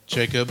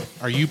Jacob,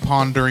 are you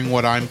pondering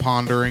what I'm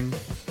pondering?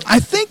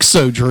 I think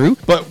so, Drew.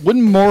 But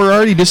wouldn't more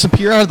already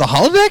disappear out of the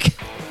holodeck?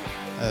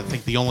 I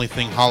think the only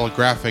thing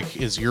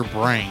holographic is your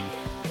brain.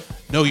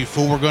 No, you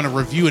fool, we're going to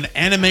review an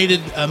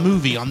animated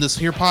movie on this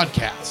here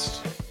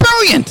podcast.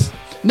 Brilliant!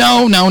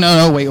 No,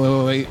 wait.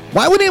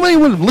 Why would anybody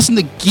want to listen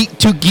to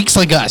two geeks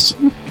like us?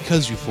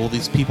 Because, you fool,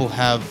 these people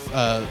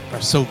are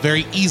so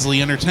very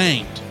easily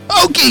entertained.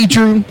 Okay,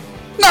 Drew.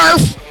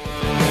 Narf!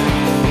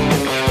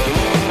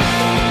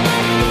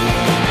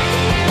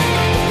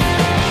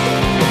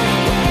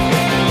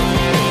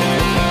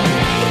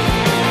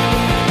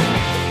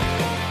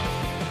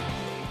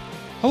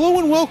 Hello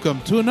and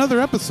welcome to another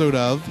episode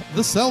of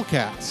The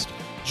Cellcast.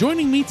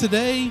 Joining me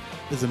today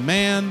is a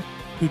man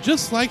who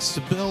just likes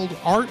to build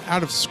art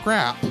out of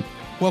scrap.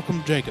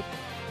 Welcome, Jacob.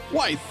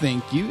 Why,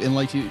 thank you, and I'd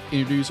like to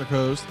introduce our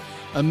host,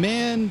 a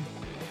man,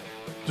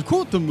 to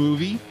quote the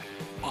movie,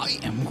 I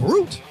am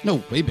Groot.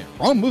 No, wait a minute,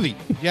 wrong movie.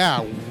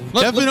 Yeah,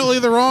 definitely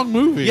the wrong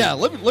movie. Yeah,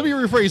 let me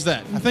rephrase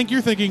that. I think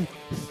you're thinking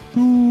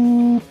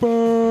Superman.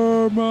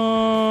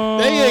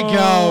 There you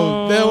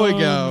go. There we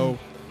go.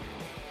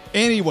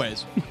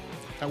 Anyways.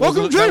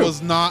 Welcome, Drew. That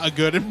was not a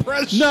good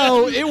impression.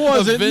 No, it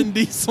wasn't. Of Vin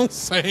Diesel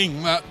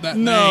saying that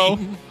no.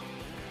 name.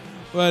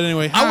 But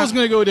anyway, I was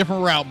going to go a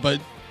different route,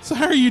 but... So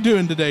how are you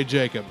doing today,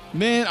 Jacob?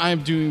 Man, I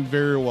am doing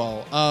very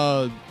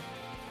well.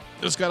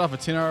 Just got off a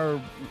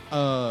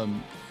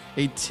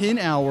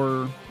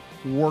 10-hour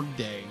work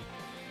day.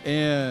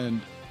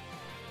 And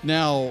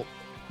now,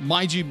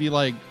 mind you, be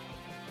like,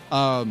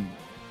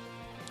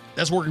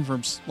 that's working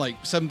from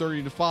like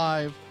 7:30 to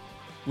 5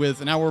 with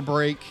an hour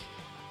break.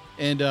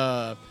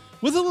 And,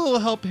 with a little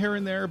help here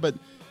and there, but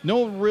no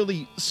one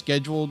really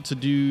scheduled to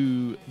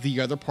do the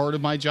other part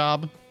of my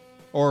job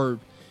or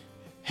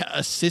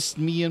assist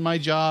me in my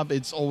job.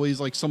 It's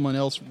always like someone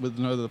else with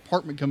another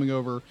department coming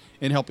over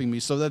and helping me.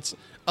 So that's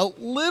a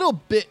little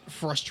bit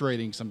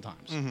frustrating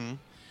sometimes. Mm-hmm.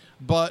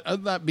 But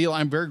other than that,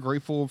 I'm very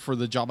grateful for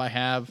the job I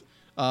have.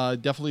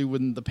 Definitely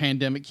when the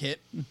pandemic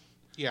hit.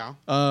 Yeah.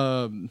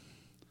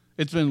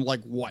 It's been like,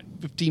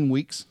 15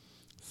 weeks?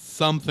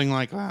 Something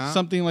like that.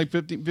 Something like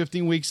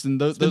 15 weeks. And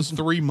those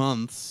 3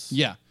 months.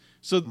 Yeah.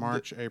 So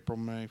March, April,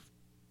 May.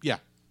 Yeah.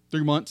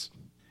 3 months.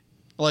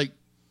 Like,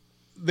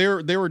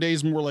 there were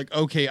days more like,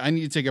 okay, I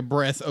need to take a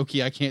breath.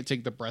 Okay, I can't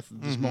take the breath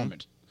at this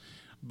moment.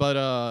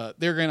 But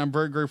there again, I'm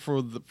very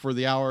grateful for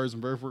the hours.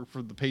 I'm very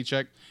grateful for the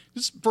paycheck.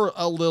 Just for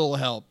a little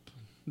help.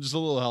 Just a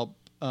little help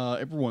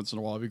every once in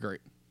a while would be great.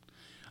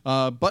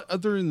 But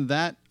other than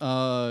that,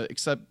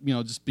 except,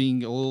 just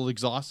being a little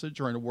exhausted,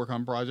 trying to work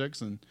on projects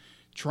and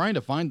trying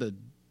to find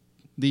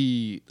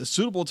the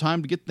suitable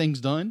time to get things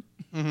done.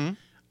 Mm-hmm.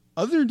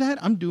 Other than that,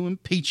 I'm doing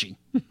peachy.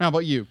 How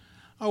about you?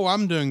 Oh,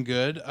 I'm doing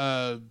good.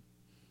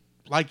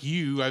 Like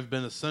you, I've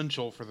been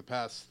essential for the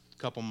past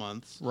couple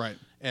months. Right.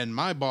 And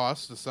my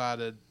boss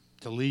decided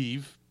to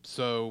leave.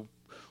 So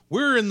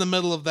we're in the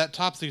middle of that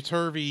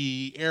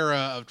topsy-turvy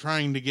era of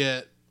trying to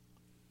get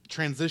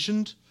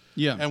transitioned.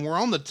 Yeah. And we're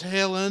on the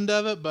tail end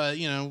of it, but,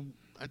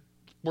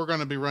 we're going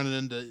to be running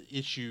into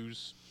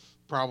issues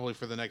probably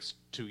for the next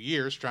 2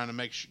 years, trying to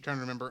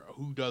remember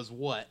who does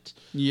what.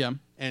 Yeah.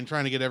 And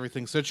trying to get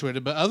everything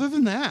situated. But other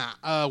than that,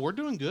 we're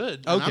doing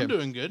good. Okay. And I'm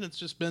doing good. It's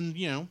just been,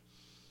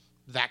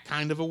 that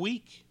kind of a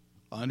week.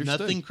 Understood.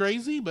 Nothing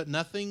crazy, but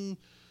nothing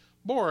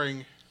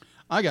boring.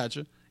 I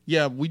gotcha.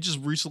 Yeah, we just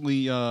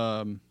recently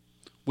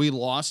we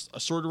lost a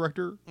store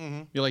director.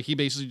 Mm-hmm. He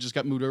basically just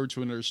got moved over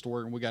to another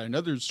store, and we got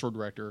another store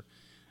director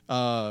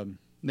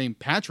named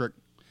Patrick,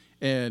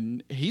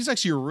 and he's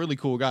actually a really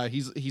cool guy.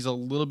 He's a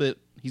little bit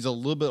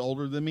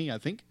older than me, I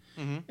think,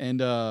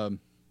 and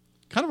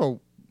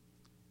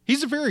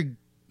he's a very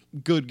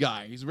good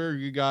guy. He's a very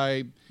good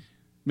guy.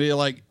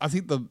 I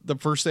think the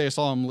first day I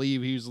saw him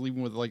leave, he was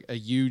leaving with like a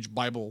huge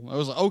Bible. I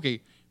was like,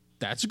 okay,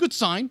 that's a good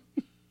sign.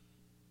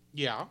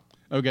 Yeah.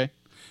 Okay.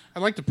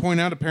 I'd like to point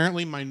out,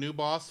 apparently my new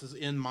boss is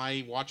in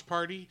my watch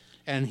party,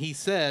 and he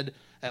said,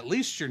 at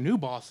least your new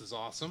boss is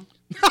awesome.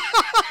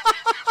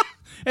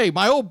 Hey,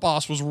 my old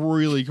boss was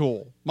really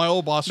cool. My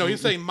old boss. No,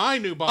 he's saying my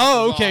new boss.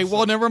 Oh, okay. Awesome.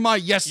 Well, never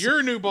mind. Yes,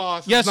 your new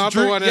boss. Yes, is not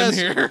Drew, the one in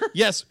here.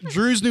 Yes,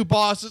 Drew's new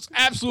boss is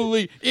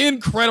absolutely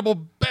incredible,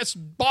 best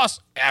boss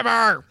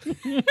ever.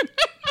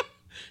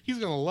 He's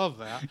gonna love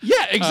that.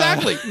 Yeah,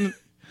 exactly.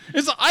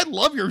 I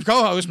love your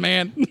co-host,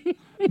 man.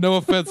 No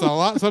offense,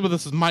 some of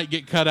this might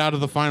get cut out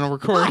of the final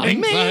recording.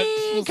 Oh, man,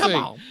 we'll come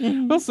on.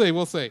 We'll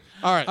see.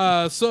 All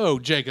right. So,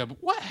 Jacob,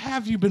 what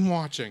have you been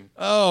watching?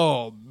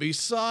 Oh,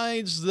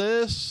 besides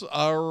this,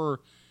 let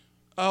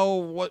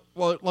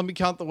me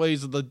count the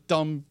ways of the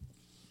dumb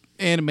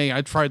anime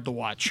I tried to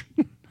watch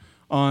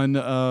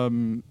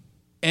on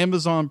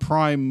Amazon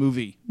Prime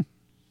Movie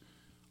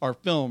or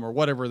film or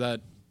whatever that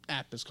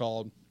app is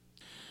called.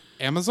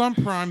 Amazon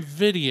Prime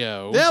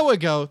Video. There we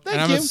go. Thank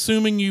you. I'm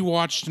assuming you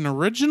watched an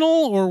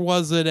original, or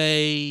was it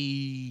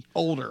a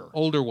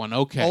older one?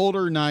 Okay,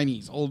 older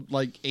 90s, old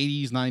like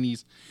 80s,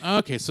 90s.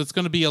 Okay, so it's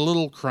going to be a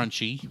little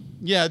crunchy.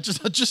 Yeah,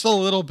 just a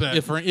little bit.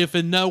 If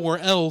in nowhere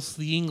else,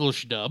 the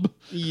English dub.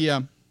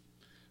 Yeah.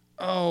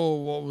 Oh,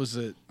 what was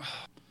it?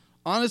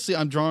 Honestly,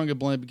 I'm drawing a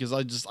blank because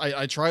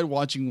I tried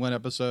watching one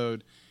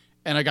episode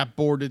and I got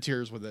bored to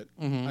tears with it.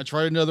 I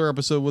tried another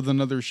episode with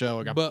another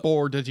show. I got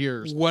bored to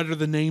tears. What are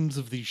the names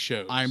of these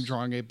shows? I'm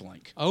drawing a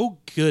blank. Oh,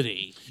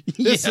 goody.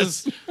 This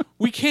is...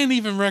 We can't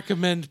even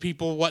recommend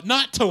people what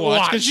not to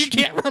watch because you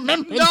can't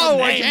remember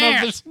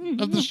the name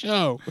of the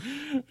show.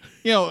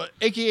 You know,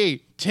 a.k.a.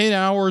 10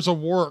 hours of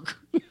work.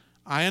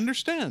 I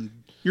understand.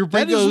 Your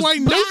brain That is goes, why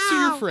notes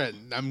are your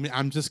friend.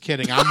 I'm just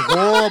kidding. I'm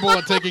horrible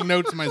at taking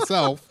notes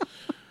myself.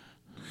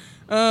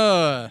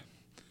 Yeah,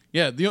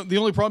 the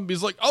only problem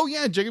is like, oh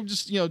yeah, Jacob,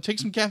 just take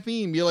some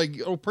caffeine, be like,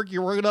 it'll perk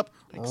your right up.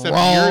 Except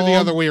you're the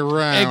other way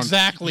around.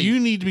 Exactly. You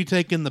need to be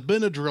taking the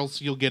Benadryl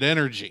so you'll get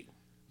energy.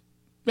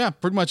 Yeah,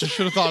 pretty much. I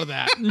should have thought of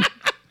that.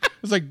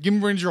 It's like, give me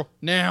Benadryl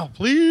now,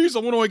 please. I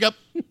want to wake up.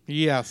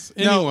 Yes.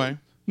 Anyway,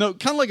 no,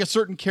 kind of like a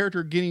certain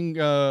character getting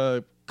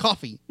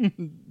coffee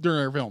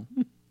during our film.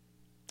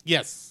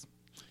 Yes.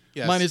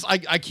 Mine is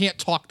I can't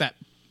talk that.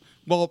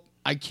 Well,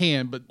 I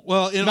can, but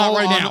not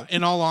right now.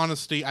 In all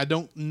honesty, I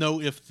don't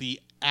know if the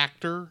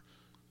actor.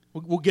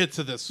 We'll get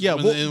to this. Yeah,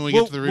 when we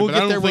get to the review. We'll but I get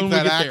don't there think when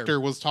we that get actor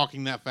was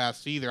talking that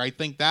fast either. I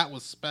think that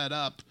was sped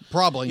up,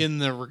 probably in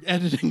the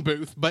editing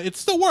booth. But it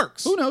still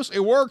works. Who knows?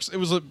 It works. It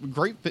was a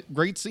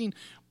great scene.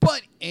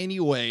 But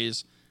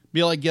anyways,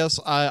 Bill, I guess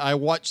I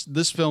watched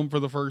this film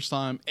for the first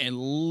time and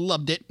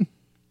loved it.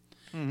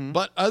 Mm-hmm.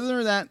 But other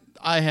than that,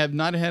 I have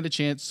not had a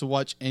chance to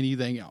watch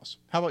anything else.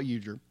 How about you,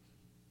 Drew?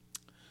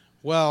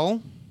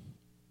 Well,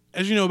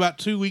 as you know, about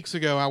 2 weeks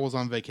ago, I was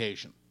on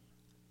vacation.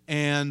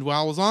 And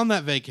while I was on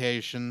that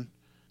vacation,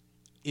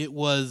 it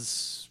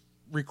was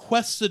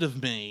requested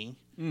of me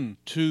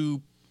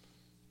to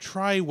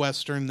try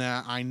Western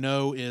that I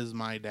know is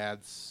my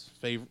dad's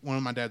favorite, one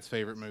of my dad's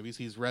favorite movies.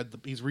 He's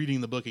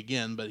reading the book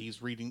again, but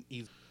he's read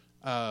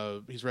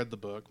the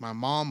book. My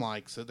mom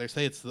likes it. They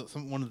say it's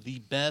one of the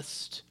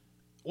best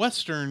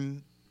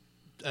Western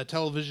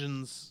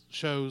television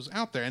shows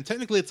out there, and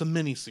technically it's a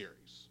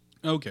miniseries.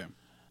 Okay.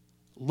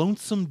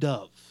 Lonesome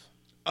Dove.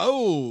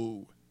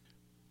 Oh,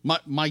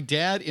 my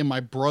dad and my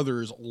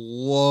brothers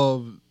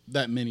love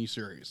that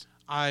miniseries.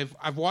 I've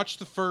watched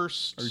the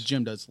first or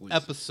Jim does at least.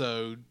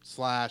 episode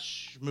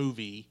 /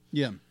 movie.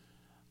 Yeah.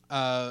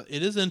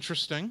 It is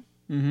interesting.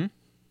 Mm-hmm.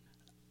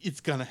 It's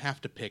gonna have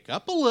to pick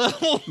up a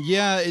little.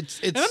 Yeah, it's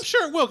and I'm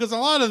sure it will, because a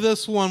lot of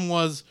this one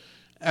was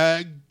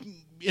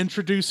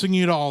introducing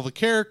you to all the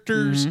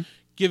characters,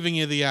 giving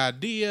you the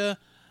idea,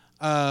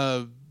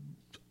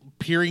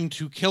 appearing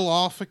to kill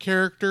off a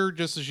character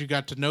just as you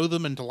got to know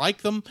them and to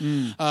like them.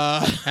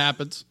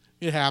 Happens.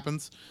 It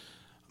happens.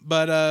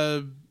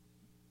 But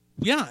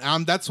yeah,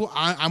 that's what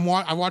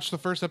I watched the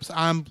first episode.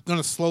 I'm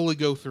gonna slowly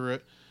go through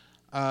it.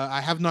 I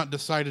have not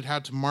decided how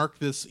to mark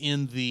this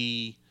in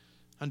the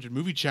 100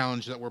 movie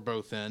challenge that we're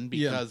both in,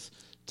 because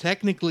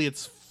technically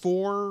it's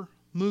 4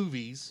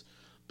 movies,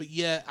 but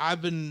yet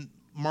I've been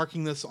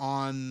marking this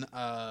on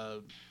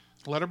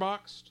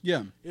Letterboxd.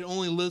 Yeah. It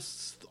only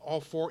lists all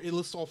 4. It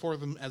lists all 4 of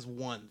them as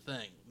one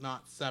thing,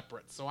 not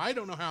separate. So I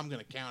don't know how I'm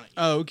going to count it.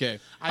 Oh, okay.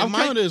 I'll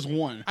count it as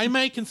one. I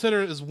may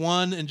consider it as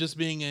one and just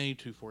being a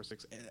 2, 4,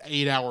 6,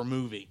 8-hour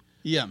movie.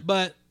 Yeah.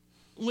 But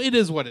it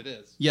is what it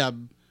is. Yeah.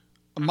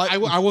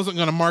 I wasn't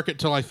going to mark it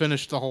till I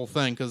finished the whole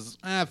thing, because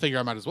I figure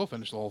I might as well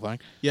finish the whole thing.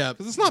 Yeah.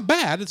 Because it's not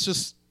bad. It's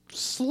just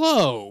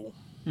slow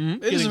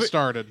getting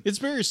started. It's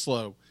very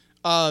slow.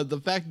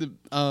 The fact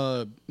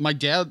that my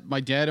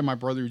dad and my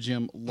brother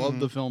Jim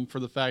love the film for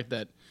the fact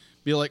that,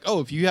 be like,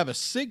 oh, if you have a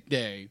sick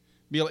day,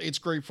 be like, it's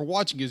great for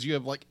watching because you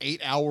have like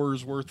 8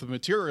 hours worth of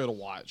material to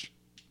watch.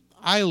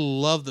 I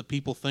love that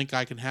people think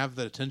I can have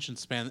the attention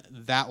span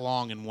that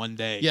long in one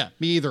day. Yeah,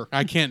 me either.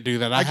 I can't do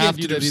that. I can't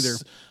do that either.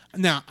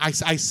 Now, I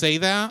say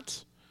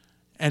that,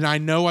 and I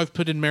know I've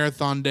put in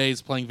marathon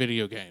days playing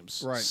video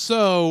games. Right.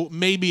 So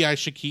maybe I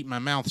should keep my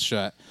mouth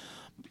shut.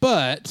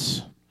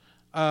 But,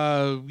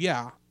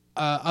 yeah.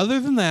 Other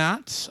than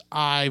that,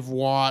 I've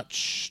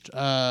watched...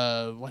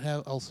 what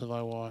else have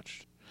I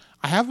watched?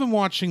 I have been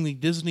watching the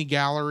Disney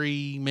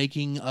Gallery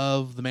making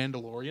of The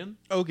Mandalorian.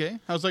 Okay.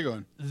 How's that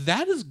going?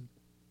 That is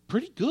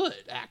pretty good,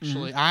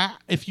 actually.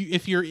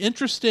 If you're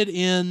interested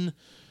in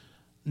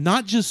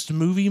not just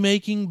movie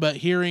making, but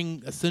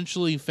hearing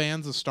essentially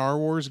fans of Star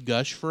Wars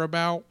gush for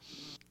about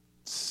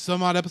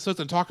some odd episodes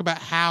and talk about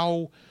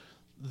how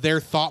their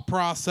thought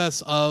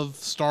process of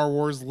Star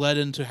Wars led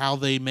into how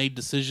they made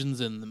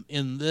decisions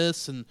in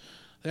this and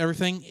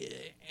everything,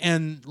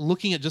 and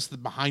looking at just the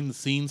behind the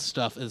scenes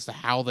stuff as to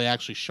how they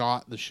actually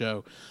shot the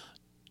show,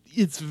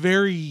 it's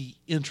very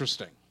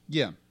interesting.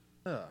 Yeah.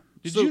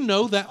 Did you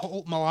know that a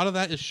lot of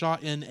that is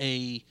shot in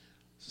a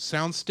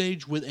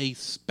soundstage with a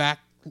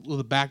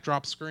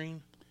backdrop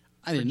screen?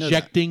 I didn't know that.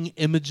 Projecting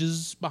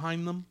images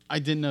behind them. I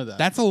didn't know that.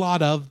 That's a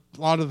lot of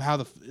how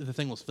the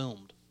thing was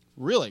filmed.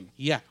 Really?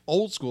 Yeah.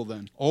 Old school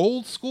then.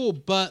 Old school,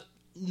 but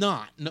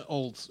not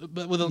old,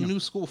 but with a new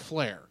school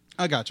flair.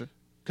 I gotcha.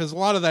 Because a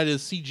lot of that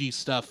is CG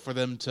stuff for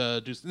them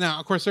to do. Now,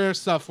 of course, there's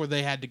stuff where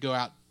they had to go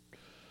out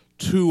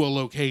to a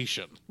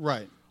location.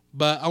 Right.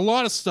 But a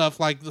lot of stuff,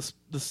 like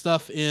the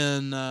stuff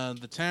in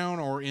the town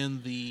or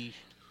in the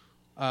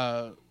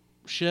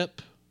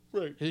ship,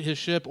 Right. his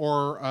ship,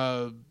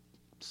 or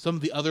some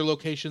of the other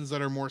locations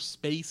that are more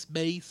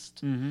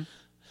space-based. Mm-hmm.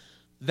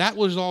 That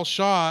was all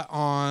shot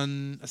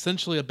on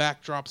essentially a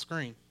backdrop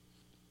screen.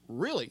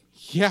 Really?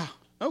 Yeah.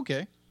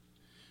 Okay.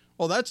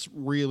 Well, that's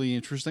really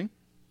interesting.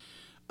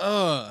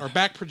 Or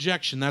back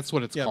projection, that's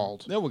what it's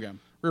called. There we go.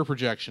 Rear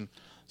projection.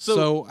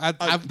 So,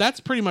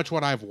 that's pretty much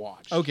what I've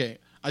watched. Okay.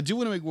 I do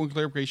want to make one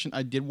clarification.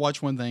 I did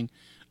watch one thing.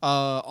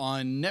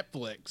 On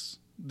Netflix,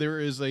 there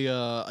is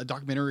a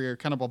documentary or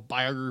kind of a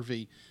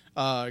biography,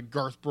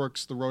 Garth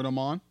Brooks, The Road I'm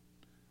On.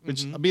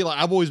 Which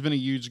I've always been a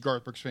huge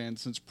Garth Brooks fan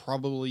since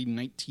probably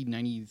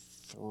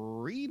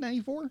 1993,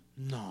 94?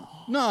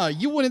 No,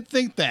 you wouldn't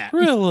think that.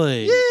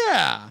 Really?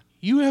 Yeah.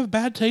 You have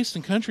bad taste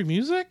in country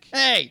music?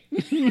 Hey.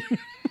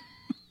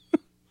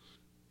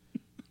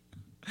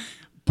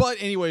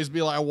 But anyways,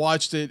 I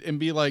watched it and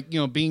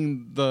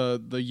being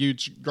the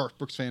huge Garth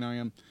Brooks fan I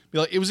am,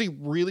 it was a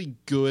really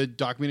good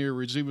documentary.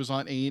 Originally, it was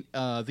on I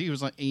think it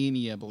was on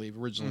A&E, I believe,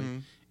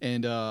 originally,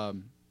 and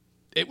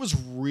it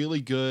was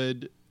really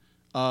good.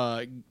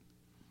 Went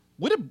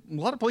a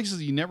lot of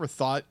places you never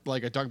thought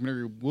like a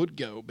documentary would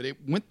go, but it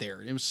went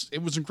there. It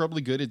was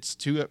incredibly good. It's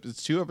two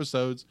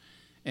episodes,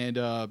 and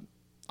I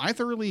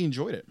thoroughly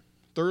enjoyed it.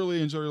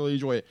 Thoroughly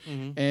enjoyed it.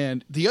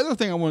 And the other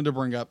thing I wanted to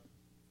bring up,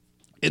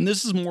 and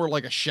this is more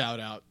like a shout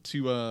out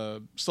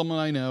to someone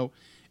I know,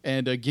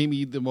 and gave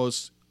me the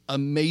most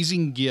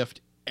amazing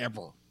gift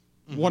ever.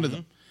 One of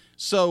them.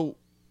 So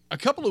a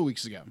couple of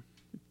weeks ago,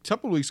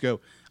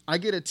 I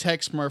get a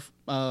text from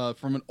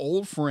an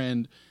old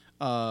friend,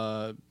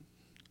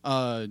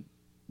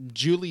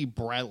 Julie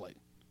Bradley.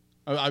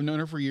 I've known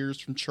her for years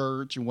from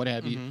church and what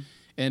have you.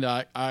 And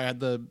I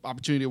had the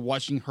opportunity of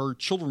watching her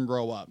children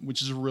grow up,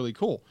 which is really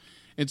cool.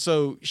 And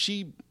so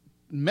she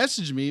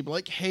messaged me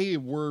like, "Hey,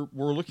 we're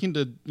looking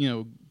to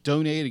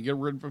donate and get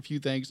rid of a few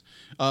things.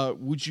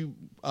 Would you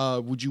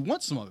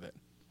want some of it?"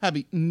 I have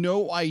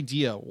no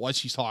idea what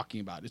she's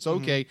talking about. It's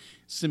okay.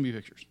 Send me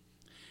pictures.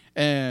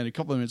 And a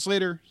couple of minutes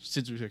later,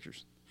 sends me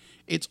pictures.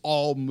 It's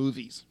all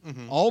movies.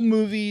 All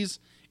movies.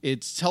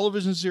 It's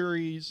television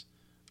series.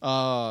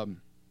 So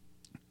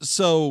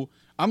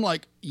I'm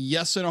like,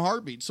 yes, in a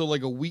heartbeat. So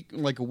like a week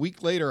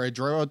later, I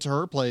drive out to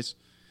her place,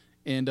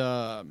 and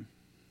I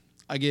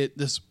get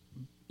this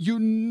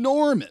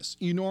enormous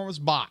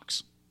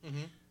box.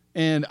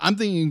 And I'm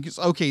thinking,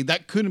 okay,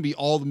 that couldn't be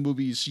all the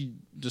movies she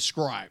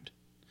described.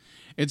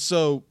 And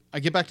so I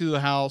get back to the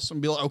house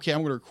and be like, okay, I'm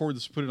going to record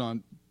this, put it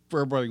on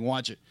for everybody to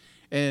watch it.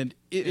 And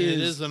it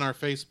is on our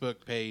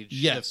Facebook page.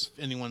 Yes.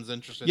 If anyone's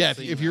interested. Yeah,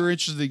 in if you're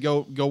interested,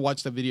 go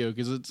watch that video,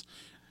 because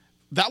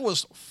that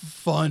was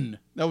fun.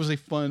 That was a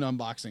fun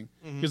unboxing,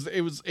 because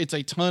it's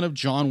a ton of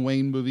John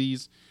Wayne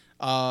movies,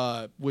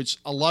 which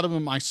a lot of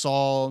them I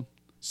saw,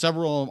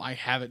 several of them I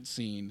haven't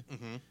seen,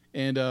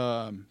 and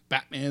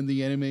Batman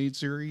the Animated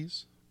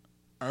Series,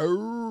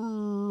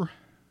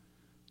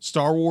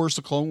 Star Wars: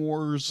 The Clone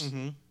Wars,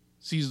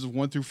 seasons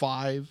 1 through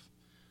 5,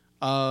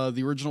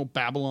 the original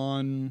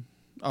Babylon.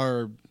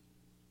 Or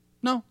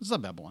no, it's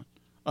not Babylon.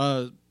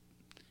 Either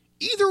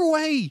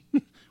way,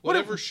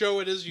 whatever show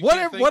it is,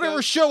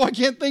 whatever show, I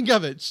can't think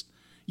of it.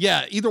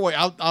 Yeah, either way,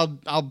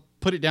 I'll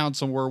put it down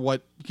somewhere.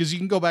 Because you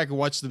can go back and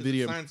watch the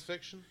video. Science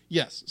fiction.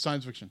 Yes,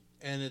 science fiction.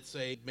 And it's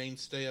a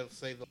mainstay of,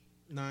 say, the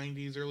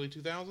 90s, early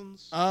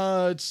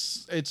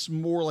 2000s. It's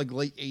more like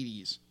late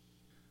 80s.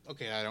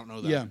 Okay, I don't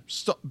know that. Yeah,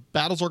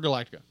 Battlestar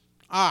Galactica.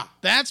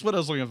 That's what I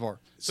was looking for.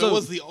 So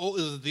is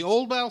it the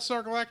old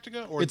Battlestar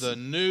Galactica or the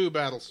new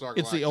Battlestar Galactica?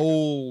 It's the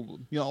old,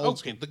 old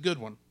okay, school. the good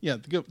one. Yeah,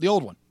 the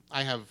old one.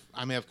 I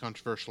may have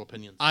controversial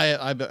opinions.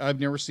 I've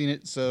never seen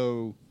it,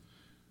 so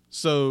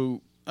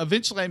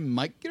eventually I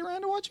might get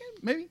around to watching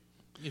it, maybe.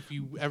 If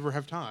you ever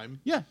have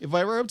time. Yeah, if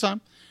I ever have time.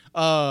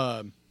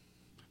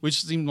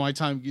 Which seems my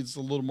time gets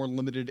a little more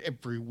limited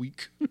every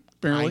week,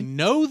 apparently. I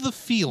know the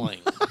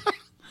feeling.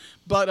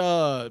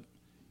 But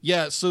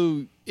yeah,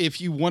 so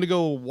if you want to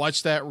go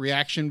watch that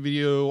reaction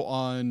video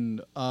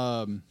on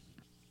the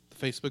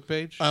Facebook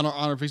page, on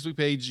our Facebook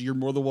page, you're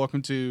more than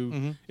welcome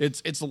to.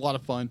 It's a lot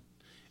of fun,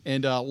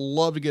 and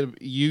love to get a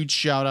huge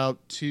shout out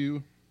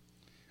to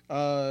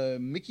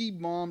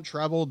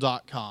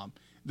MickeyMomTravel.com.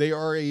 They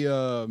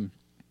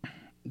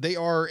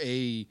are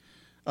a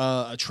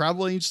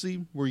travel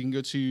agency where you can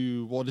go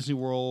to Walt Disney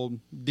World,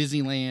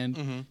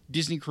 Disneyland,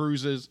 Disney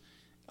cruises.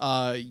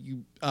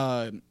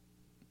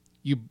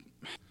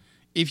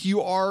 If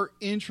you are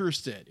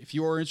interested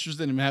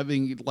in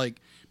having I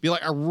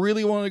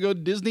really want to go to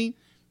Disney,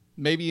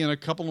 maybe in a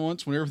couple of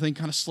months when everything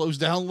kind of slows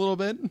down a little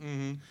bit,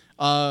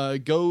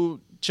 go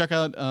check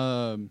out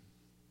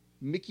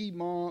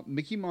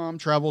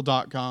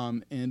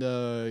MickeyMomTravel.com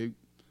and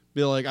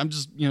be like, I'm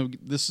just,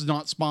 this is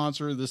not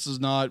sponsored. This is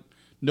not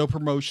no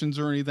promotions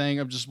or anything.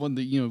 I'm just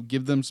wanting to,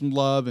 give them some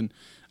love and,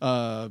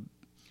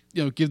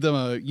 give them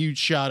a huge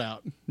shout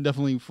out.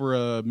 Definitely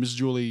for Miss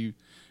Julie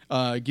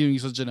giving you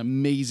such an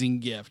amazing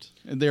gift.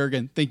 And there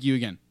again, thank you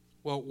again.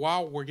 Well,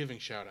 while we're giving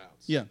shout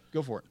outs. Yeah,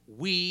 go for it.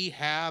 We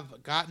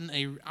have gotten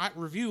a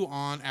review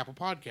on Apple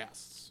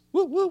Podcasts.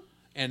 Woo, woo.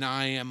 And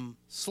I am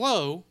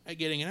slow at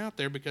getting it out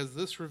there because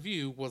this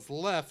review was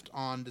left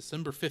on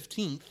December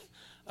 15th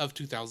of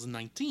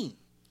 2019.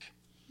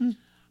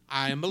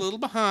 I am a little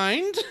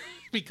behind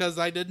because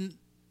I didn't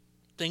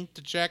think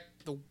to check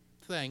the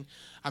thing.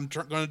 I'm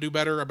going to do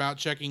better about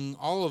checking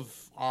all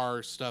of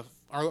our stuff,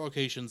 our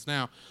locations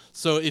now.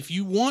 So if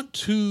you want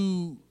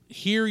to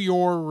hear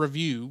your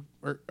review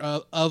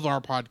of our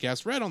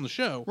podcast read on the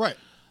show, Right.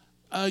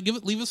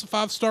 Leave us a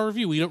 5-star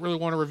review. We don't really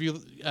want to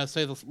review,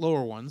 say the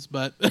lower ones,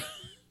 but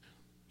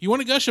you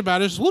want to gush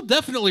about it, we'll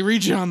definitely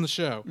read you on the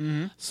show.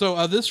 Mm-hmm.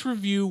 So this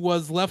review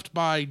was left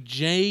by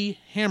Jay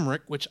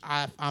Hamrick, which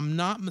I'm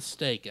not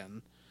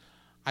mistaken.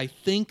 I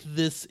think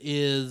this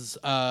is,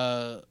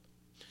 if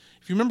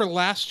you remember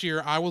last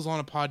year, I was on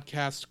a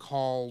podcast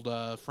called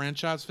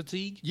Franchise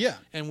Fatigue. Yeah.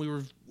 And we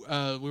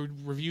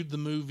reviewed the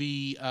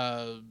movie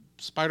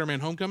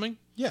Spider-Man Homecoming.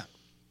 Yeah.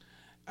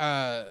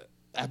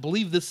 I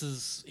believe this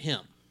is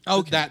him.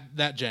 Okay.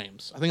 That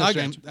James. I think that's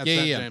James. That's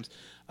James.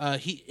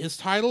 His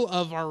title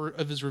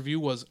of his review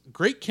was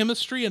 "Great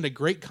Chemistry and a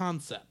Great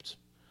Concept."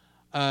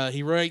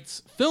 He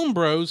writes, "Film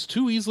bros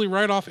too easily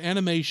write off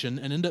animation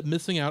and end up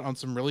missing out on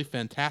some really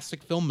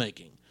fantastic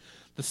filmmaking.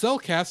 The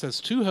Cellcast has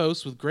 2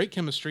 hosts with great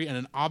chemistry and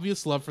an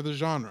obvious love for the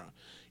genre.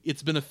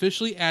 It's been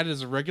officially added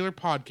as a regular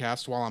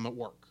podcast while I'm at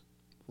work."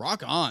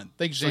 Rock on.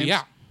 Thanks, James. So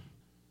yeah.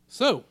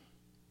 So,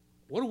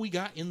 what do we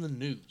got in the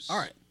news? All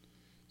right.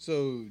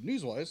 So,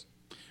 news-wise.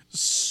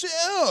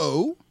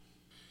 So,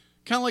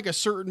 kind of like a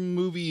certain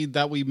movie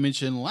that we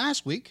mentioned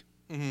last week.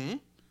 Mm-hmm.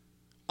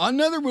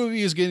 Another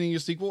movie is getting a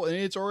sequel, and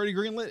it's already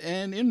greenlit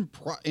and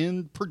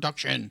in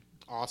production.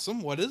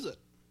 Awesome. What is it?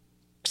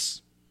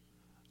 Psst.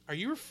 Are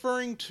you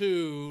referring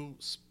to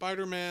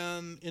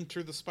Spider-Man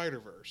Enter the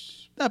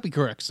Spider-Verse? That'd be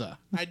correct, sir.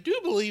 I do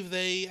believe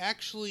they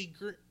actually...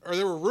 or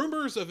there were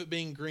rumors of it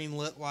being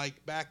greenlit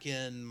like back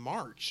in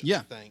March, I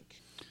think.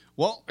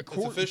 Well, it's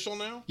official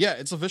now? Yeah,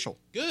 it's official.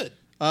 Good.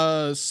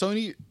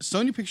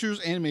 Sony Pictures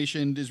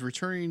Animation is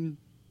returning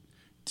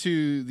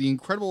to the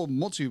incredible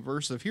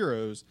multiverse of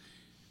heroes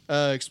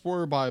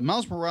explored by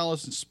Miles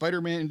Morales and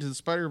Spider-Man Into the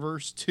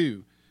Spider-Verse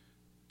 2.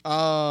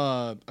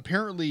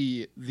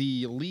 Apparently,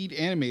 the lead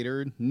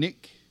animator,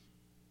 Nick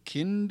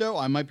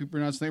Kindo, I might be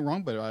pronouncing it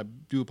wrong, but I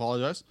do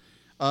apologize,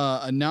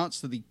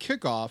 announced that the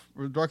kickoff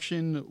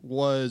production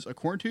was,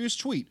 according to his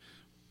tweet,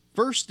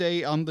 first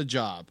day on the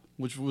job,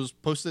 which was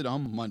posted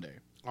on Monday.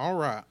 All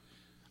right.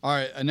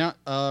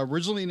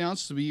 Originally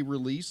announced to be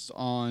released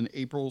on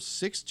April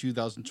 6,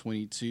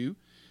 2022,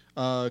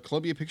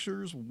 Columbia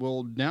Pictures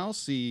will now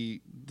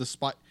see the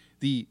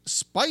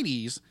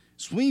Spideys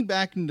swing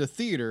back into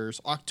theaters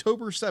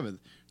October 7th,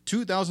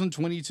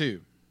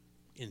 2022.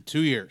 In 2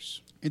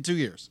 years. In 2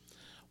 years.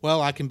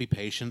 Well, I can be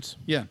patient.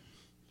 Yeah.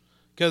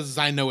 Because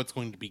I know it's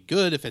going to be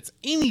good if it's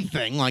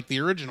anything like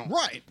the original.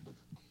 Right.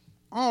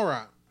 All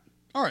right.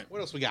 What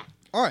else we got?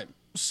 All right.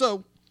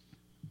 So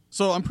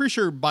I'm pretty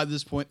sure by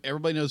this point,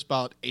 everybody knows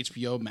about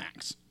HBO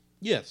Max.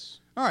 Yes.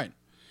 All right.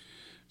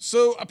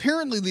 So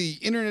apparently the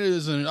internet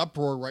is in an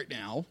uproar right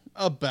now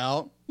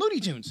about Looney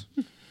Tunes.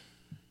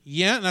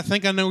 Yeah, and I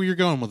think I know where you're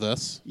going with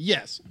this.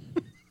 Yes.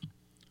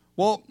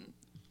 Well,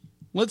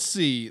 let's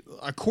see.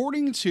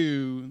 According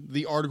to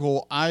the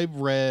article I've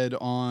read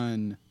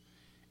on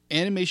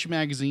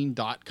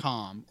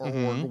animationmagazine.com or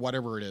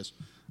whatever it is.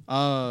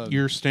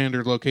 Your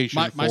standard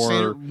location my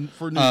standard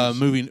for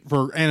news.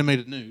 For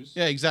animated news.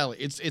 Yeah, exactly.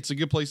 It's a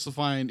good place to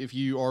find if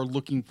you are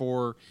looking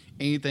for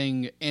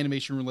anything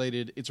animation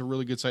related. It's a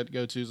really good site to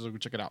go to, so go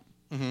check it out.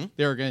 Mm-hmm.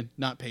 There again,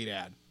 not paid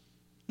ad.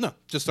 No,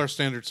 just our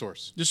standard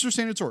source. Just our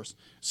standard source.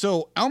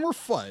 So Elmer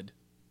Fudd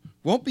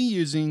won't be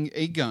using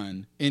a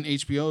gun in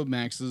HBO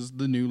Max's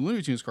The New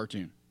Looney Tunes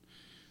cartoon.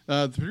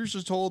 The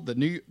producers told the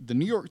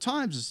New York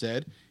Times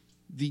instead,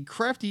 the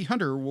crafty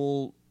hunter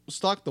will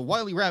stalk the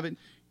wily rabbit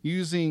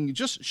using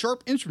just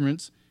sharp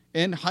instruments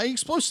and high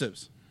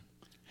explosives.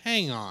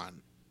 Hang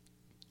on.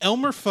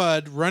 Elmer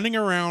Fudd running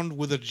around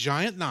with a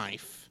giant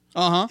knife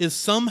is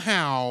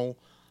somehow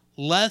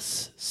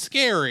less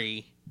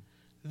scary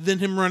than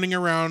him running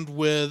around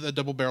with a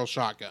double-barrel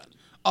shotgun.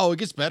 Oh, it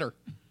gets better.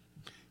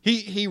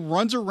 He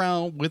runs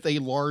around with a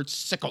large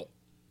sickle.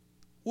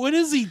 What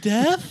is he,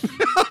 deaf?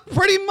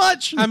 Pretty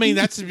much. I mean,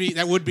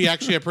 that would be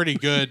actually a pretty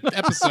good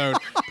episode,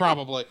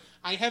 probably.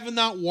 I have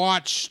not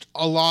watched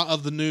a lot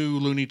of the new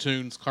Looney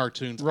Tunes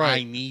cartoons.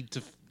 Right. I need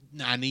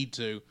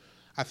to.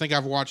 I think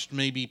I've watched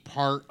maybe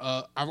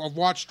I've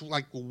watched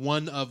like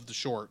one of the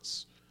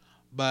shorts.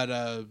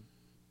 But,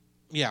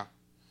 yeah.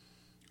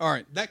 All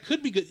right. That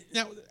could be good.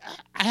 Now,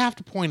 I have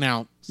to point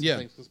out some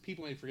things because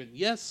people may forget.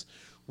 Yes,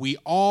 we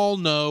all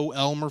know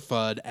Elmer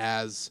Fudd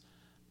as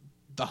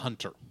the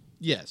hunter.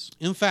 Yes.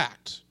 In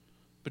fact,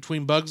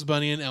 between Bugs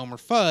Bunny and Elmer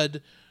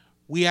Fudd,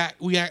 we act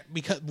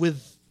because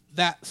with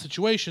that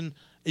situation,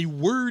 a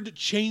word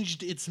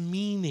changed its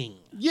meaning.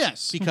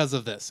 Yes. Because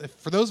of this.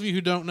 For those of you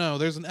who don't know,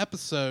 there's an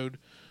episode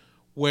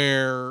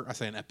where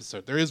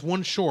there is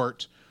one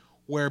short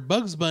where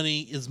Bugs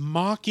Bunny is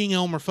mocking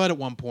Elmer Fudd at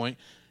one point,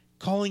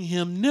 calling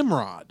him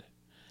Nimrod.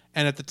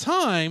 And at the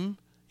time,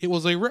 It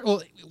was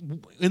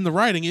in the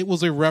writing, it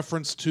was a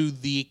reference to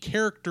the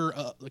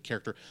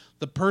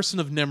the person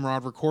of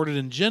Nimrod recorded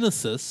in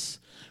Genesis,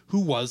 who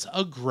was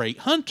a great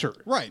hunter.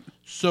 Right.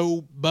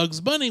 So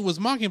Bugs Bunny was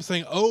mocking him,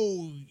 saying,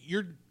 "Oh,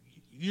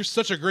 you're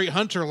such a great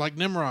hunter like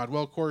Nimrod."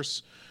 Well, of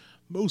course,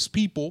 most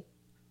people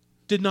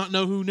did not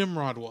know who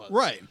Nimrod was.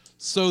 Right.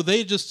 So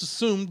they just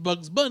assumed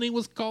Bugs Bunny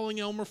was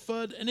calling Elmer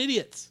Fudd an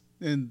idiot.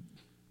 And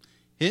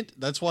hint,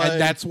 that's why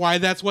that's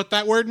what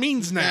that word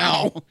means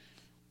now.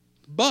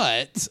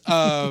 But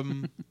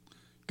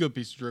good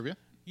piece of trivia.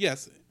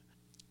 Yes.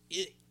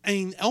 I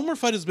mean, Elmer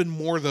Fudd has been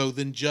more, though,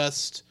 than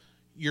just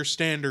your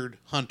standard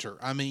hunter.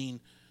 I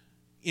mean,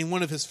 in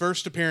one of his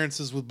first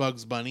appearances with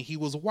Bugs Bunny, he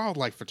was a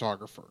wildlife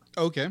photographer.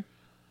 Okay.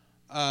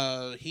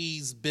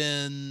 He's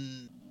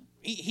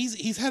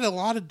had a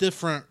lot of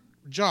different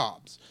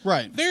jobs.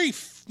 Right. Now,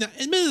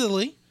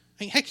 admittedly,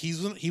 heck,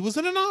 he was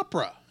in an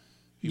opera.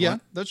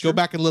 That's true. Go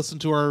back and listen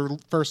to our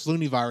first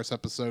Looney Virus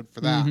episode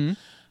for that.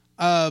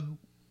 Mm-hmm.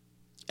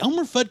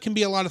 Elmer Fudd can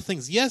be a lot of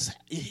things. Yes,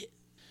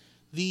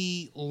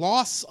 the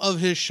loss of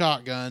his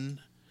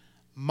shotgun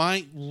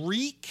might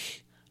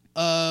reek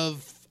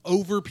of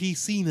over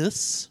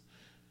PC-ness,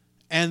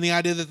 and the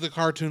idea that the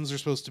cartoons are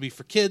supposed to be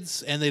for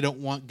kids and they don't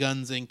want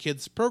guns in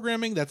kids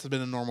programming. That's been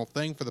a normal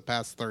thing for the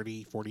past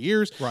 30, 40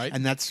 years. Right.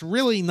 And that's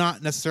really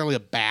not necessarily a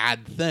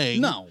bad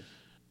thing. No.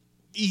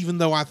 Even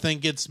though I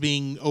think it's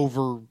being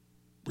overly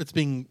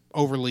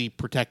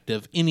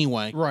protective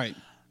anyway. Right.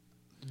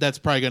 That's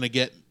probably going to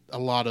get a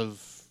lot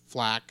of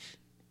flack,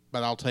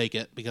 but I'll take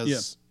it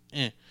because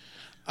All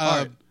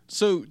right.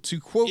 So to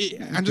quote,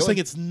 I'm just saying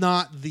it's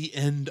not the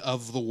end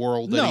of the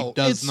world that he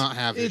does not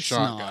have his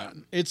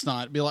shotgun. It's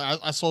not. Be like,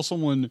 I saw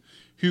someone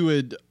who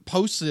had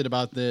posted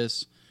about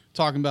this,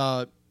 talking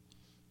about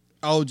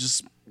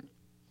just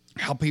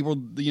how people,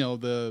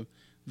 the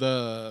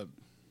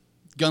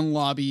gun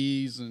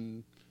lobbies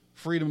and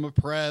freedom of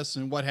press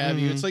and what have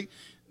you. It's like,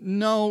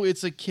 no,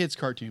 it's a kid's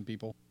cartoon.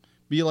 People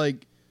be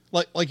like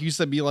you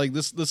said, be like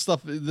this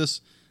stuff,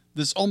 this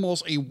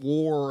almost a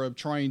war of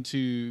trying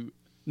to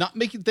not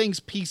making things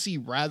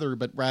PC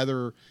but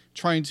rather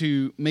trying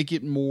to make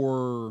it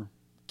more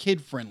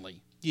kid friendly.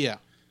 Yeah.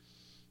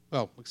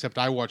 Well, except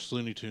I watched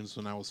Looney Tunes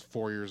when I was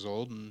 4 years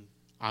old, and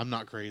I'm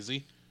not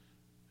crazy,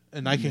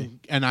 and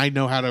I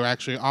know how to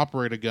actually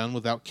operate a gun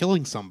without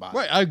killing somebody.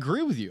 Right, I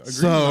agree with you.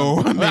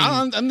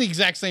 I'm the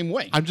exact same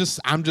way. I'm just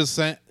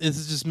saying, this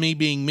is just me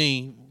being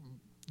me.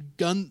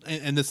 Gun,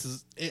 and this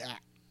is.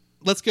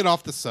 Let's get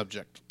off the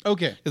subject.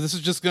 Okay, because this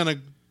is just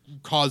gonna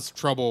cause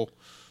trouble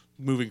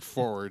moving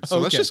forward. So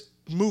let's just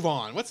move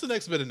on. What's the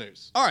next bit of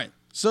news? All right.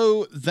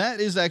 So that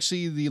is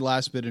actually the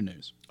last bit of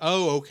news.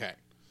 Oh, okay.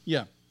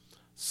 Yeah.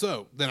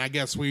 So then I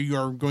guess we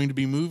are going to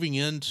be moving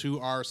into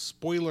our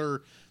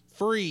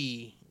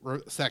spoiler-free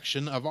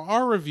section of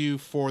our review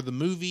for the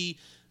movie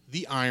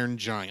The Iron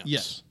Giant.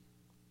 Yes.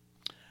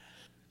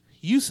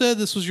 You said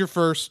this was your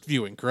first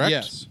viewing, correct?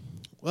 Yes.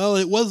 Well,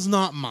 it was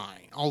not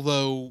mine,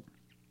 although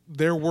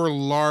there were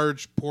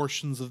large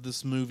portions of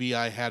this movie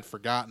I had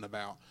forgotten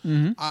about.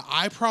 Mm-hmm.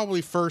 I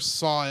probably first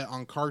saw it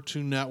on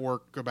Cartoon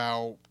Network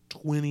about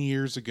 20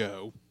 years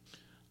ago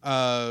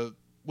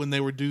when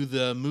they would do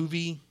the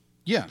movie.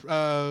 Yeah.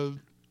 The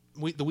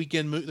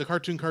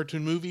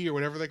cartoon movie or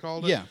whatever they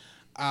called it. Yeah.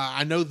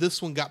 I know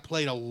this one got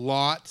played a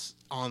lot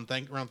on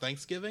around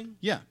Thanksgiving.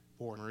 Yeah.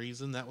 For a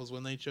reason, that was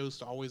when they chose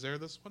to always air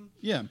this one.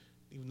 Yeah.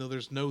 Even though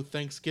there's no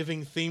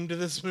Thanksgiving theme to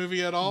this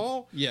movie at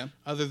all. Yeah.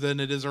 Other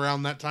than it is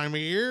around that time of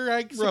year,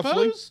 I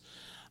suppose.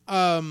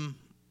 So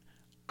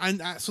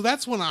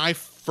that's when I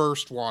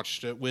first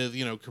watched it with,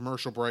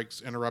 commercial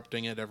breaks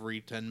interrupting it every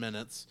 10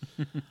 minutes.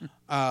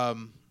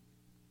 And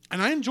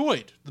I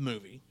enjoyed the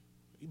movie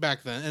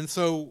back then. And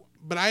so,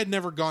 but I had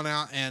never gone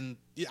out and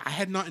I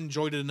had not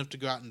enjoyed it enough to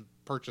go out and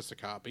purchase a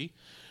copy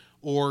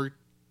or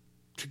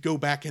to go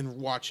back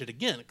and watch it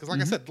again. Because like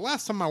I said, the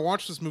last time I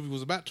watched this movie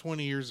was about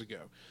 20 years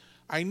ago.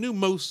 I knew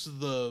most of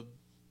the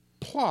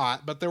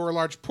plot, but there were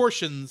large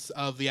portions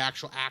of the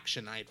actual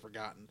action I had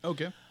forgotten.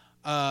 Okay.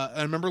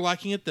 I remember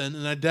liking it then,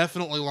 and I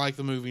definitely like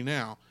the movie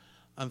now.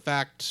 In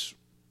fact,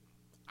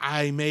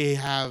 I may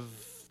have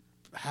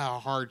had a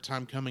hard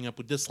time coming up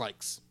with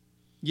dislikes.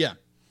 Yeah.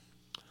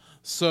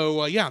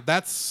 So,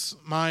 that's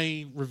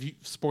my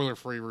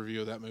spoiler-free review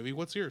of that movie.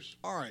 What's yours?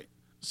 All right.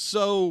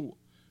 So,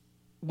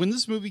 when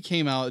this movie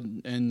came out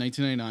in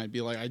 1999,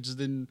 be like, I just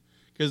didn't,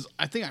 because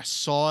I think I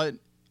saw it.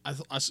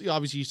 I see,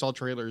 obviously, you saw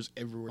trailers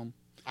everywhere.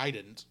 I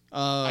didn't.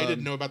 I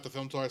didn't know about the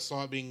film until I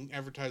saw it being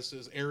advertised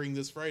as airing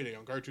this Friday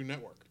on Cartoon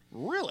Network.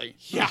 Really?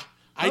 Yeah.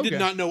 I did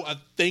not know a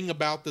thing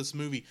about this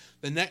movie.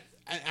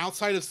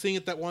 Outside of seeing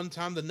it that one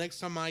time, the next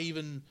time I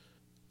even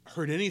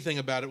heard anything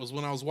about it was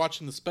when I was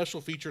watching the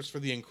special features for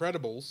The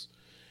Incredibles,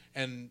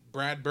 and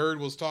Brad Bird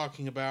was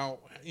talking about,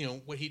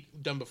 what he'd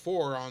done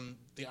before on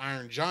The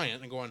Iron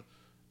Giant, and going,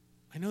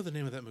 I know the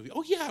name of that movie.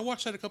 Oh, yeah, I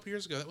watched that a couple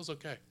years ago. That was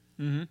okay.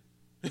 Mm-hmm.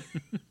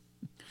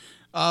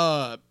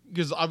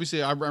 Because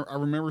obviously I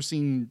remember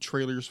seeing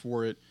trailers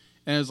for it,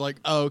 and I was like,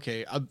 oh,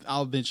 okay,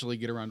 I'll eventually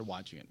get around to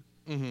watching it.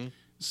 Mm-hmm.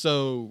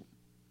 So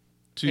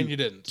to And you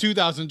didn't.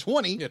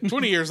 2020. Yeah,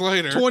 20 years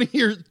later. 21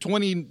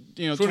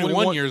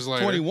 years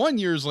later. 21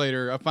 years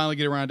later, I finally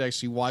get around to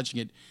actually watching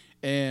it.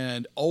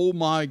 And oh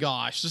my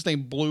gosh, this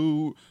thing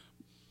blew.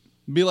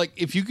 Be like,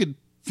 if you could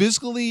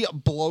physically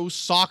blow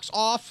socks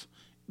off,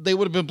 they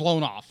would have been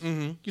blown off.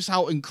 Mm-hmm. Just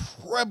how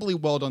incredibly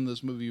well done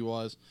this movie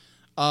was.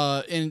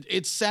 And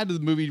it's sad that the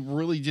movie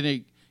really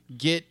didn't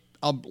get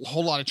a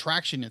whole lot of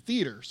traction in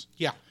theaters.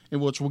 Yeah.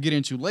 And which we'll get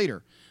into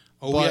later.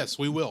 Oh, But- yes,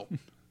 we will.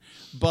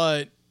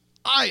 But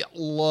I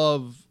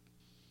love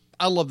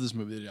this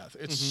movie to death.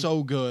 It's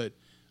so good.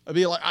 I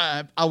mean, like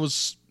I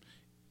was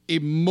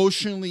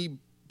emotionally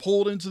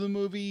pulled into the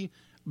movie.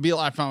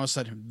 I found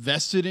myself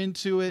invested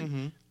into it.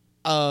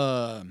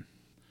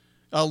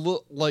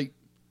 Like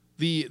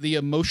the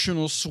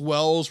emotional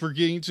swells were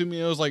getting to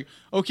me. I was like,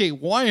 okay,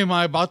 why am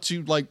I about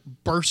to like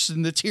burst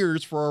into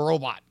tears for a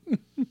robot?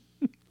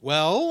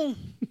 Well,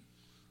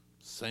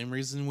 same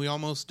reason we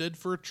almost did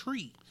for a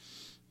tree.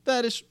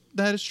 That is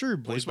true.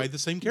 Voiced by the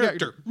same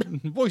character.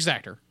 Voice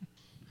actor.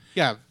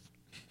 Yeah.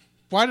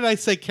 Why did I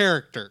say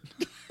character?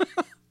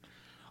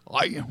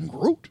 I am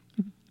Groot.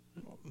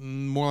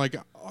 More like,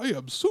 I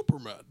am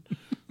Superman.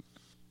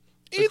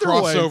 The Either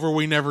way. crossover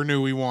we never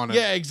knew we wanted.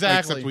 Yeah,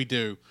 exactly. Except we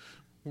do.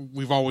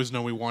 We've always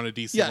known we wanted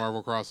DC Yeah.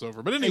 Marvel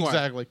crossover. But anyway.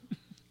 Exactly.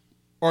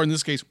 Or in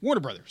this case,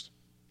 Warner Brothers.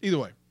 Either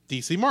way.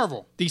 DC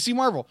Marvel. DC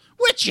Marvel.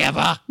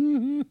 Whichever.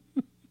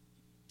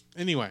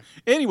 Anyway.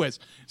 Anyways,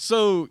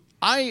 so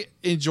I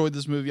enjoyed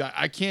this movie.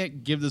 I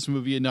can't give this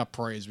movie enough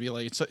praise.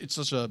 It's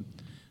such a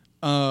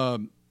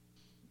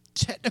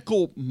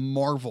technical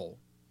marvel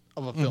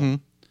of a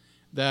film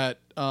that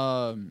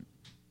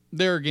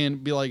there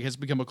again has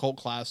become a cult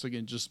classic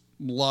and just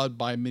loved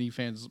by many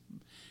fans.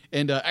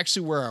 And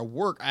actually, where I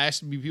work, I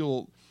asked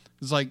people,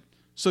 it's like,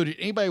 so did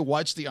anybody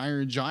watch The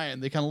Iron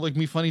Giant? They kind of looked at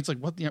me funny. It's like,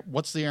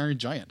 what's The Iron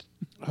Giant?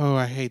 Oh,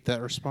 I hate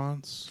that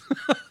response.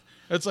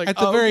 It's like, At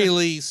the oh, very okay.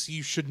 least,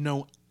 you should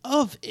know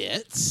of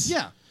it.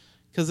 Yeah.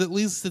 Because at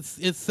least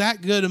it's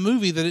that good a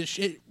movie that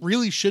it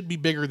really should be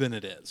bigger than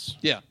it is.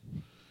 Yeah.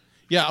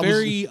 Yeah.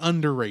 Very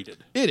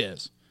underrated. It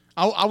is.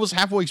 I was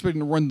halfway expecting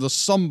to run to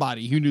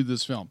somebody who knew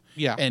this film.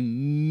 Yeah.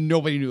 And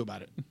nobody knew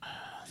about it.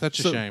 Such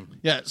a shame.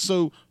 Yeah.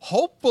 So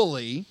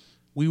hopefully.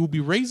 We will be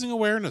raising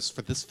awareness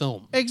for this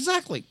film.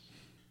 Exactly.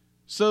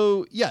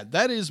 So, yeah,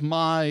 that is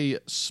my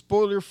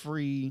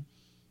spoiler-free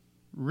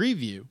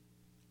review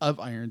of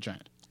Iron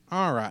Giant.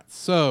 All right.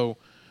 So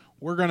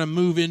we're going to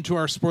move into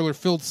our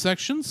spoiler-filled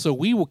section. So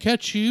we will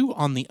catch you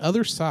on the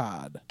other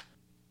side.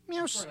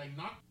 Meows.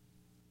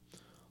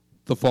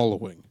 The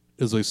following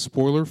is a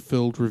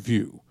spoiler-filled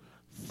review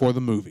for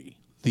the movie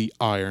The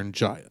Iron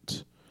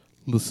Giant.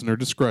 Listener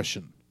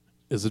discretion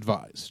is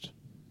advised.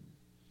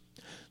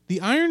 The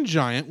Iron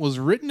Giant was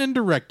written and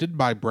directed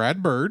by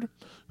Brad Bird,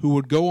 who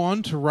would go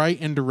on to write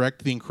and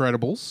direct The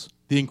Incredibles,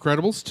 The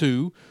Incredibles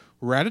 2,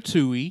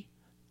 Ratatouille,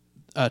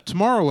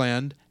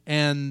 Tomorrowland,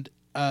 and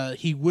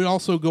he would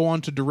also go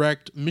on to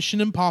direct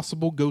Mission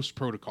Impossible Ghost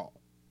Protocol.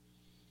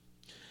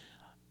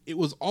 It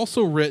was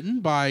also written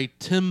by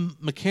Tim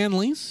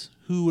McCanless,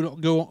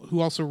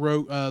 who also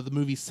wrote the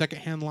movie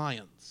Secondhand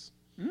Lions.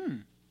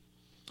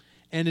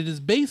 And it is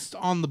based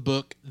on the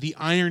book The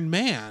Iron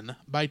Man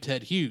by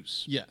Ted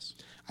Hughes. Yes.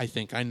 I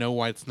think I know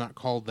why it's not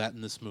called that in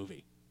this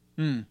movie.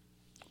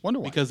 Wonder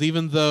why. Because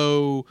even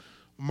though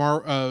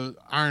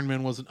Iron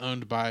Man wasn't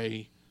owned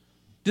by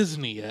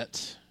Disney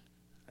yet,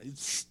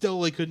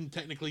 still they couldn't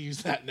technically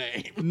use that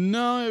name.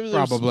 No, it was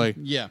Probably.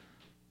 Yeah.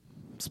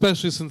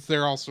 Especially since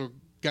they're also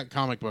got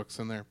comic books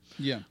in there.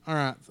 Yeah. All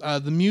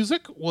right. The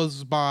music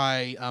was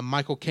by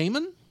Michael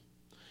Kamen.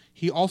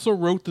 He also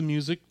wrote the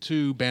music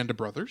to Band of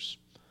Brothers,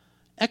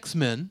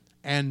 X-Men,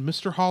 and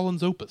Mr.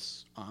 Holland's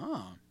Opus.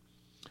 Ah.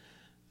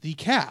 The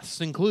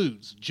cast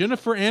includes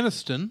Jennifer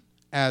Aniston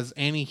as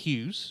Annie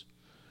Hughes.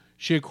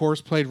 She, of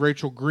course, played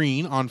Rachel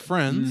Green on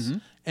Friends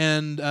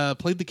and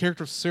played the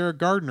character of Sarah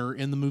Gardner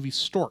in the movie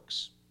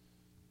Storks.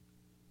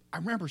 I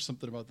remember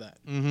something about that.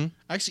 Mm-hmm.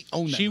 I actually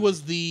own that. She movie.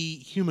 was the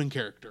human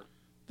character.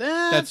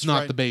 That's not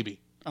right. the baby,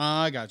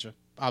 I gotcha.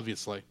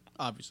 obviously.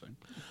 Obviously.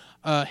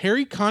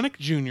 Harry Connick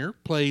Jr.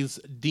 plays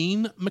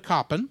Dean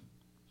McCoppin.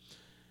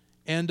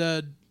 And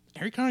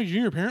Harry Connick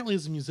Jr. apparently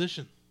is a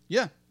musician.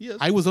 Yeah, he is.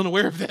 I was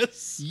unaware of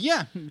this.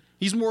 Yeah.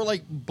 He's more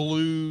like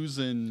blues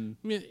and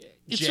I mean,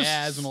 it's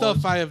jazz just and all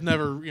stuff that. I have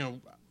never,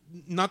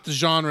 not the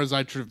genres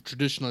I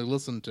traditionally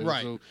listened to.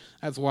 Right. So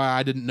that's why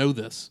I didn't know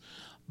this.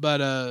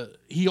 But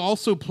he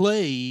also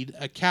played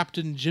a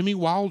Captain Jimmy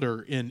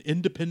Wilder in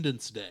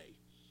Independence Day.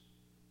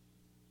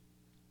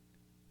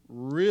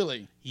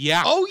 Really?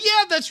 Yeah. Oh,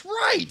 yeah, that's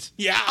right.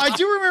 Yeah. I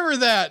do remember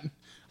that.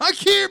 I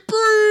can't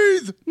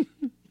breathe.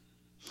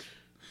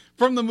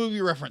 From the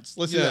movie reference.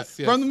 Let's do that. Yes,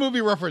 yes. From the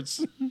movie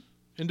reference.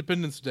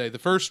 Independence Day, the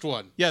first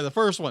one. Yeah, the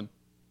first one.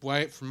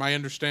 Why, from my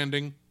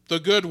understanding,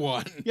 the good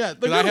one. Yeah, the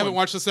 'Cause good I haven't one.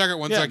 watched the second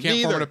one, so Yeah, I can't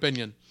me form an either.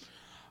 opinion.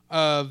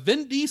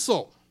 Vin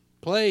Diesel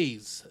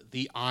plays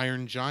the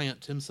Iron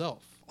Giant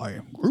himself. I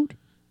am Groot.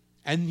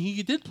 And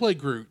he did play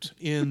Groot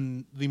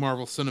in the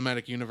Marvel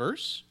Cinematic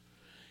Universe.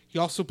 He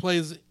also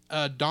plays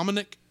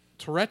Dominic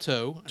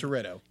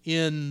Toretto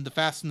in the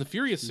Fast and the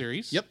Furious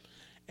series. Yep.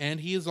 And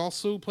he is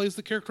also plays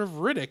the character of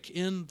Riddick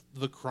in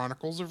the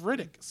Chronicles of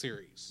Riddick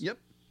series. Yep.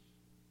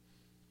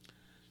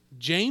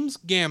 James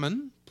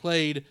Gammon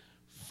played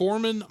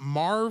Foreman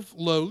Marv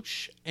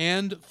Loach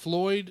and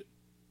Floyd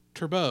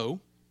Turbo.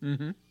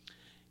 Mm-hmm.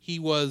 He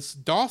was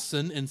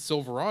Dawson in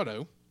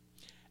Silverado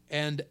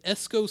and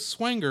Esco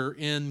Swanger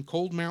in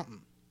Cold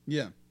Mountain.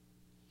 Yeah.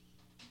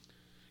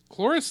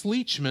 Cloris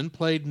Leachman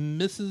played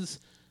Mrs.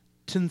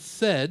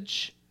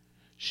 Tinsedge.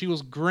 She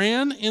was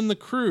Gran in The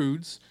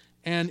Croods,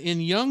 and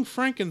in Young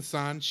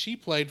Frankenstein, she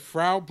played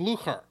Frau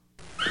Blucher.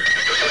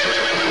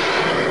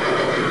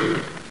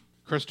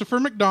 Christopher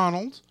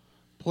McDonald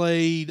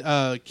played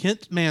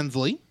Kent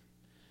Mansley.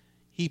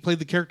 He played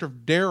the character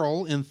of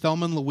Daryl in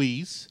Thelma and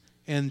Louise,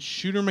 and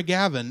Shooter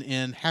McGavin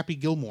in Happy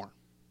Gilmore.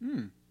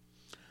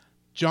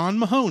 John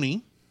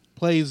Mahoney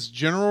plays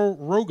General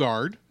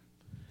Rogard,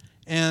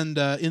 and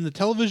in the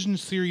television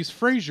series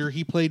Frasier,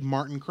 he played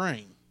Martin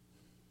Crane.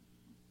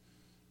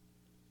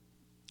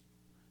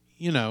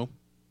 You know,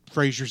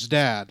 Frasier's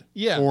dad.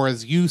 Yeah. Or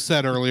as you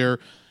said earlier,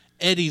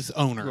 Eddie's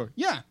owner.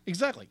 Yeah,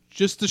 exactly.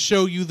 Just to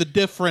show you the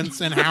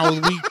difference in how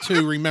we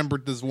two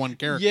remembered this one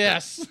character.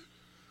 Yes.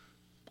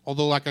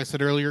 Although, like I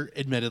said earlier,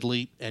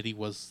 admittedly, Eddie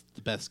was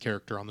the best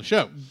character on the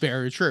show.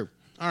 Very true.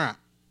 All right.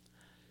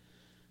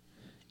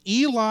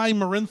 Eli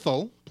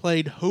Marinthal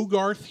played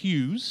Hogarth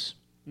Hughes.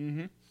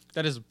 Mm-hmm.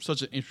 That is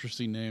such an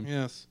interesting name.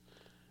 Yes.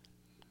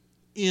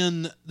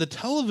 In the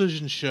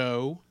television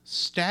show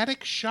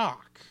Static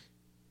Shock,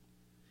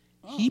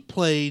 he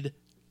played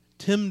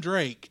Tim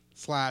Drake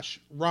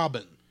 /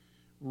 Robin.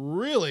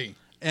 Really?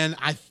 And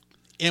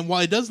while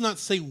it does not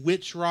say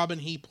which Robin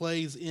he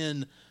plays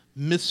in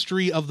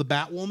Mystery of the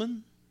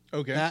Batwoman,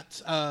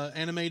 that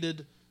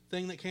animated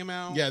thing that came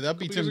out, that'd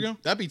be Tim. Ago,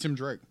 That'd be Tim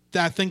Drake.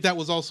 I think that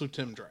was also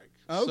Tim Drake.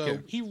 Oh, okay.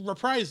 So he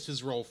reprised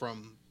his role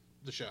from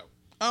the show.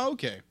 Oh,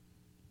 okay.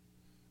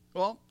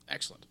 Well,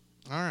 excellent.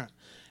 All right.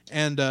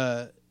 And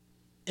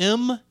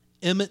M.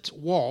 Emmett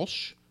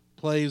Walsh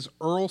plays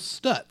Earl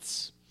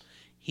Stutz.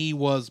 He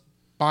was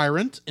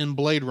Byron in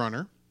Blade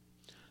Runner,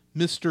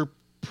 Mr.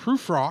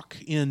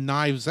 Prufrock in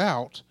Knives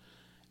Out,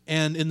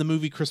 and in the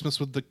movie Christmas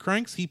with the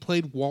Cranks, he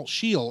played Walt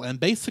Scheel. And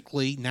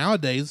basically,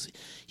 nowadays,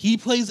 he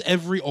plays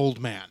every old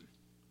man.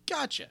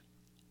 Gotcha.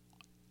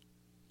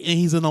 And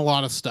he's in a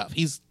lot of stuff.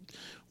 He's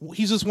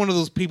just one of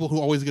those people who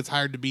always gets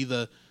hired to be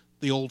the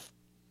old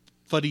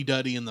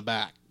fuddy-duddy in the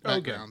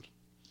background.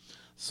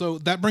 So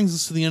that brings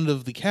us to the end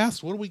of the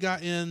cast. What do we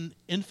got in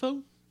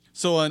info?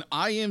 So on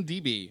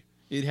IMDb,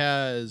 it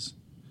has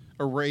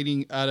a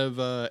rating out of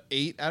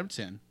 8 out of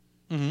 10.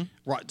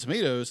 Mm-hmm. Rotten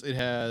Tomatoes, it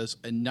has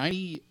a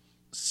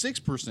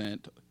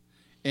 96%,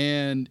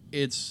 and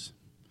its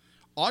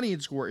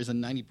audience score is a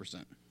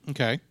 90%.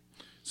 Okay.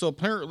 So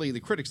apparently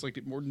the critics liked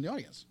it more than the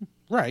audience.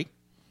 Right.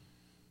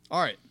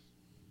 All right.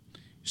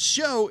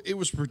 Show, it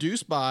was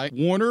produced by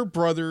Warner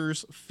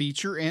Brothers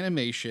Feature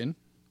Animation.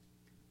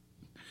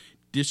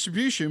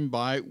 Distribution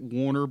by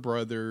Warner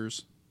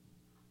Brothers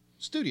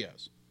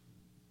Studios.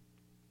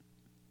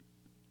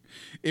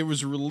 It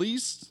was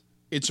released,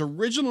 its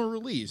original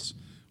release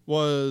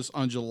was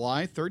on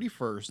July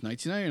 31st,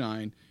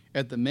 1999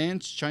 at the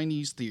Mann's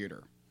Chinese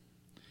Theater.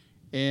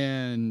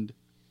 And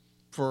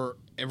for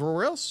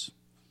everywhere else,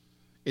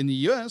 in the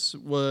U.S.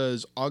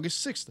 was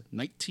August 6th,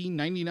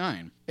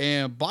 1999.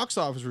 And box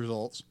office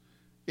results,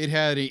 it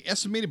had an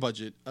estimated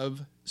budget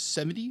of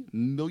 $70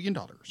 million.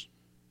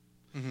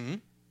 Mm-hmm.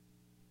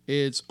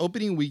 Its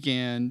opening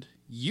weekend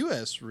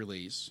U.S.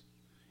 release,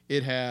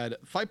 it had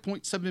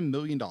 $5.7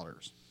 million.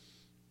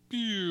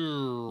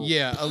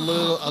 Yeah, a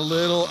little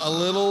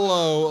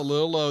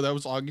low. That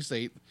was August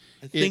 8th.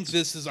 I think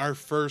this is our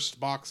first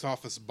box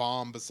office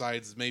bomb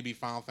besides maybe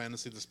Final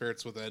Fantasy The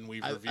Spirits Within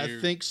we've reviewed.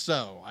 I think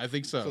so.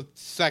 So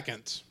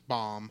second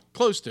bomb.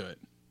 Close to it.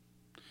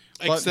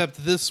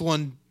 Except this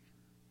one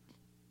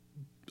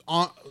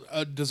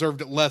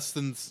deserved it less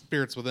than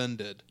Spirits Within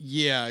did.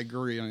 Yeah, I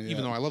agree on that.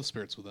 Even though I love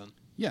Spirits Within.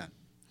 Yeah.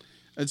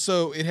 And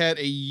so it had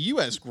a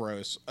U.S.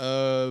 gross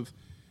of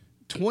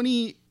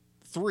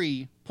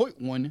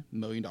 $23.1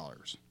 million. All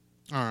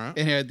right.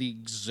 It had the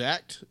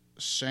exact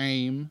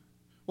same...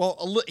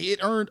 Well, it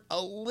earned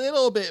a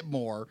little bit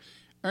more.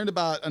 Earned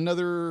about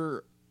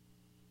another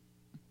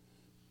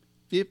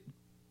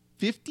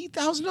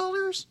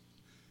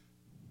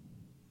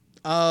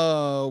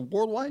 $50,000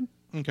 worldwide.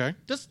 Okay.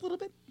 Just a little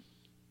bit.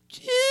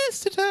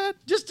 Just a tad.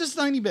 Just a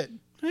tiny bit.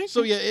 Okay.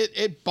 So yeah,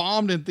 it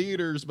bombed in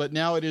theaters, but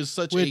now it is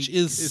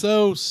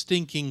so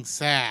stinking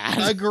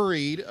sad.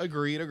 Agreed.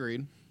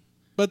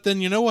 But then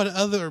you know what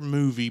other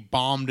movie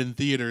bombed in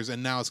theaters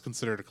and now is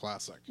considered a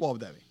classic? What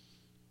would that be?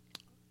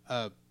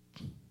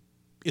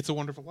 It's a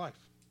Wonderful Life.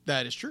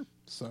 That is true.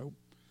 So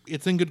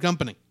it's in good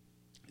company.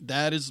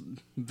 That is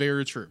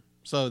very true.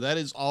 So that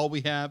is all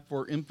we have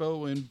for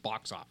info and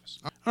box office.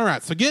 All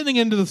right. So getting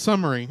into the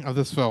summary of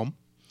this film.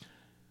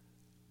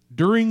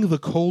 During the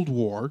Cold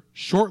War,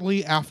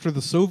 shortly after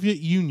the Soviet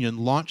Union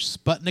launched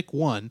Sputnik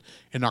 1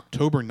 in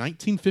October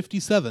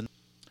 1957,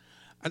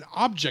 An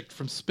object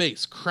from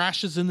space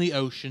crashes in the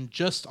ocean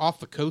just off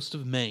the coast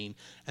of Maine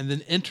and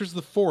then enters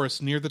the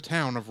forest near the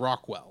town of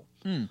Rockwell.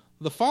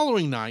 The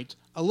following night,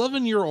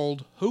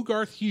 11-year-old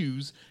Hogarth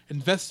Hughes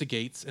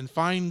investigates and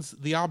finds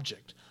the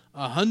object,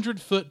 a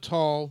 100-foot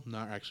tall,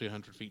 not actually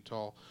 100 feet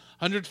tall,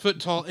 100-foot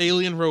tall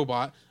alien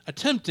robot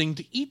attempting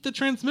to eat the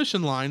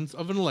transmission lines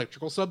of an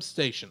electrical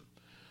substation.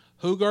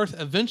 Hogarth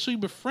eventually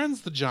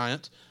befriends the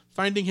giant,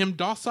 finding him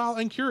docile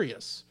and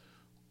curious.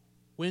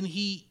 When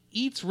he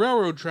eats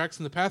railroad tracks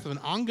in the path of an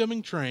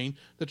oncoming train,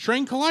 the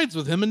train collides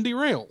with him and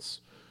derails.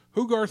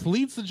 Hogarth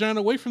leads the giant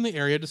away from the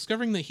area,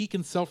 discovering that he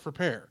can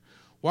self-repair.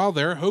 While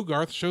there,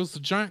 Hogarth shows the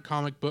giant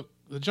comic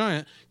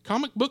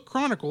book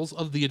chronicles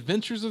of the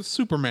adventures of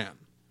Superman.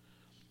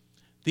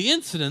 The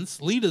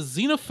incidents lead a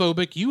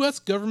xenophobic U.S.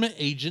 government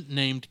agent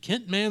named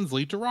Kent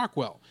Mansley to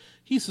Rockwell.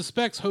 He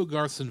suspects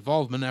Hogarth's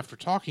involvement after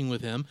talking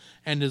with him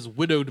and his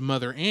widowed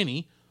mother,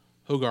 Annie.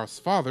 Hogarth's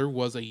father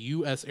was a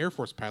U.S. Air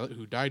Force pilot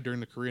who died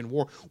during the Korean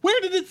War. Where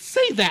did it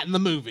say that in the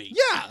movie?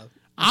 Yeah.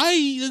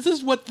 This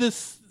is what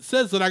this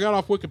says that I got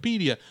off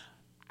Wikipedia.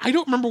 I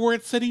don't remember where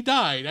it said he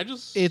died.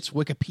 It's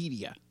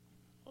Wikipedia.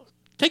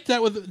 Take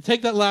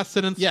that last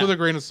sentence with a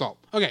grain of salt.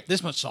 Okay.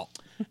 This much salt.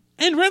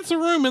 And rents a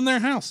room in their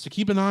house to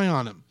keep an eye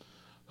on him.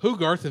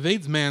 Hogarth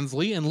evades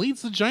Mansley and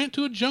leads the giant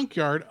to a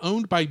junkyard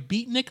owned by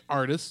beatnik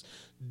artist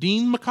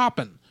Dean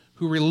McCoppin,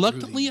 who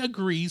reluctantly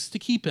agrees to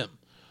keep him.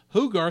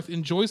 Hogarth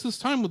enjoys his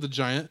time with the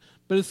giant,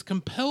 but is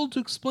compelled to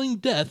explain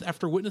death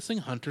after witnessing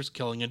hunters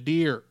killing a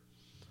deer.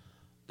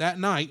 That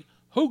night,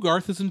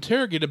 Hogarth is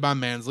interrogated by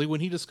Mansley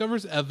when he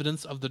discovers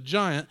evidence of the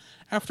giant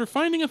after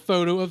finding a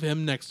photo of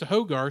him next to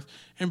Hogarth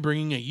and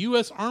bringing a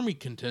U.S. Army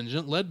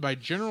contingent led by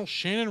General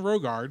Shannon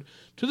Rogard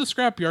to the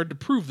scrapyard to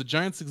prove the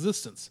giant's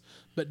existence.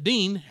 But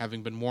Dean,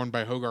 having been warned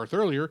by Hogarth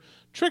earlier,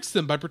 tricks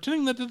them by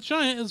pretending that the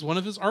giant is one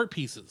of his art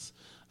pieces.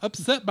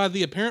 Upset by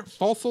the apparent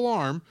false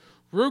alarm,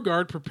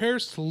 Rogard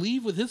prepares to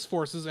leave with his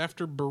forces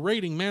after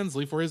berating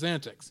Mansley for his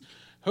antics.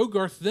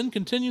 Hogarth then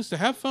continues to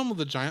have fun with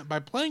the giant by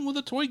playing with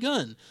a toy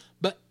gun,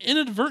 but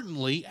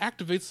inadvertently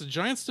activates the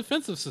giant's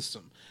defensive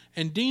system,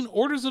 and Dean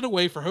orders it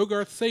away for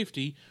Hogarth's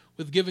safety,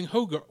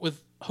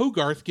 with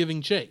Hogarth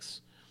giving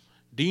chase.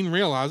 Dean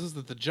realizes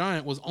that the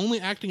giant was only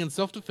acting in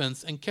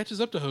self-defense and catches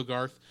up to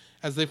Hogarth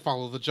as they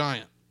follow the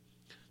giant.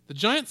 The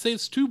giant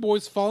saves two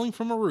boys falling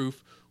from a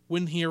roof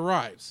when he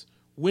arrives,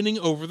 winning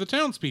over the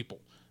townspeople.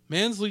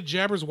 Mansley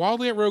jabbers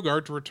wildly at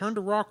Rogard to return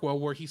to Rockwell,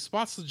 where he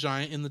spots the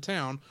giant in the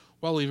town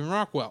while leaving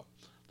Rockwell.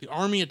 The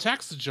army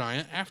attacks the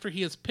giant after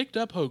he has picked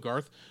up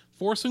Hogarth,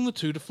 forcing the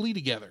two to flee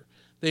together.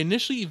 They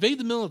initially evade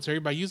the military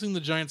by using the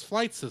giant's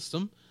flight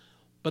system,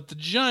 but the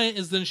giant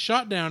is then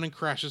shot down and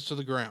crashes to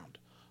the ground.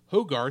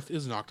 Hogarth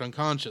is knocked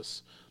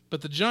unconscious,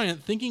 but the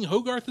giant, thinking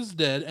Hogarth is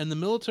dead and the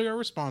military are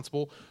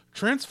responsible,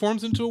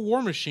 transforms into a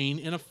war machine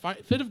in a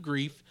fit of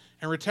grief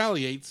and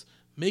retaliates,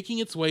 making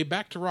its way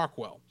back to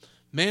Rockwell.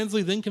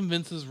 Mansley then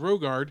convinces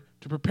Rogard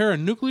to prepare a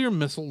nuclear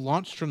missile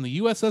launched from the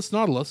USS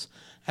Nautilus,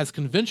 as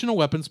conventional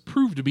weapons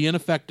prove to be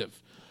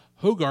ineffective.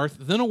 Hogarth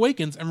then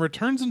awakens and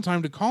returns in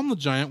time to calm the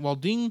giant while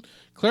Dean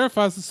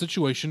clarifies the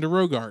situation to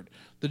Rogard.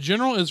 The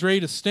general is ready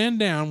to stand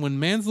down when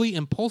Mansley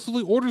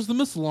impulsively orders the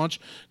missile launch,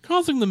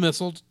 causing the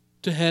missile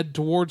to head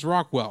towards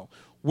Rockwell,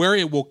 where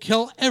it will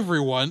kill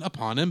everyone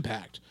upon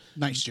impact.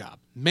 Nice job.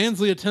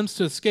 Mansley attempts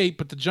to escape,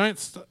 but the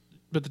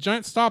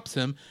giant stops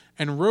him,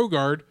 and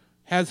Rogard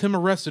has him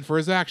arrested for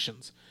his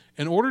actions.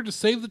 In order to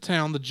save the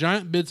town, the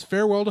giant bids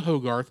farewell to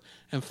Hogarth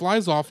and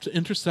flies off to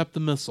intercept the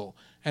missile.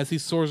 As he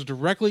soars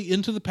directly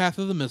into the path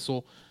of the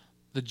missile,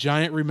 the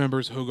giant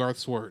remembers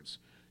Hogarth's words.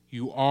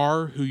 "You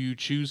are who you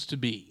choose to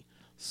be."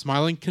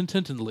 Smiling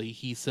contentedly,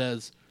 he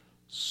says,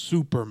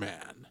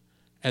 "Superman,"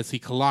 as he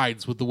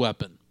collides with the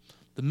weapon.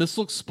 The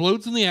missile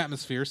explodes in the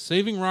atmosphere,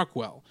 saving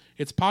Rockwell,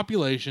 its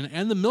population,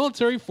 and the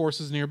military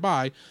forces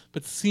nearby,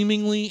 but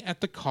seemingly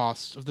at the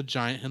cost of the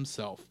giant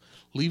himself,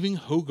 leaving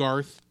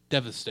Hogarth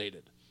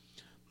devastated.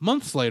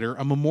 Months later,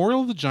 a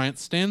memorial of the giant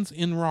stands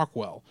in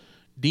Rockwell.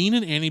 Dean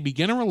and Annie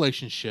begin a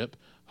relationship.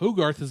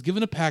 Hogarth is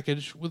given a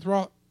package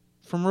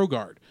from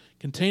Rogard,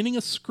 containing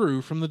a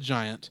screw from the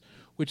giant,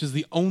 which is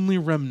the only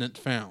remnant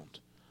found.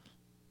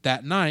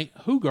 That night,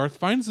 Hogarth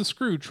finds the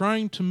screw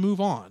trying to move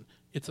on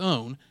its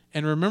own,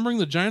 and remembering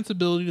the giant's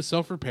ability to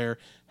self-repair,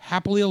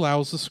 happily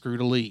allows the screw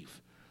to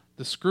leave.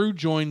 The screw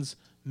joins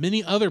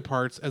many other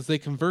parts as they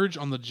converge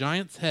on the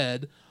giant's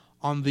head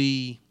on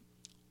the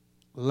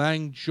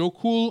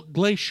Langjökull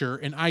Glacier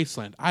in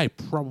Iceland. I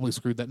probably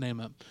screwed that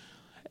name up.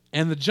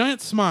 And the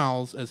giant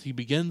smiles as he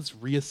begins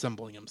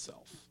reassembling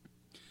himself.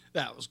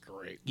 That was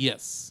great.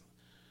 Yes.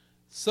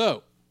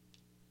 So,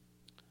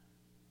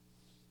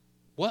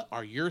 what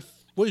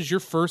is your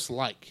first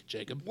like,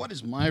 Jacob? What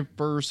is my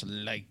first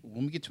like?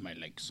 Let me get to my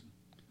likes.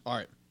 All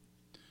right.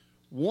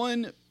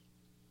 One,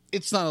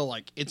 it's not a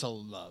like, it's a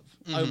love.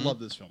 Mm-hmm. I love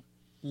this film.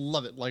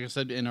 Love it. Like I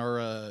said in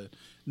our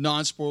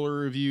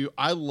non-spoiler review,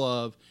 I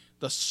love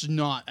the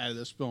snot out of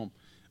this film.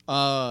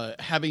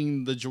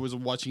 Having the joys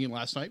of watching it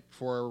last night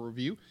for our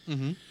review.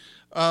 Mm-hmm.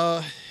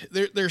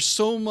 There's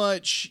so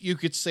much you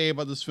could say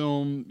about this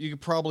film. You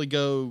could probably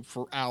go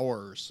for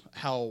hours.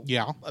 How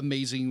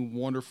amazing,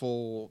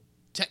 wonderful,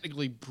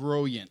 technically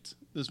brilliant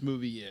this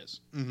movie is.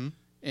 Mm-hmm.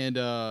 And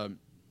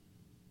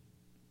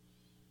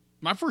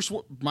my first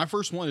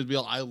one is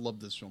I love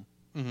this film,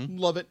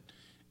 love it,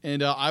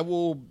 and I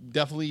will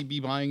definitely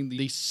be buying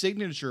the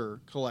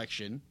signature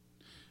collection,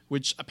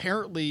 which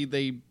apparently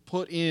they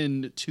put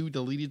in 2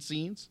 deleted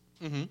scenes,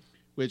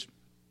 which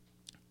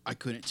I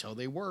couldn't tell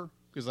they were.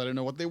 Because I didn't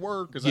know what they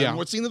were, because I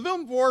hadn't seen the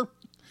film before.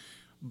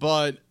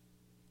 But,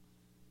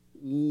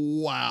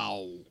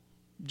 wow.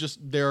 Just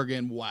there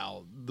again,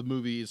 wow. The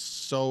movie is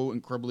so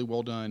incredibly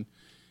well done.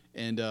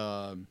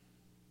 And,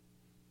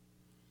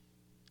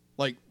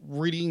 like,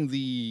 reading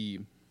the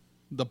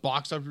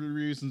box office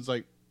reviews, and it's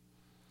like,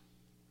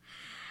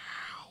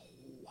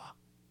 how?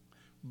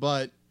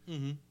 But,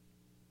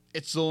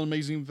 it's still an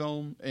amazing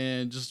film.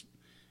 And just,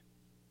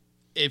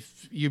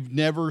 if you've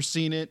never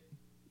seen it,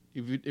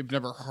 if you've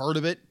never heard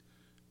of it,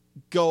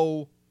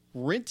 go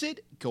rent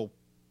it, go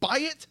buy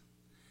it,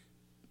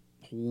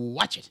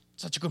 watch it.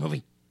 Such a good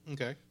movie.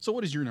 Okay. So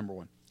what is your number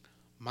one?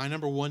 My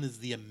number one is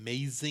the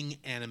amazing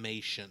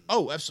animation.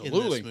 Oh,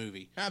 absolutely. In this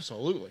movie.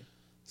 Absolutely.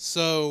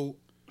 So,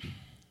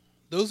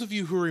 those of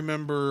you who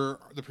remember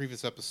the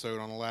previous episode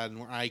on Aladdin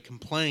where I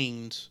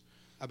complained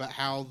about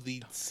how the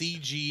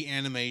CG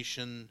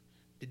animation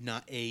did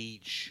not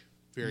age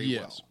very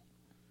well.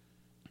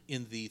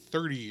 In the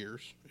 30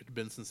 years it had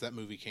been since that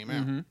movie came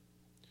out.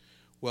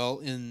 Well,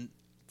 in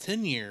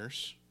 10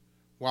 years,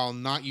 while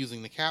not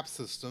using the cap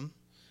system,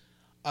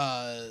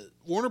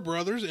 Warner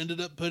Brothers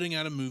ended up putting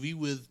out a movie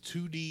with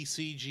 2D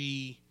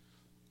CG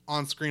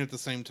on screen at the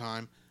same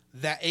time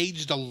that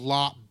aged a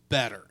lot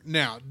better.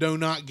 Now, do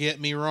not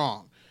get me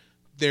wrong.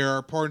 There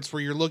are parts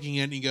where you're looking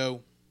at it and you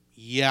go,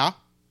 yeah,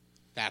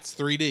 that's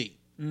 3D.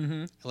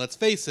 And let's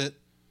face it,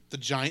 the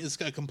Giant is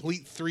a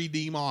complete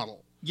 3D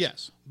model.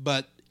 Yes.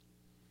 But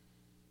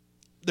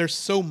there's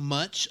so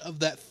much of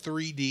that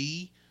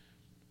 3D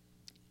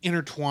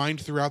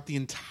intertwined throughout the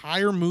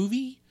entire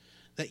movie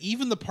that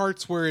even the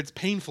parts where it's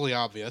painfully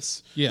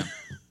obvious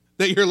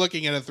that you're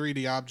looking at a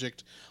 3D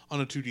object on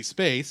a 2D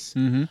space,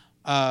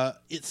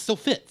 it still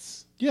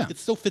fits. Yeah. It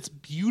still fits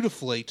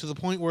beautifully to the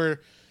point where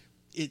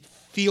it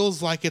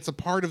feels like it's a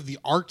part of the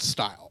art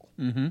style.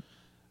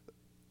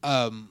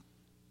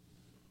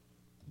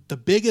 The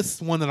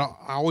biggest one that I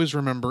always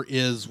remember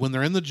is when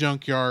they're in the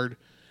junkyard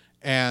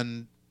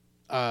and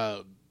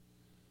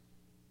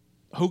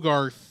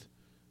Hogarth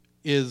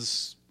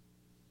is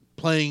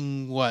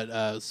playing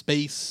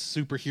space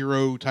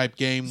superhero type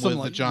game Something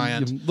with like, the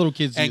Giant. Little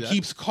kids do and that.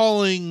 keeps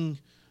calling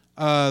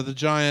the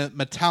Giant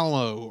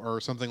Metallo or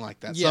something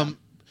like that. Yeah.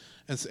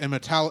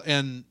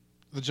 And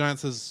the Giant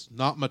says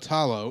not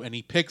Metallo, and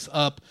he picks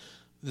up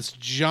this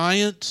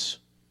giant,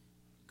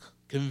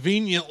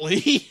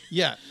 conveniently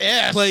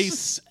S.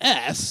 place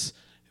S,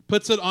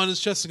 puts it on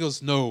his chest and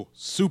goes, "No,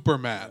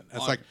 Superman."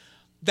 It's like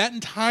that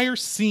entire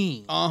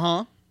scene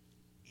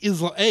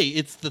is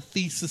it's the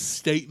thesis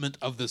statement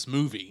of this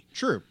movie.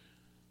 True.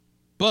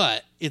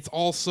 But it's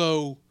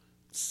also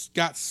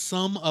got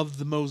some of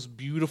the most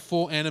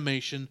beautiful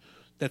animation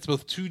that's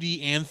both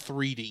 2D and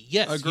 3D.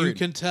 Yes, Agreed. You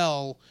can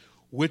tell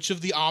which of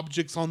the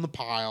objects on the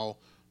pile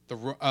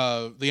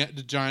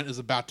the Giant is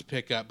about to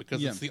pick up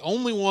because it's the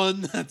only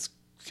one that's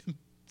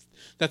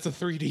a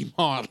 3D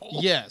model.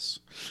 Yes.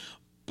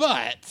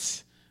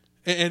 But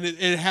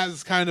it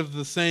has kind of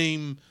the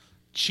same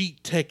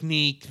cheat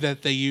technique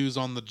that they use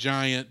on the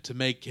Giant to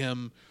make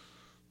him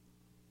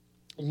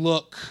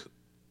look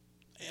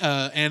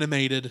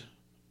animated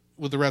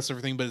with the rest of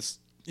everything. But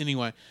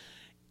anyway,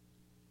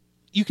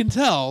 you can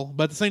tell,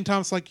 but at the same time,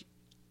 it's like,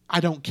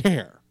 I don't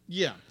care.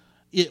 Yeah.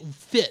 It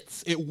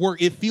fits. It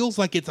works. It feels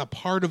like it's a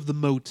part of the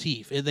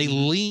motif. They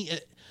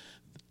leaned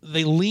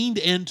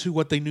into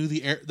what they knew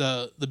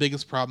the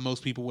biggest problem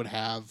most people would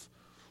have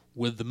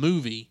with the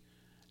movie,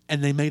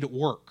 and they made it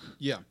work.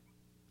 Yeah.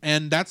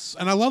 And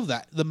I love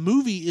that. The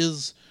movie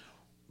is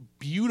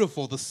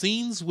beautiful. The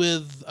scenes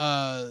with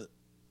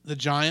the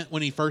Giant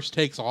when he first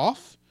takes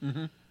off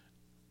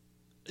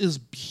is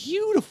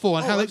beautiful.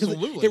 And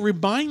absolutely. It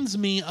reminds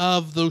me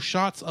of those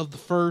shots of the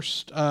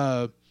first,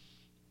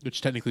 which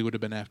technically would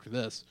have been after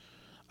this,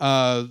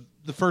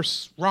 the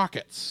first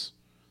rockets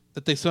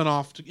that they sent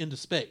off into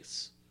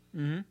space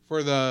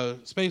for the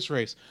space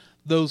race.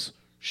 Those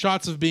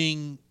shots of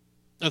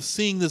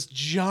seeing this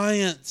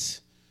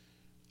giant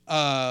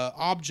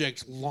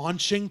object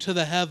launching to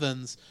the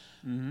heavens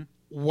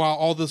while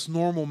all this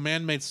normal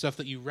man-made stuff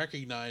that you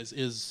recognize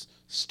is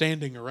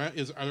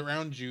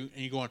around you,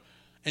 and you're going,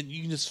 and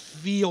you can just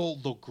feel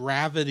the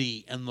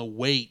gravity and the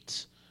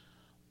weight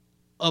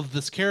of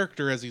this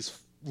character as he's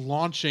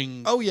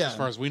launching, as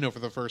far as we know, for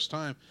the first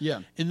time.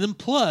 Yeah. And then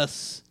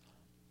plus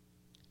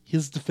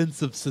his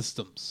defensive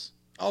systems.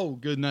 Oh,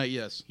 good night,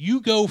 yes.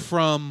 You go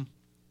from,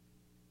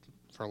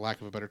 for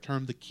lack of a better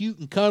term, the cute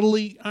and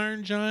cuddly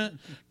Iron Giant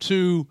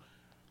to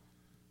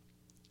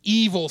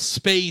evil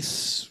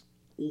space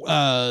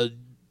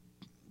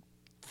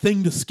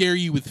thing to scare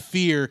you with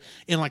fear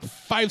in like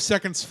 5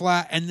 seconds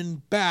flat and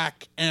then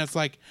back, and it's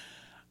like,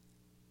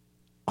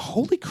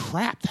 holy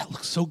crap, that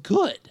looks so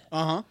good.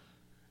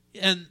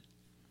 And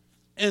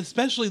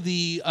especially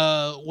the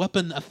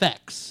weapon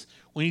effects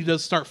when he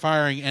does start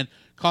firing and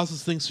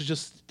causes things to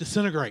just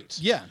disintegrate.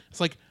 Yeah. It's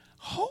like,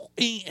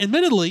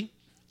 admittedly,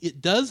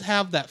 it does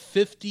have that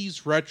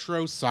 50s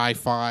retro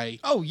sci-fi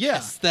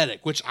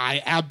aesthetic, which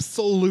I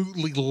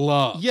absolutely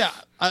love. Yeah.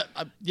 I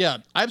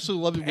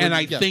absolutely love it. And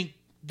I think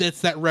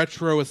that's that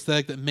retro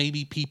aesthetic that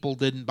maybe people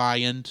didn't buy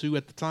into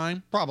at the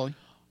time. Probably.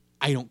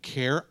 I don't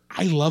care.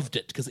 I loved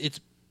it because it's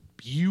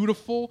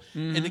beautiful,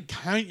 and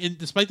and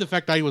despite the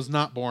fact I was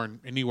not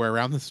born anywhere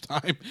around this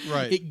time,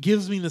 right, it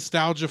gives me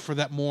nostalgia for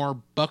that more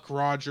Buck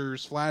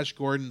Rogers, Flash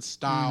Gordon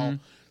style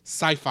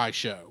sci-fi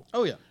show.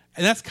 Oh yeah,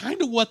 and that's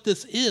kind of what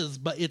this is,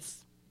 but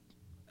it's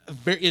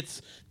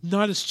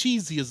not as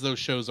cheesy as those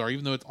shows are,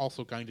 even though it's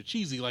also kind of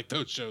cheesy like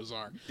those shows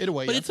are. In a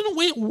way, but it's in a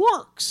way it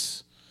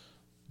works.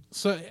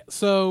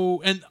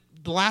 So, and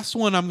the last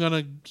one I'm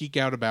gonna geek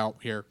out about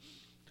here,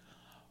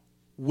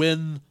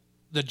 when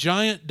the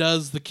giant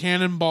does the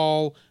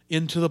cannonball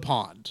into the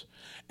pond,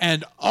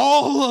 and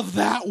all of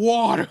that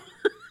water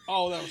that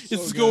was so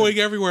is good. going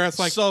everywhere. It's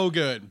like, so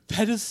good.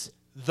 That is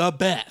the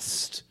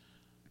best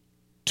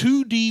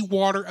 2D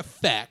water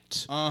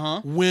effect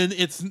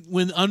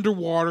when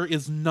underwater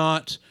is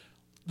not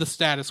the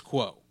status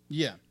quo.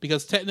 Yeah.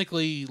 Because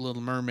technically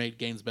Little Mermaid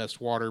gains best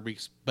water,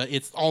 but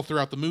it's all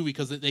throughout the movie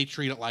because they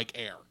treat it like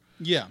air.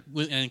 Yeah.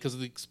 And because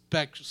of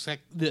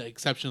the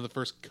exception of the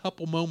first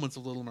couple moments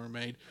of Little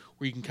Mermaid,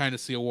 where you can kind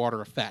of see a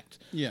water effect.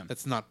 Yeah.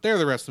 That's not there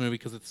the rest of the movie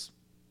because it's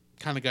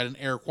kind of got an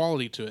air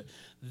quality to it.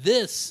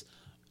 This,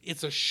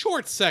 it's a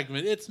short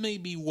segment. It's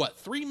maybe,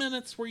 3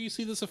 minutes where you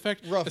see this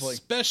effect? Roughly.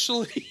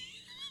 Especially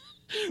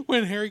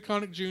when Harry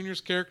Connick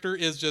Jr.'s character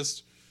is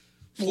just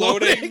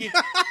floating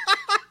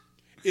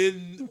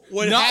in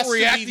what not has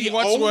reacting to be the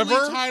whatsoever.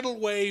 only tidal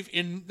wave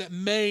that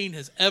Maine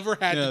has ever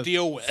had to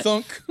deal with.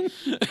 Thunk.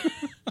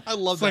 I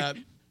love that.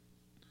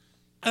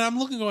 And I'm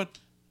looking going,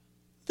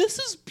 this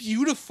is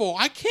beautiful.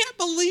 I can't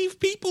believe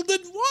people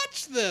didn't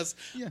watch this.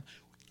 Yeah.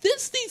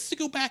 This needs to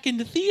go back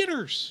into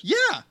theaters.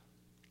 Yeah.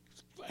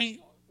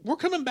 We're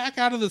coming back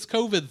out of this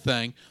COVID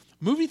thing.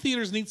 Movie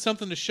theaters need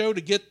something to show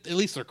to get at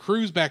least their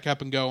crews back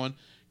up and going,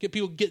 get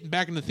people getting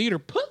back in the theater.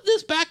 Put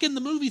this back in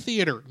the movie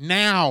theater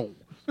now.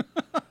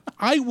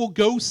 I will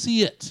go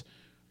see it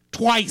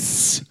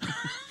twice.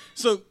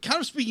 So, kind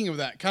of speaking of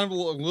that, kind of a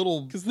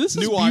little because this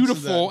is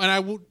beautiful, and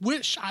I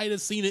wish I'd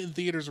have seen it in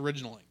theaters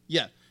originally.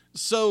 Yeah.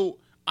 So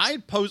I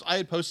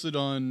had posted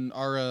on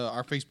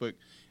our Facebook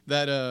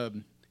that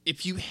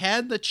if you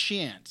had the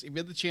chance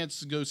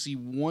to go see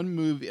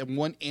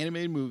one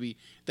animated movie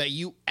that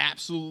you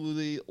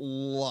absolutely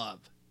love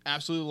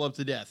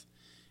to death,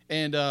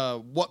 and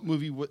what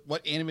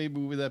animated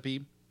movie would that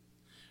be?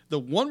 The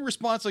one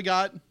response I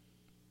got,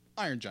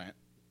 Iron Giant.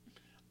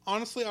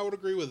 Honestly, I would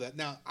agree with that.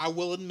 Now, I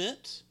will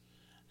admit,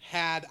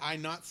 had I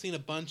not seen a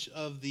bunch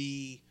of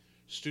the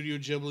Studio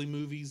Ghibli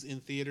movies in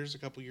theaters a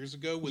couple years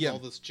ago with all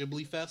this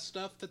Ghibli Fest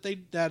stuff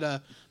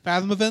that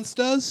Fathom Events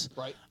does,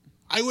 right?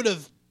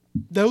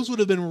 Those would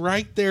have been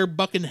right there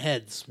bucking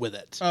heads with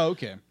it. Oh,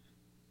 okay.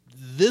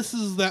 This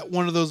is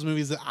one of those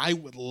movies that I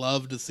would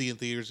love to see in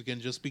theaters again,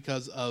 just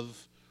because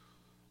of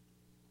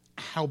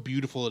how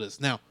beautiful it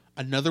is. Now,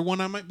 another one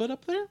I might put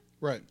up there,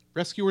 right?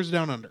 Rescuers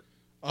Down Under.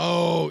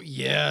 Oh,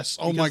 yes.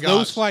 Oh, because my gosh.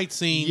 Those flight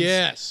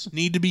scenes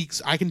need to be,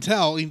 I can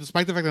tell,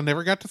 despite the fact I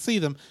never got to see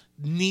them,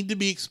 need to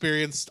be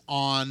experienced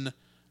on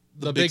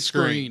the big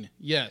screen.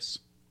 Yes.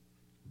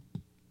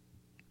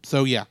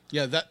 So, yeah.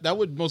 Yeah, that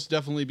would most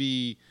definitely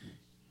be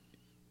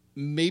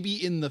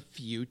maybe in the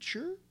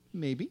future.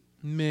 Maybe.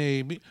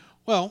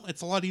 Well,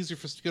 it's a lot easier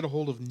for us to get a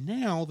hold of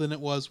now than it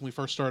was when we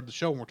first started the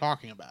show and we're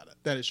talking about it.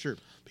 That is true.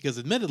 Because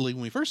admittedly,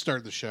 when we first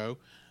started the show,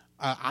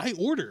 I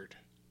ordered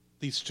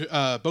these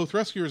both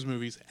Rescuers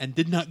movies and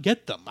did not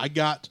get them. I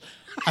got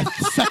a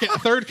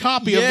third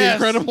copy of The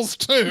Incredibles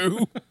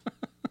 2.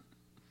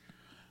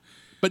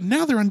 But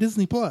now they're on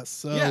Disney Plus,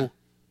 so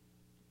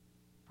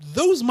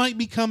those might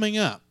be coming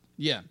up.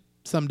 Yeah.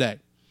 Someday.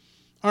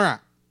 All right.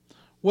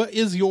 What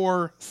is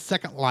your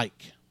second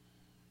like?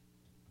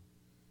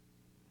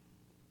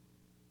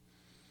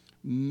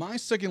 My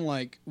second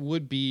like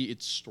would be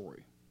its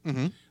story.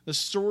 Mm-hmm. The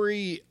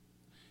story,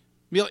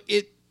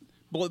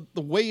 but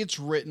the way it's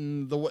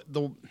written,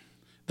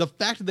 the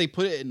fact that they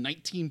put it in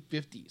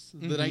 1950s,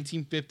 the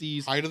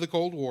 1950s, height of the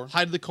Cold War.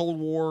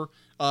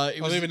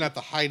 Maybe not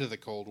the height of the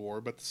Cold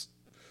War, but this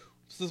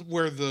is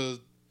where the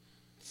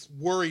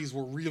worries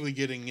were really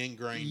getting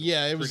ingrained.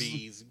 Yeah, it was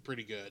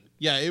pretty good.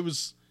 Yeah, it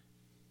was.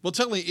 Well,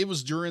 technically, it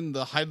was during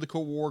the height of the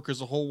Cold War because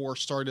the whole war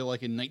started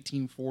like in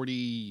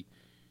 1940.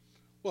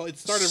 Well, it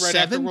started right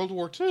after World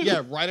War II.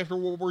 Yeah, right after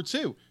World War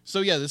II.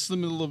 So yeah, this is the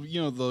middle of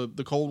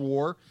the Cold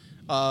War.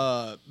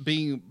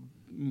 Being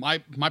my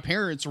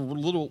parents were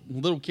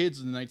little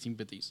kids in the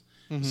 1950s,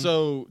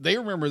 so they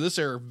remember this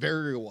era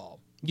very well.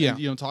 Yeah,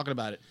 and, talking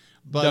about it.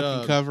 But, duck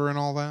and cover and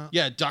all that.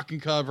 Yeah, duck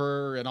and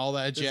cover and all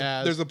that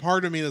jazz. There's a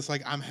part of me that's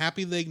like, I'm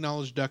happy they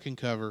acknowledge duck and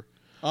cover.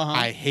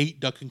 I hate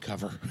duck and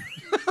cover.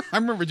 I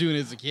remember doing it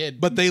as a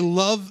kid. But they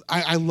love,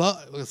 I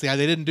love, see,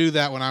 they didn't do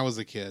that when I was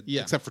a kid.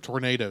 Yeah. Except for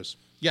tornadoes.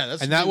 Yeah,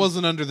 that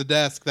wasn't under the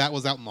desk. That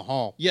was out in the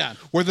hall. Yeah.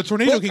 Where the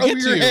tornado Look can over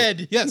get your to you.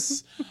 head.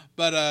 Yes.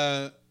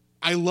 But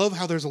I love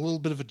how there's a little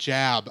bit of a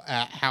jab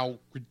at how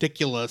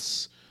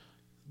ridiculous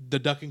the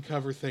duck and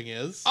cover thing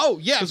is. Oh,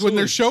 yeah. Because when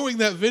they're showing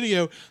that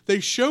video, they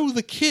show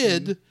the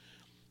kid,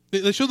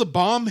 they show the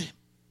bomb hit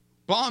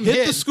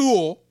the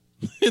school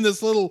in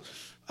this little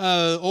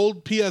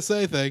old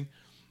PSA thing.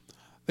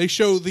 They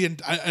show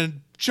a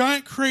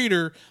giant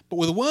crater, but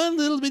with one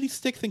little bitty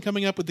stick thing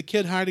coming up with the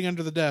kid hiding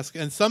under the desk,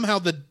 and somehow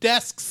the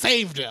desk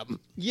saved him.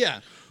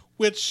 Yeah.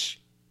 Which,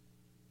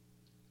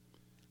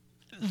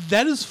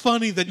 that is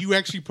funny that you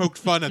actually poked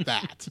fun at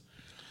that.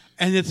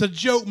 And it's a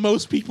joke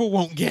most people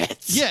won't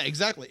get. Yeah,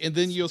 exactly. And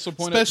then you also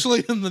point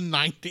especially in the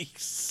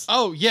 90s.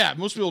 Oh, yeah.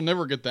 Most people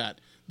never get that.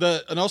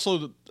 And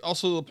also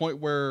the point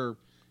where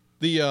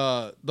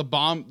the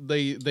bomb,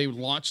 they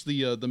launched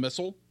the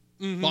missile,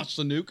 launched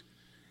the nuke.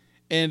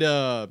 And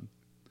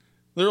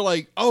they're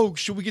like, "Oh,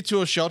 should we get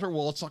to a shelter?"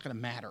 Well, it's not going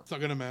to matter. It's not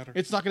going to matter.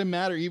 It's not going to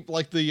matter.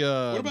 Like the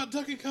what about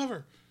duck and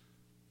cover?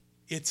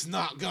 It's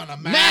not going to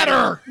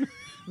matter.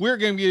 We're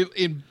going to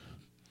be in.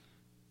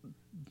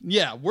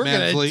 Yeah, we're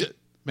going to.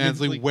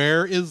 Mansley,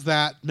 where is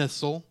that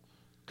missile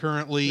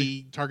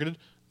currently targeted?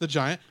 The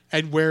giant.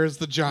 And where is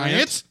the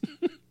giant?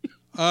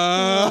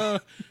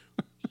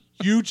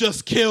 You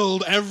just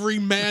killed every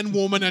man,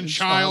 woman, and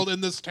child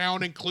in this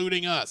town,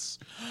 including us.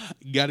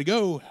 You gotta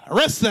go.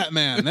 Arrest that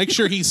man. Make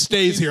sure he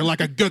stays here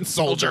like a good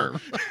soldier.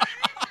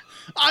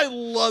 I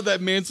love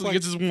that Mansley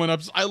gets his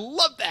one-ups. I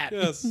love that.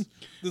 Yes.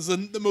 This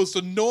is the most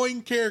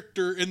annoying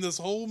character in this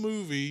whole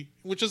movie,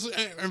 which is,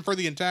 and for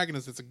the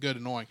antagonist, it's a good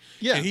annoying.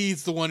 Yeah. And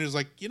he's the one who's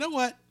like, you know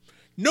what?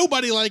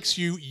 Nobody likes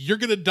you. You're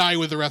gonna die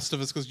with the rest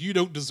of us because you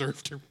don't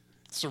deserve to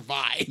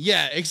survive.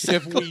 Yeah,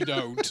 except if we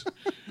don't.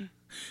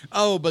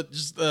 Oh, but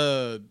just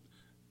the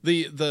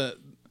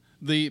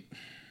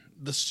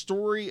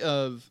story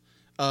of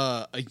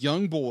a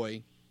young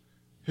boy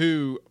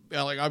who,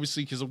 like,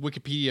 obviously because of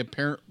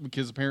Wikipedia,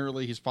 because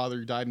apparently his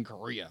father died in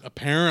Korea.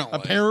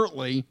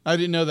 Apparently, I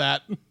didn't know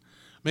that.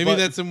 Maybe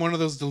that's in one of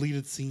those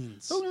deleted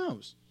scenes. Who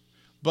knows?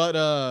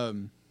 But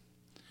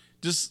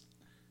just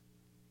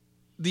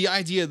the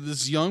idea of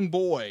this young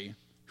boy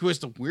who has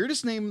the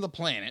weirdest name on the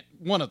planet,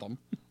 one of them,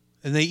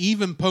 and they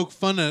even poke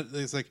fun at it.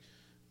 It's like,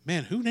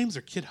 man, who names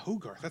their kid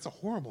Hogarth? That's a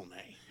horrible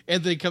name.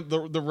 And they come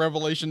the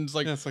revelations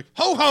like, it's like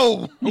ho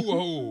ho ho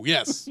ho.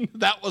 Yes,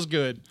 that was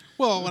good.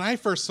 Well, when I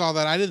first saw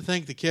that, I didn't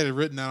think the kid had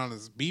written that on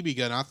his BB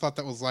gun. I thought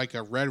that was like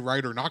a Red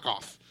Ryder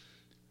knockoff.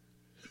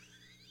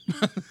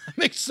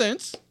 Makes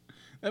sense.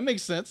 That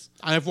makes sense.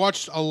 I've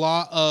watched a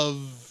lot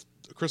of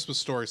Christmas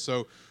Story,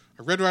 so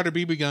a Red Ryder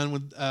BB gun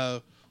with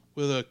a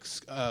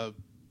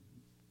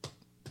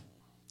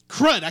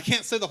crud. I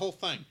can't say the whole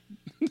thing.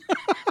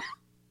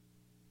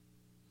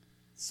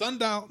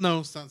 Sundial? No,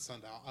 it's not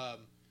Sundial.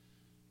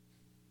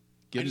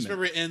 I just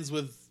remember it ends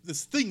with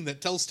this thing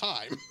that tells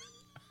time.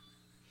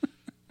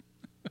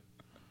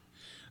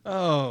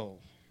 Oh.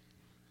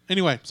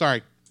 Anyway,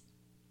 sorry.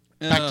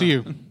 Back to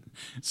you.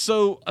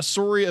 So, a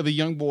story of a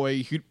young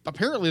boy who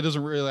apparently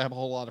doesn't really have a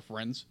whole lot of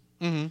friends.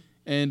 Mm-hmm.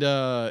 And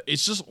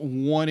it's just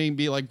wanting to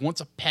be like, wants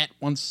a pet,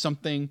 wants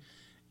something.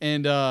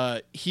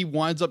 And he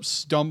winds up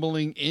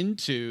stumbling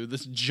into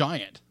this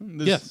giant.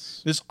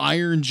 This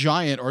iron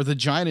giant, or the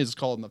giant is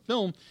called in the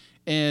film.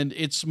 And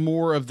it's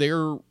more of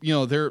their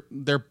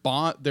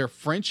bond, their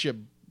friendship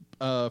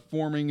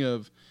forming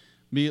of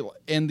me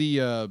and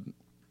the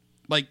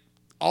like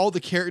all the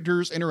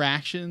characters'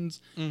 interactions.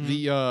 Mm-hmm.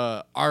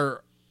 The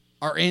our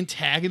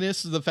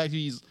antagonist is the fact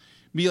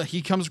that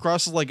he comes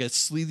across as like a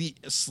sleazy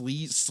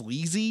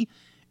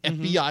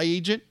FBI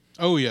agent.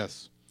 Oh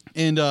yes.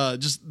 And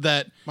just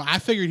that. Well, I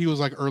figured he was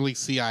like early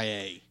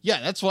CIA.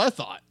 Yeah, that's what I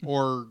thought.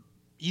 Or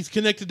he's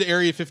connected to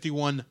Area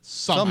 51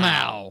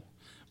 somehow.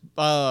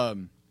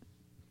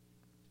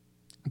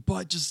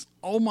 But just,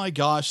 oh my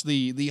gosh,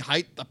 the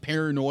height, the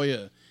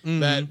paranoia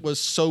that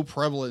was so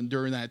prevalent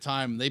during that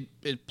time.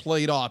 It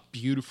played off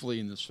beautifully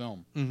in this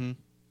film. Mm-hmm.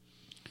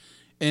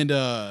 And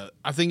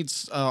I think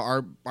it's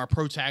our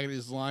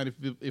protagonist's line.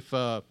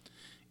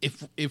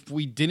 If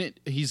we didn't,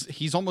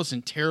 he's almost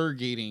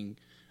interrogating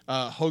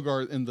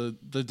Hogarth in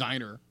the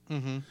diner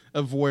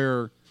of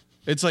where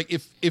it's like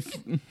if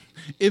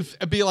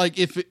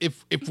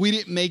we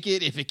didn't make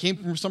it, if it came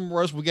from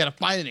somewhere else, we got to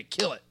find it and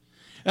kill it.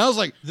 And I was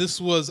like,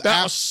 that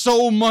was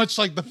so much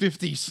like the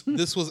 50s.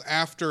 This was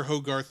after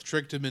Hogarth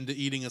tricked him into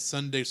eating a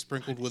sundae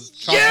sprinkled with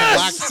chocolate yes!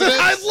 laxatives.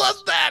 I love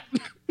that.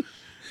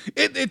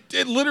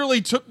 It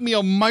literally took me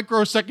a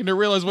microsecond to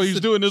realize what he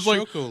was doing. It's like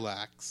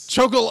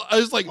Chocolax. I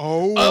was like,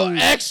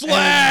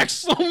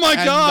 X-Lax. Oh my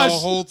gosh. The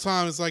whole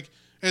time it's like,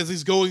 as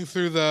he's going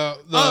through the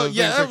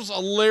that was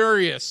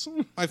hilarious.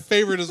 My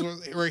favorite is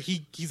where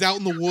he's out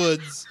in the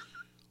woods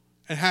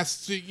and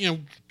has to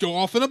go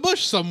off in a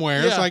bush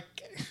somewhere. Yeah. It's like,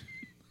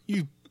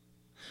 you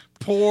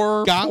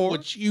got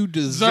what you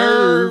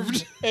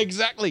deserved.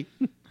 Exactly.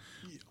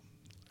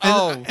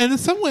 And in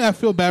some way, I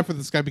feel bad for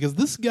this guy because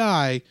this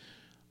guy,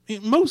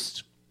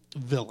 most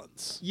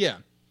villains, Yeah.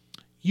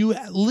 you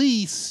at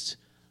least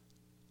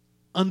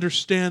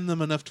understand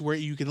them enough to where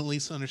you can at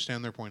least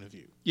understand their point of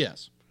view.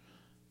 Yes.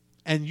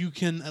 And you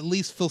can at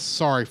least feel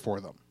sorry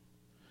for them.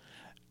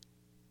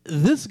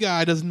 This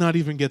guy does not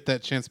even get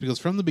that chance because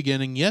from the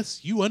beginning,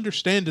 yes, you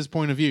understand his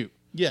point of view.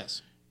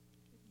 Yes.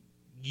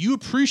 You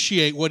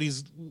appreciate what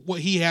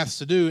he has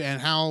to do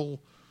and how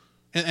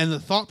and the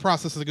thought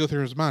processes that go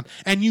through his mind,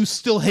 and you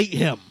still hate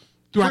him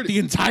throughout the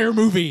entire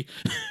movie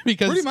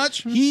because pretty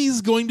much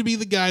he's going to be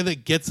the guy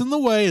that gets in the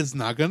way, is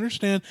not going to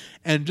understand,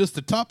 and just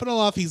to top it all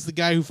off, he's the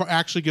guy who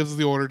actually gives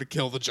the order to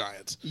kill the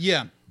giant.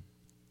 Yeah.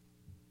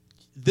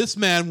 This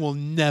man will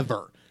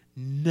never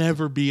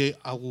be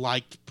a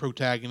liked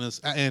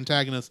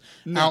antagonist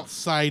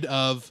outside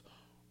of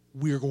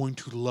we're going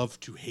to love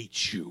to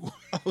hate you.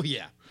 Oh,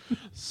 yeah.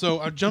 So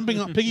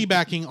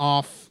piggybacking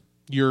off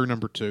your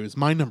number 2 is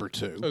my number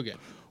 2. Okay.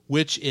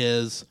 Which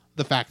is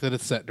the fact that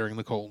it's set during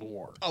the Cold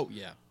War. Oh,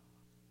 yeah.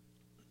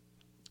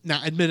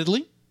 Now,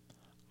 admittedly,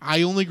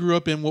 I only grew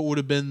up in what would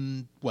have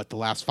been, the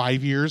last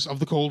 5 years of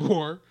the Cold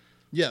War.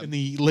 Yeah. In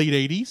the late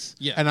 80s.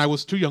 Yeah. And I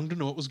was too young to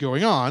know what was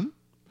going on.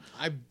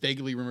 I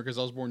vaguely remember because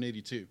I was born in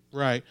 82.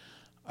 Right.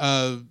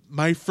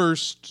 My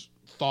first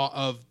thought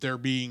of there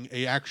being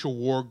an actual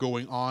war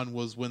going on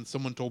was when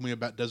someone told me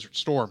about Desert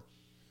Storm.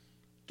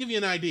 Give you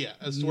an idea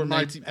as to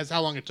where as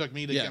how long it took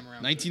me to come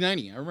around.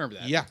 1990. I remember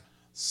that. Yeah.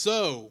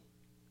 So,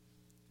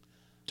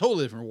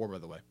 totally different war, by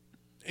the way.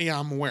 Yeah,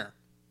 I'm aware.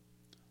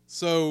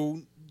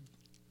 So,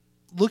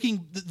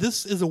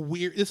 this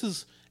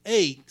is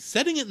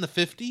setting it in the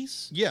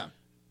 50s. Yeah.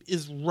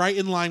 Is right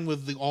in line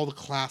with all the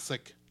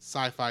classic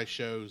sci-fi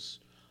shows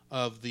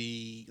of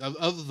the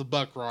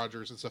Buck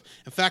Rogers and stuff.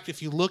 In fact,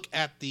 if you look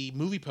at the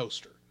movie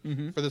poster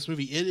for this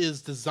movie, it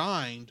is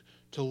designed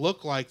to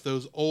look like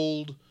those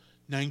old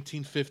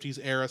 1950s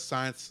era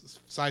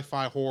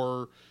sci-fi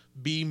horror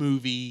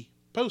B-movie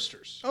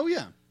posters. Oh,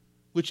 yeah.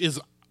 Which is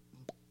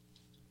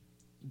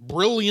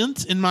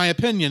brilliant, in my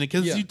opinion,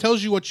 because it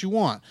tells you what you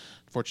want.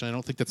 Unfortunately, I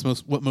don't think that's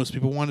what most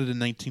people wanted in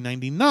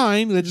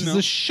 1999, which is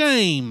a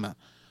shame.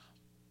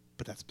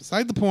 But that's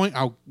beside the point.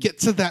 I'll get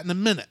to that in a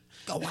minute.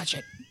 Go watch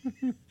it.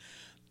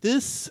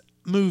 This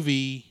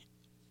movie,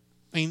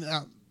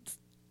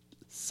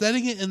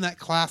 setting it in that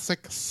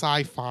classic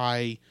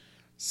sci-fi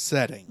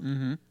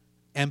setting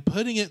and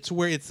putting it to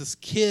where it's this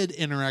kid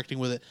interacting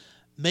with it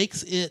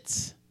makes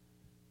it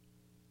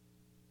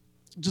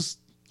just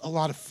a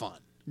lot of fun.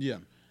 Yeah.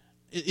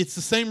 It's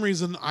the same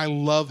reason I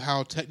love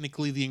how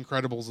technically The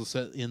Incredibles is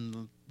set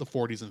in the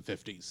 40s and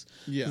 50s.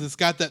 Yeah. Because it's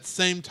got that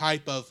same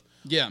type of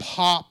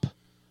pop,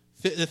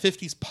 the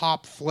 50s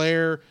pop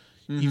flair.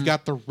 You've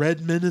got the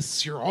Red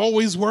Menace you're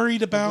always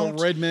worried about.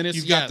 The Red Menace,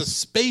 You've got the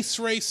space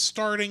race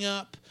starting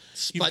up.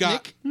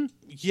 Sputnik?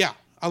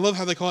 I love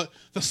how they call it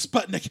the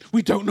Sputnik.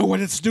 We don't know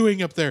what it's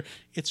doing up there.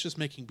 It's just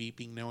making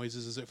beeping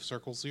noises as it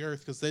circles the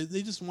Earth because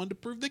they just wanted to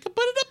prove they could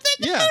put it up there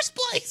in the first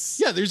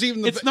place. Yeah, there's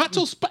even it's not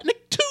till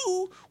Sputnik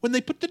 2 when they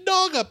put the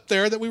dog up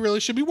there that we really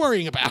should be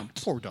worrying about.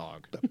 Poor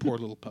dog. That poor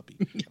little puppy.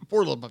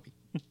 Poor little puppy.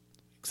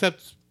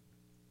 Except,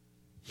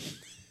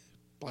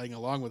 playing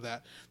along with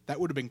that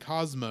would have been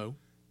Cosmo.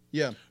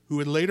 Yeah. Who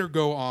would later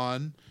go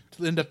on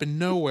to end up in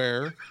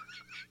nowhere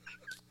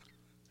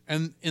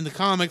and in the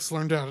comics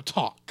learned how to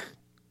talk.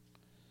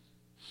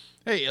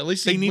 Hey, at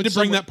least they need to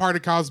bring that part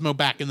of Cosmo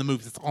back in the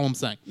movies. That's all I'm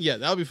saying. Yeah,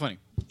 that would be funny.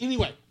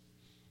 Anyway,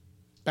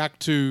 back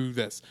to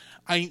this.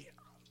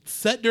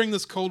 Set during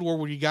this Cold War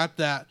where you got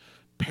that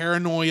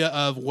paranoia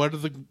of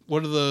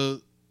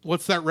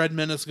what's that Red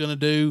Menace going to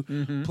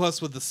do?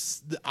 Plus with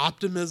the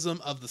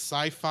optimism of the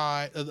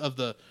sci-fi of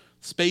the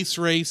space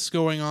race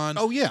going on.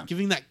 Oh, yeah.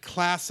 Giving that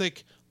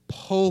classic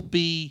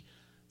pulpy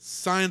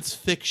science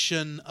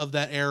fiction of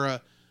that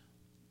era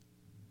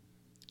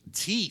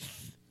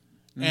teeth.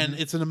 And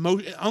it's an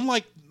emotion.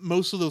 Unlike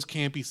most of those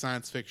campy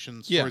science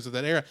fiction stories of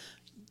that era,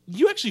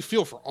 you actually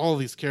feel for all of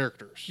these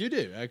characters. You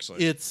do,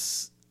 actually.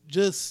 It's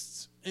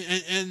just...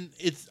 And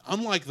it's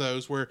unlike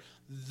those where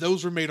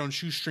those were made on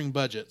shoestring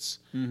budgets.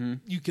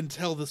 You can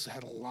tell this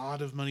had a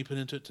lot of money put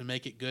into it to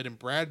make it good, and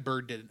Brad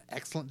Bird did an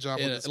excellent job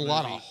with this movie. A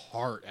lot of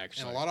heart,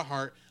 actually. And a lot of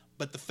heart,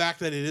 but the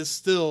fact that it is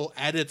still,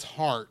 at its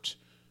heart,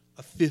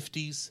 a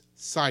 50s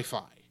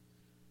sci-fi.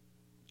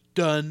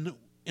 Done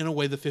in a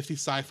way the 50s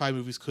sci-fi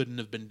movies couldn't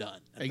have been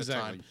done at the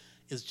time.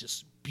 Is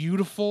just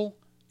beautiful,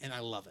 and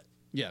I love it.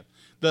 Yeah.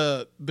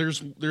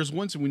 There's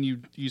once when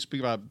you speak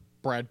about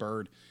Brad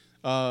Bird,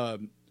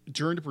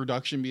 during the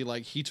production,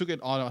 he took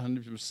it on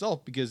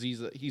himself because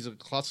he's a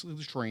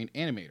classically trained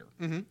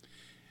animator.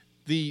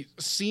 The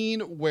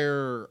scene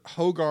where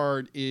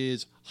Hogarth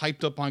is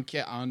hyped up on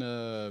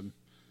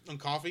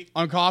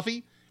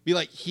coffee,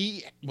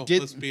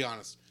 let's be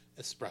honest,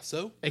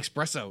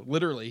 espresso,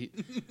 literally.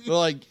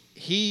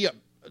 He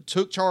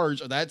took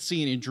charge of that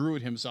scene and drew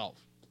it himself.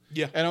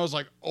 Yeah, and I was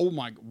like, oh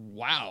my,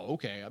 wow,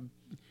 okay.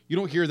 You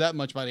don't hear that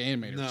much about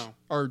animators no.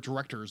 or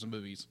directors of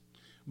movies.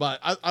 But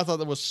I thought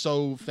that was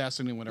so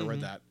fascinating when I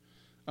read that.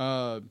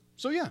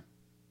 So yeah,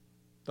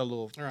 the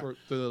little Right.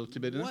 the little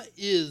tidbit. What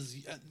is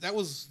that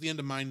was the end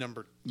of my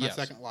number, my Yes.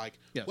 second like.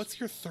 Yes. What's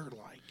your third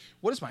like?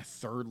 What is my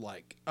third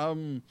like?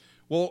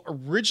 Well,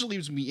 originally it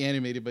was gonna be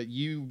animated, but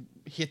you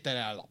hit that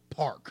out of the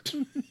park.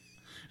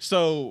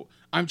 So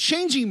I'm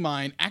changing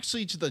mine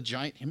actually to the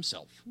giant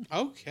himself.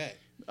 Okay.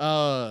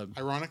 Uh,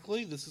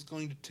 Ironically, this is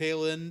going to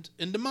tail end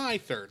into my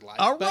third like.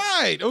 all but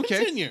right, okay.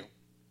 Continue.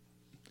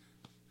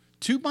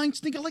 Two minds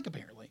think alike,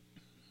 apparently.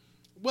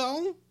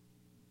 Well,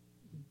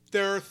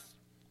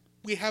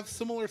 we have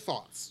similar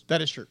thoughts.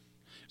 That is true.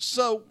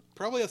 So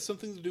Probably has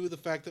something to do with the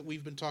fact that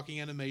we've been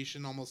talking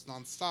animation almost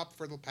nonstop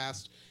for the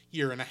past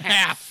year and a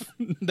half.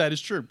 That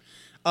is true.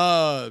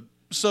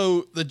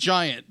 So the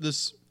giant,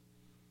 this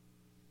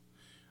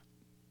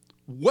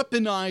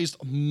weaponized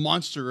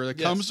monster that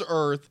Yes. comes to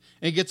Earth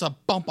and gets a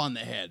bump on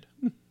the head.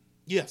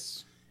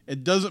 Yes.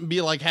 It doesn't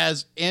be like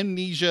has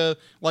amnesia,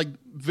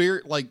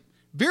 very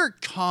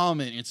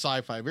common in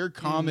sci-fi, very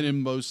common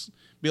in most.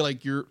 Be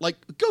like you're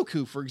like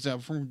Goku, for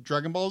example, from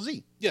Dragon Ball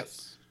Z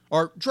Yes.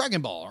 or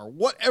Dragon Ball or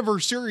whatever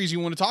series you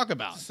want to talk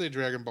about. Say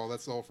Dragon Ball.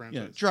 That's the whole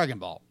franchise. Yeah, Dragon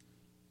Ball,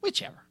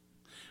 whichever.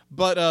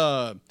 But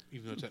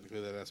Even though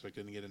technically that aspect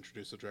didn't get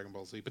introduced to Dragon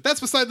Ball Z, but that's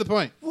beside the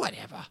point.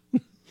 whatever.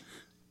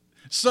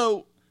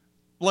 So,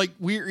 like,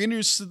 we're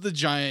introduced to the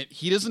giant.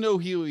 He doesn't know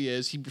who he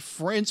is. He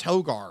befriends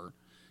Hogar,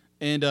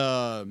 and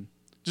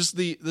just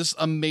this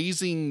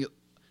amazing.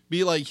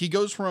 Be like he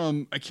goes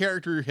from a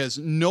character who has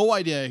no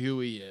idea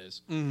who he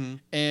is,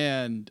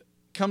 and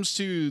comes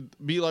to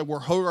be like where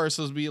Hogar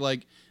says be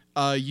like,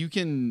 you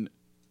can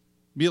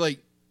be like,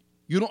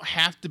 you don't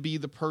have to be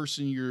the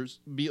person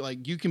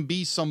you can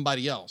be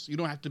somebody else. You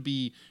don't have to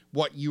be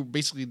what you're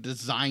basically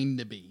designed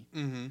to be.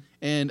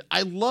 And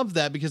I love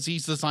that because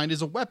he's designed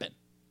as a weapon.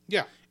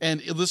 Yeah. And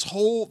the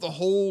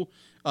whole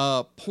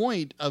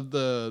point of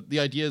the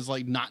idea is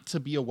like not to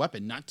be a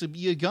weapon, not to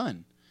be a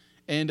gun.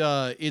 And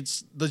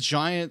it's the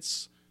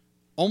giant's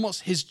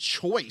almost his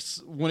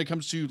choice when it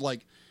comes to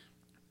like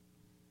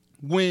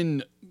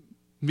when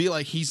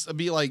his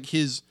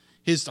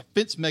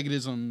defense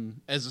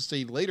mechanism, as I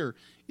say later,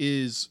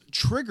 is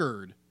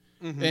triggered,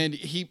 and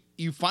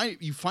you find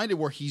it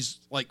where he's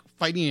like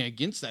fighting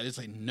against that. It's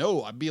like,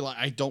 no,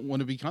 I don't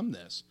want to become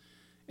this,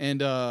 and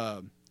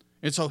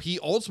so he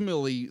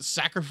ultimately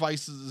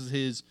sacrifices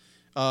his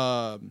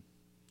life,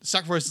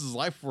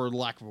 for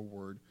lack of a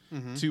word,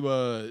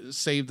 to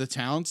save the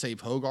town,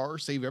 save Hogar,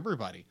 save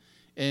everybody,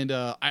 and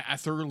I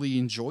thoroughly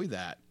enjoy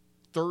that.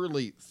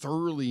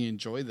 Thoroughly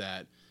enjoy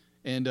that,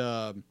 and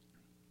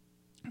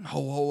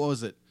what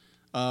was it?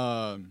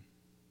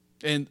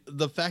 And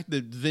the fact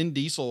that Vin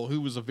Diesel,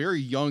 who was a very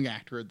young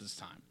actor at this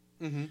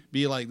time,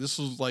 be like, this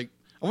was like,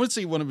 I wouldn't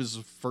say one of his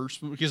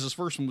first, because his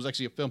first one was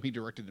actually a film he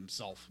directed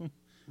himself.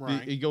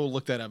 Right. You go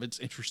look that up. It's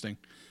interesting.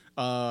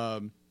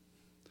 But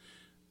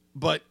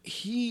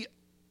he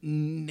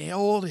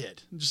nailed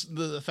it. Just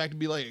the fact to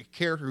be like a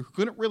character who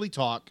couldn't really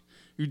talk,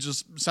 who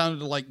just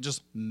sounded like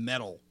just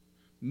metal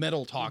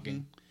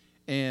talking.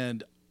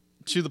 And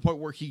to the point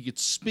where he could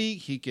speak,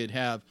 he could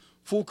have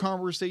full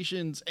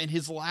conversations, and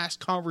his last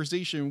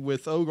conversation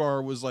with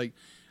Hogar was like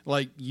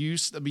you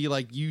stay,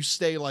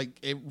 like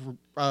it,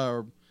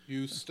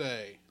 You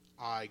stay,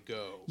 I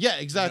go. yeah,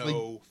 exactly.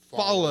 No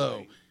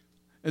Follow.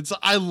 And so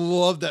I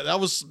love that. That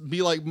was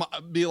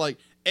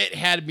it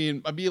had me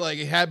by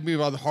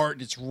the heart,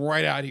 and it's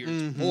right out here.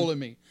 It's pulling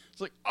me.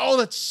 It's like, oh,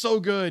 that's so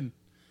good.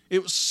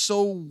 It was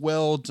so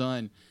well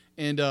done.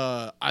 And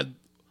I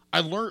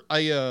learned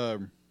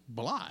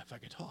blah, if I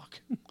could talk.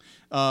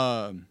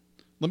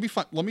 Let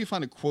me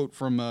find a quote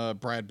from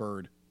Brad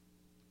Bird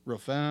real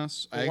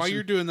fast. While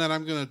you're doing that,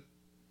 I'm gonna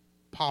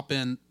pop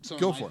in some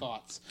Go of my for it.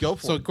 thoughts. Go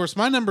for So, it. of course,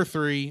 my number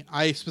 3,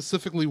 I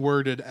specifically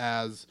worded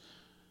as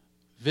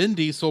Vin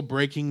Diesel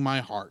breaking my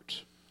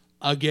heart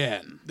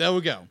again. There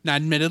we go. Now,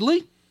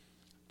 admittedly,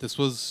 this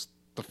was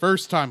the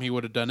first time he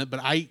would have done it, but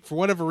for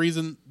whatever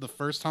reason, the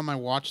first time I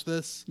watched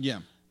this, Yeah.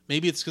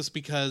 maybe it's just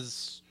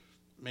because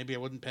maybe I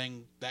wasn't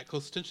paying that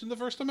close attention the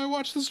first time I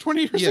watched this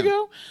 20 years Yeah.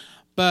 ago,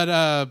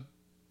 but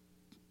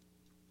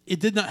it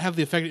did not have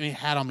the effect it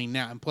had on me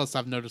now. And plus,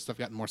 I've noticed I've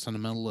gotten more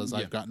sentimental as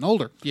I've gotten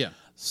older. Yeah.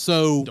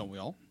 So, Don't we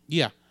all?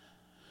 yeah.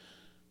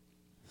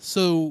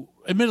 So,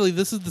 admittedly,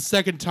 this is the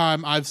second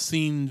time I've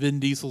seen Vin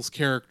Diesel's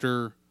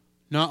character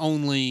not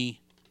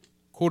only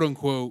quote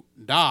unquote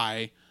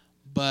die,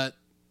 but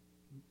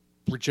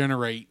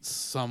regenerate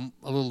a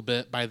little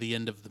bit by the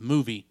end of the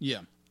movie.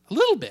 Yeah. A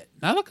little bit.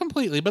 Not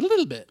completely, but a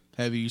little bit.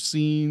 Have you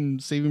seen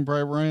Saving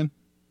Private Ryan?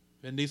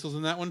 Vin Diesel's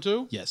in that one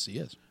too? Yes, he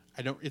is.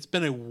 It's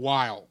been a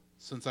while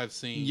since I've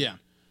seen Yeah.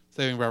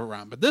 Saving Private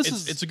Ryan. But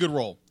it's a good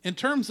role. in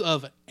terms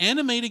of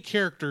animated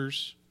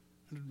characters,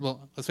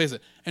 well, let's face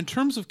it, in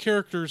terms of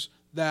characters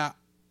that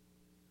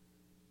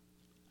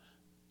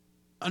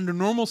under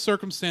normal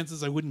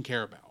circumstances I wouldn't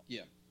care about.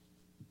 Yeah.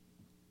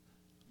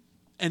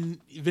 And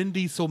Vin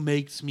Diesel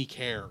makes me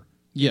care.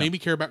 He Yeah. made me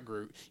care about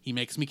Groot. He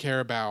makes me care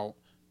about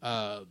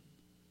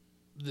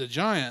the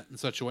giant in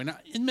such a way. Now,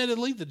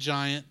 admittedly, the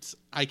giant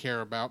I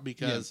care about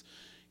because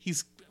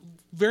he's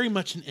very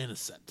much an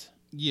innocent.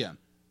 Yeah.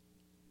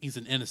 He's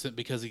an innocent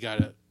because he's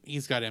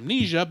got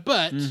amnesia,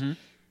 but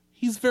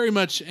he's very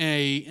much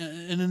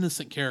an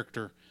innocent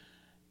character.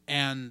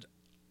 And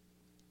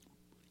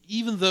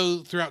even though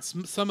throughout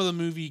some of the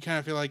movie you kind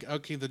of feel like,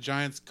 okay, the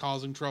giant's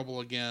causing trouble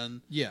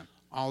again. Yeah.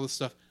 All this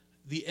stuff.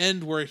 The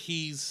end where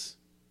he's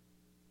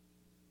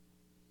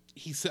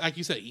like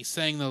you said, he's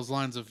saying those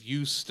lines of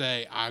 "You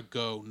stay, I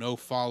go, no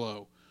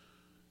follow,"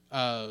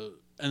 and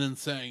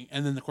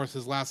then of course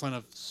his last line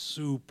of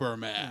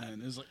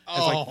 "Superman." It's like, it's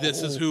like,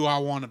 this is who I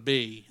want to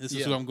be. This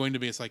is who I'm going to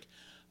be. It's like,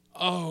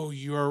 oh,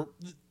 you're.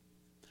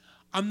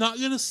 I'm not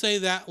gonna say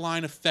that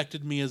line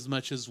affected me as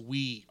much as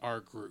 "We are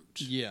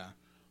Groot." Yeah,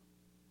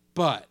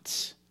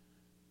 but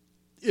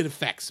it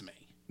affects me.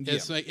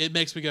 It's like, it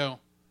makes me go,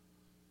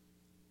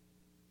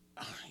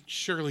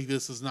 surely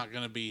this is not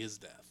going to be his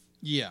death.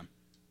 Yeah.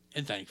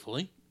 And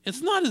thankfully,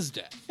 it's not his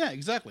death. Yeah,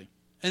 exactly.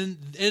 And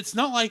it's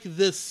not like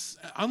this,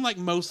 unlike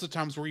most of the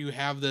times where you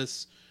have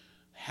this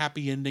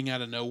happy ending out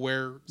of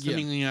nowhere,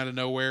 seemingly out of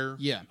nowhere,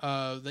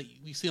 that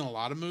we see in a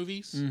lot of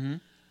movies. Mm-hmm.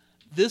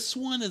 This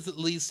one is at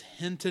least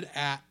hinted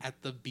at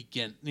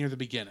near the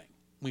beginning.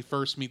 We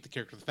first meet the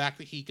character, the fact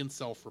that he can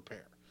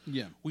self-repair.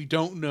 Yeah. We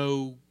don't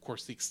know, of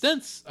course, the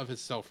extents of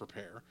his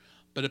self-repair,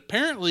 but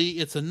apparently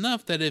it's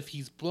enough that if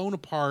he's blown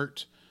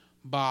apart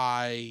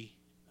by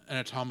an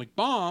atomic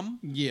bomb,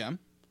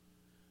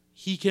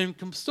 he can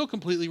still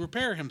completely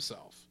repair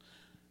himself.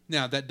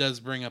 Now, that does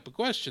bring up a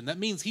question. That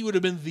means he would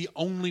have been the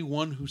only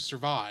one who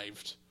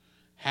survived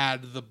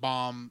had the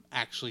bomb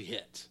actually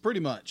hit. Pretty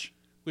much.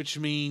 Which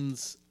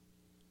means,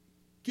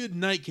 good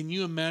night. Can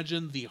you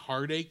imagine the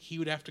heartache he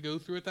would have to go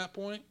through at that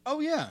point?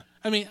 Oh, yeah.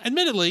 I mean,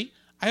 admittedly,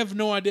 I have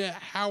no idea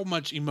how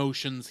much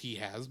emotions he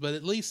has, but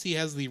at least he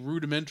has the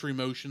rudimentary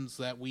emotions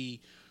that we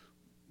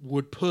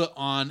would put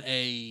on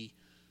a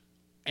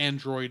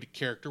android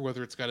character,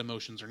 whether it's got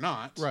emotions or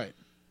not. Right.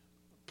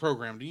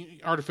 Programmed,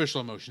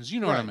 artificial emotions, you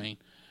know what I mean.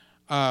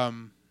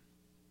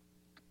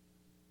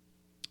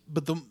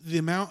 But the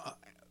amount,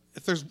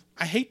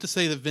 I hate to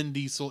say that Vin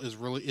Diesel this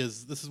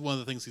is one of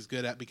the things he's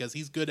good at, because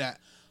he's good at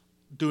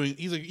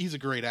he's a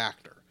great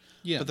actor.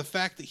 Yeah. But the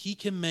fact that he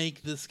can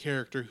make this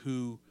character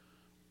who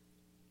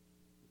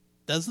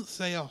doesn't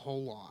say a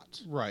whole lot.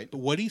 Right. But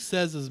what he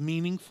says is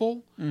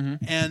meaningful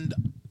and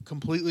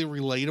completely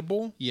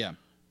relatable. Yeah.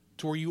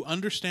 To where you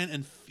understand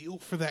and feel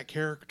for that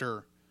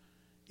character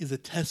is a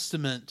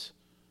testament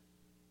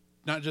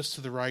not just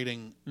to the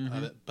writing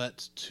of it,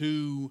 but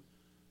to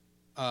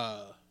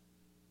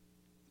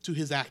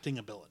his acting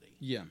ability.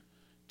 Yeah.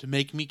 To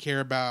make me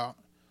care about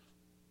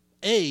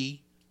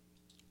a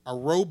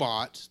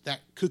robot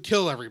that could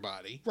kill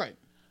everybody. Right.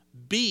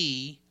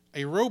 B,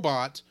 a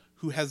robot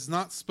who has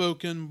not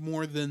spoken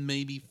more than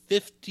maybe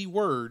 50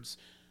 words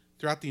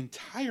throughout the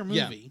entire movie.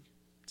 Yeah.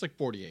 It's like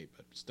 48,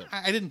 but still.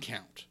 I didn't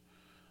count.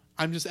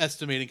 I'm just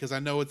estimating because I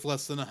know it's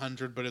less than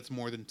 100, but it's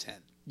more than 10.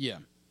 Yeah.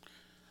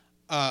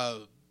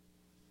 But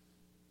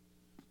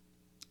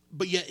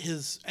yet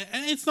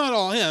and it's not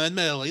all him,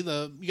 admittedly.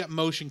 You got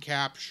motion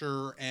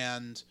capture,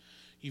 and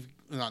you've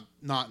not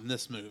in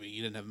this movie,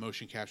 you didn't have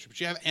motion capture,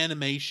 but you have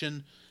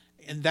animation,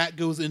 and that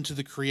goes into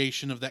the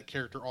creation of that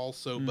character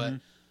also. But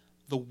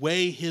the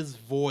way his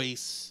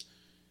voice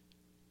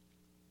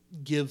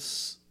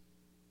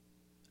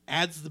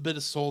adds the bit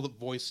of soul that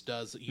voice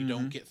does that you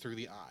don't get through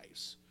the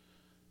eyes.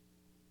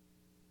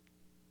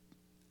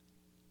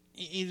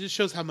 It just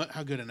shows how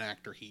good an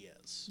actor he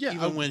is. Yeah,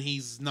 even when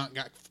he's not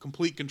got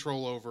complete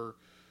control over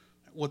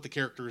what the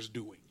character is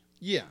doing.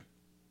 Yeah,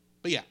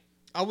 but yeah,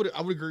 I would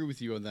agree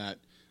with you on that.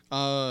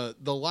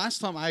 The last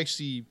time I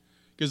actually,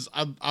 because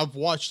I've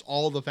watched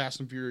all the Fast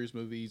and Furious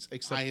movies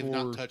except I have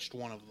not touched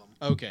one of them.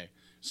 Okay,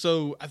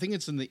 so I think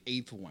it's in the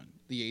eighth one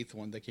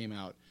that came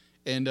out,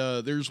 and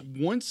there's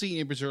one scene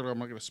in particular. I'm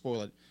not going to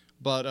spoil it,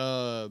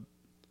 but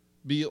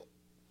be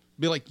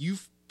like, you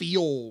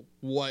feel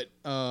what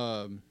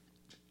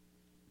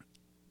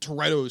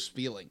Toretto's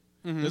feeling.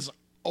 It's like,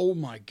 oh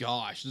my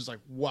gosh, it's like,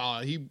 wow,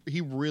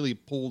 he really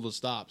pulled the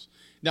stops.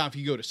 Now if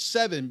you go to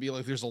 7, be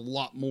like, there's a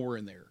lot more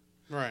in there,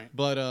 right?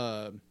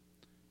 But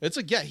it's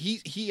like, yeah,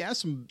 he has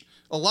some.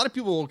 A lot of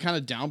people will kind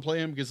of downplay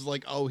him because it's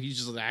like, oh, he's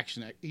just an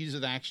action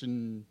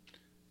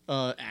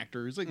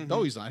actor. It's like,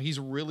 no, he's not. He's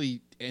a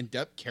really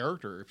in-depth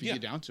character if you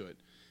get down to it.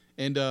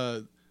 And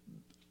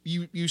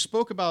you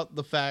spoke about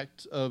the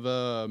fact of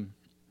the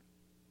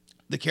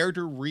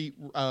character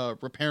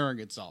repairing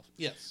itself.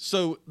 Yes.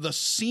 So the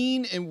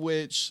scene in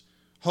which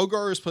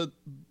Hogar has put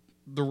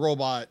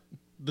the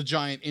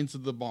giant, into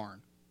the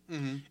barn,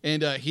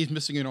 and he's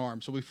missing an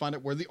arm, so we find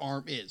out where the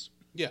arm is.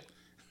 Yeah.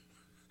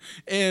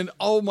 And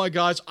oh my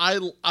gosh, I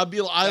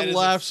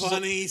laughed.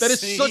 That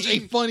is such a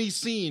funny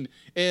scene,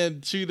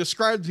 and to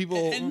describe to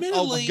people,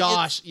 oh my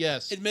gosh,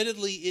 yes.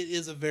 Admittedly, it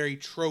is a very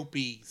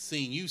tropey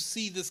scene. You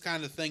see this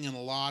kind of thing in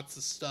lots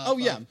of stuff. Oh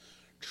yeah,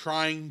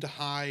 trying to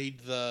hide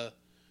the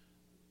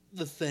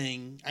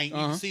thing.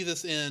 You see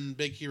this in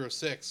Big Hero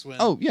 6 when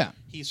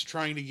he's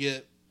trying to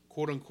get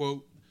quote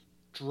unquote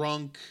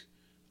drunk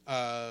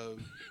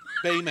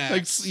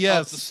Baymax Yes.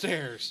 up the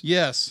stairs.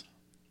 Yes.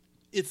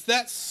 It's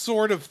that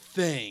sort of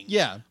thing.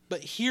 Yeah.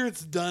 But here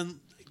it's done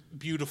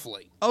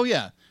beautifully. Oh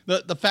yeah.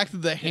 The fact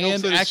that the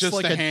hand also, it's acts just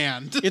like a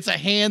hand. It's a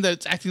hand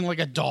that's acting like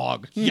a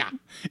dog. Yeah.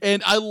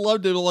 And I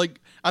loved it. Like,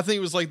 I think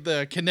it was like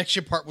the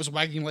connection part was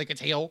wagging like a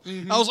tail.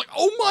 Mm-hmm. I was like,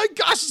 oh my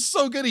gosh, it's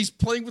so good. He's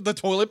playing with the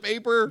toilet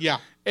paper. Yeah.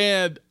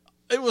 And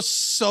it was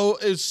so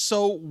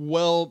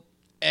well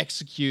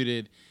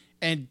executed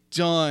and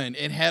done.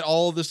 It had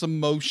all this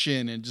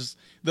emotion and just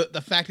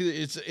the fact that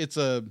it's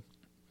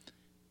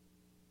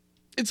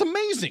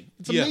amazing.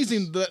 It's Yes.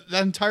 amazing.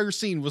 That entire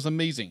scene was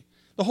amazing.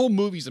 The whole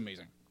movie's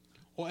amazing.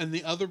 Well, and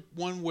the other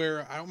one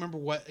where I don't remember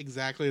what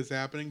exactly is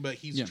happening, but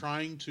he's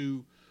trying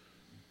to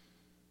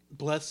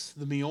bless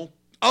the meal.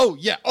 Oh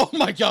yeah! Oh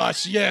my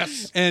gosh!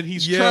 Yes, and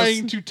he's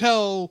trying to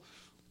tell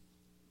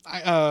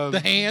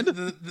the hand.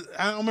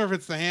 I don't remember if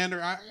it's the hand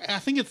or I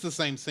think it's the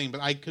same scene,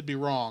 but I could be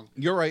wrong.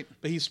 You're right.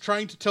 But he's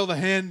trying to tell the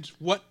hand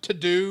what to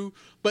do,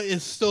 but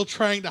is still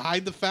trying to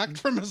hide the fact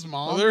from his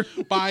mom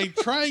by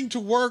trying to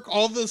work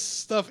all this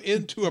stuff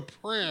into a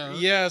prayer.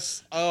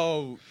 Yes.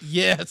 Oh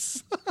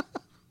yes.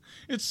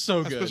 It's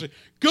so good. Especially,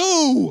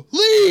 go,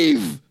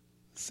 leave,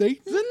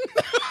 Satan.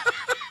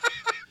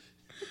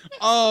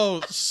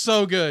 Oh,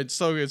 so good,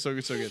 so good, so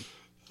good, so good.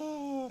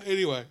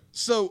 Anyway,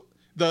 so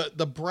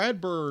the Brad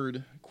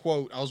Bird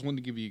quote I was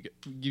wanting to give you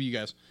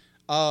guys.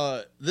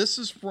 This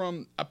is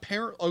from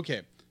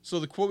Okay, so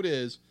the quote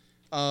is,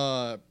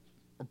 Brad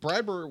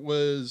Bird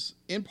was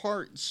in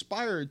part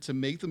inspired to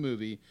make the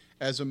movie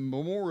as a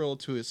memorial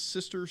to his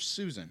sister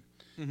Susan,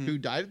 who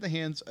died at the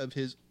hands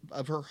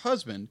of her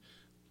husband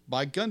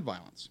by gun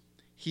violence.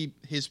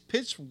 His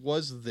pitch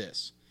was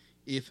this: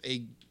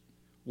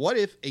 what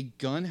if a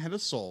gun had a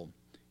soul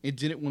and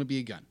didn't want to be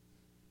a gun?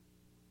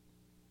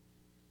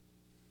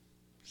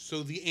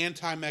 So the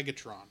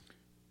anti-Megatron.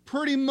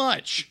 Pretty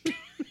much.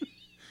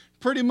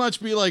 Pretty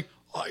much be like,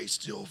 I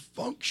still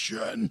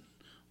function.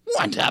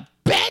 Want to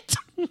bet?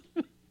 This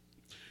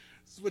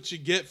is what you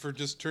get for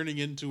just turning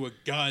into a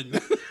gun.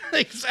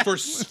 Exactly.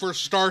 For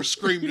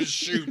Starscream to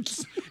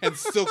shoot and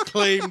still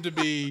claim to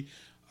be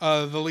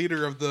the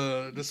leader of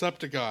the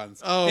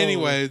Decepticons. Oh,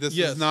 anyway, this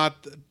is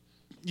not...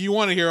 You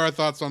want to hear our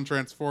thoughts on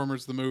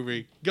Transformers, the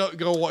movie. Go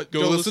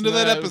listen to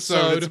that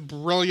episode. It's a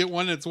brilliant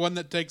one. It's one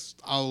that takes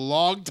a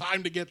long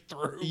time to get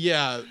through.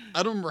 Yeah.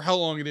 I don't remember how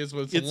long it is,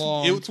 but it's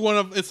long.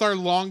 It's our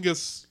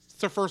longest...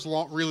 It's our first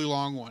really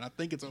long one. I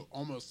think it's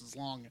almost as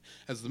long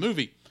as the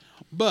movie.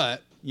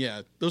 But...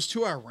 Yeah, those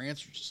 2-hour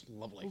rants are just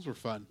lovely. Those were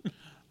fun.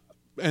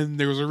 And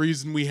there was a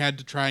reason we had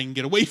to try and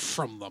get away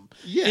from them.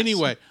 Yes.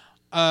 Anyway,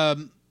 I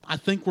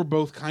think we're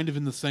both kind of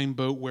in the same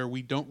boat where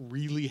we don't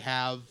really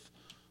have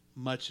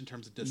much in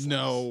terms of dislikes.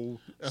 No.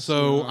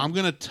 So I'm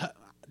going to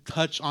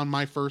touch on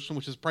my first one,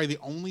 which is probably the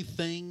only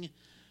thing.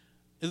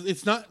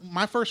 It's not...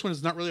 My first one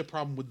is not really a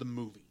problem with the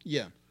movie.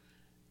 Yeah.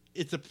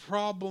 It's a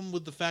problem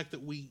with the fact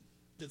that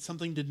that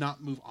something did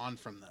not move on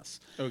from this.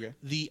 Okay.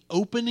 The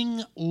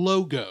opening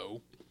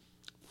logo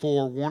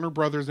for Warner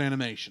Brothers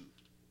Animation,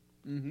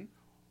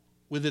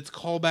 with its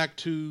callback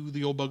to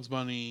the old Bugs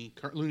Bunny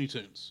Looney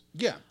Tunes.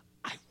 Yeah.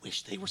 I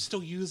wish they were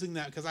still using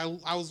that, because I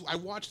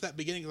watched that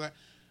beginning, because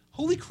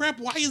holy crap,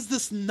 why is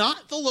this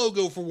not the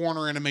logo for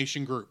Warner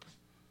Animation Group?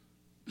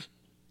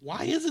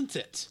 Why isn't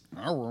it?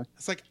 Oh.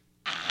 It's like,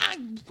 I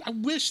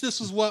wish this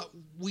was what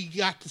we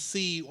got to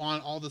see on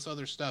all this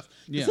other stuff.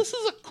 Yeah. This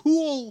is a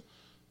cool...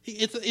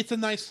 It's a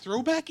nice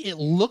throwback. It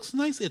looks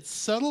nice. It's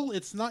subtle.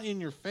 It's not in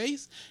your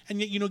face.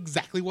 And yet you know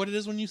exactly what it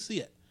is when you see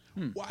it.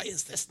 Why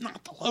is this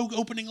not the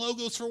opening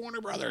logos for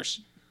Warner Brothers?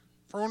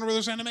 For Warner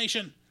Brothers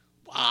Animation?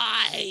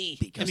 Why?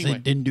 Because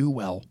it didn't do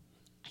well.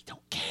 I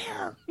don't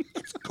care.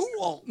 It's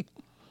cool.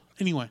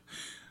 Anyway,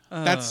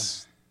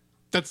 that's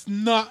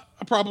not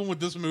a problem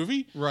with this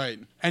movie. Right.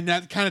 And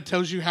that kind of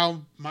tells you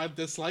how my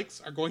dislikes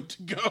are going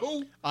to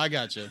go. I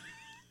gotcha.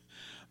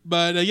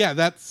 But yeah,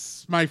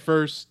 that's my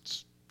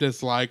first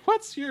dislike.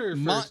 What's your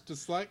first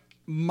dislike?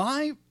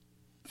 My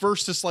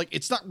first dislike,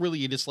 it's not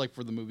really a dislike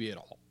for the movie at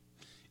all.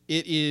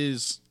 It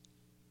is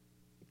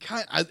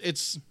how do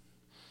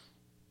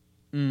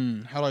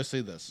I say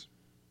this?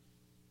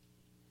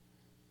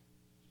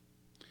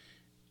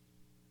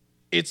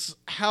 It's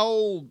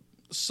how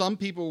some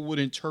people would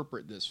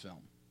interpret this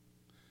film.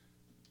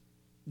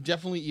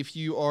 Definitely if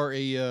you are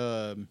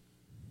a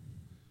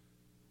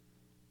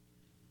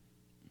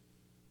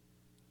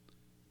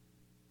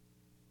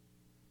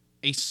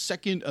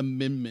Second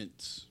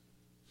Amendment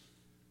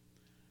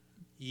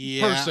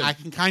person. I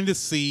can kind of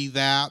see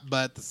that,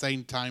 but at the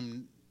same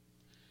time,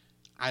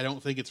 I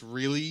don't think it's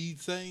really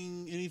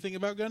saying anything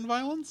about gun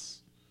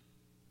violence.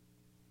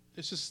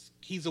 It's just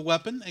he's a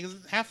weapon.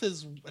 Half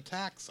his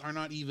attacks are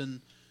not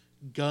even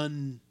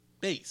gun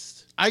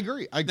based. I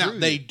agree. Now,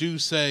 they do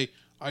say,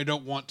 I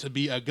don't want to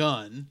be a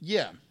gun.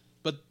 Yeah.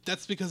 But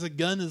that's because a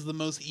gun is the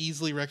most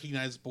easily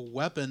recognizable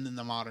weapon in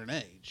the modern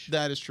age.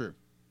 That is true.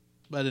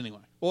 But anyway.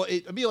 Well,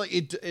 I mean, like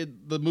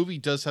the movie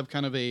does have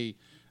kind of a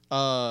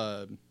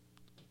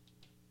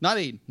not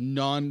a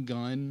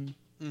non-gun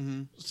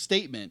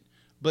statement,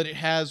 but it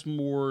has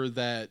more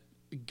that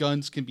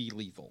guns can be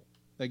lethal.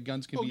 That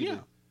guns can be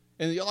lethal.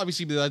 And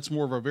obviously that's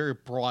more of a very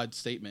broad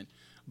statement.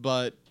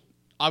 But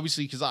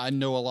obviously, because I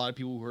know a lot of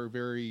people who are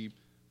be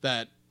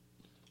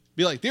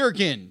like, there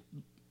again,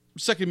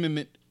 Second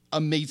Amendment,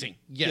 amazing.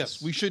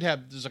 Yes, we should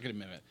have the Second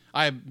Amendment.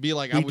 I'd be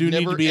like, I would do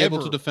never need to be ever,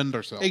 able to defend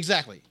ourselves.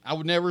 Exactly. I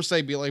would never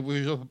say, be like,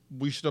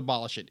 we should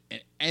abolish it in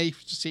any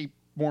shape,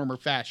 form, or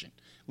fashion.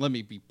 Let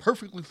me be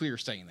perfectly clear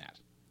saying that.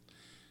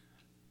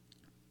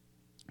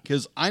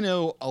 Because I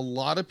know a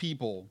lot of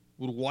people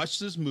would watch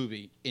this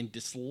movie and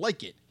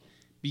dislike it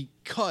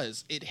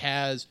because it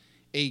has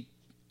a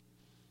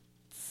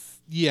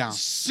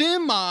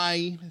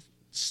semi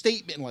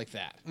statement like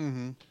that.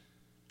 Mm-hmm.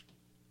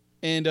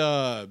 And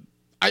I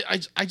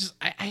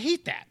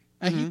hate that.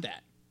 I hate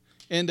that.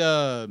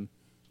 And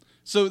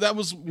so that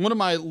was one of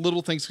my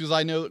little things,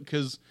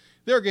 because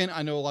there again,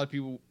 I know a lot of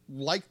people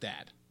like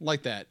that.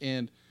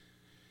 And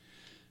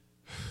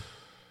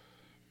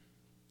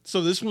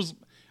so this was,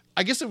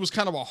 I guess it was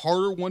kind of a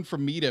harder one for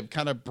me to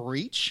kind of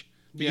breach,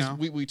 because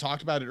we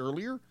talked about it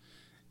earlier.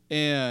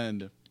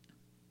 And,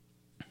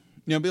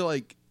 be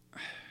like,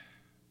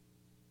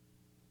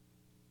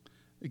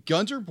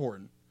 guns are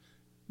important.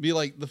 Be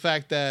like the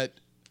fact that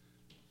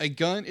a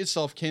gun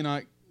itself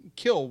cannot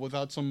kill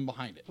without someone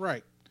behind it.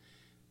 Right.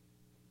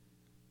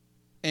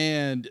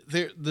 And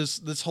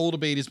this whole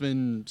debate has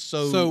been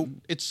so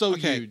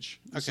huge.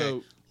 Okay.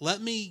 So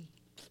let me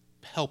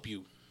help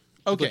you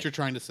with what you're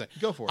trying to say.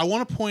 Go for it. I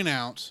want to point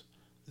out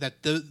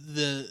that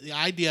the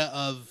idea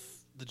of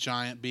the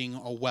giant being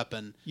a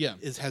weapon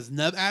has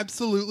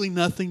absolutely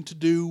nothing to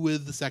do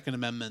with the Second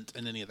Amendment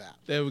and any of that.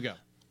 There we go.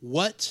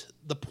 What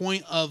the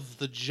point of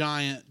the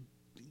giant,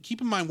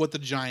 keep in mind what the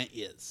giant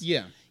is.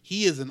 Yeah.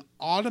 He is an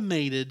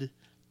automated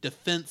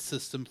defense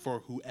system for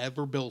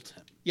whoever built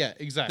him. Yeah,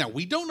 exactly. Now,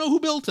 we don't know who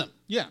built him.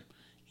 Yeah.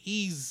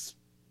 He's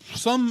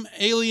some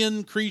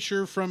alien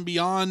creature from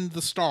beyond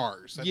the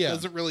stars. That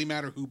doesn't really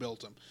matter who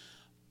built him.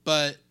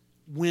 But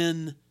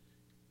when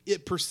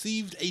it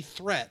perceived a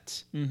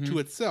threat to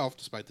itself,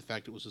 despite the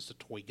fact it was just a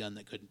toy gun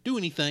that couldn't do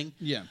anything,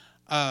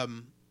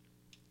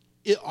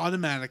 it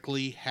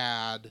automatically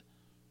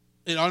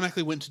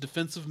went to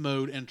defensive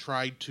mode and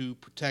tried to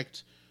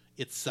protect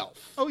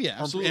itself. Oh, yeah,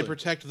 absolutely. And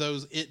protect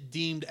those it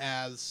deemed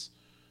as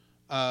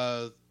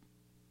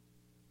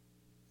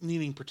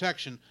needing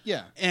protection.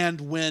 Yeah.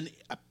 And when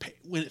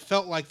it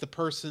felt like the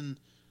person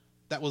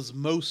that was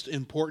most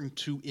important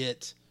to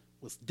it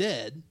was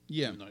dead,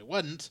 even though he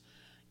wasn't,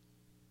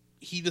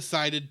 he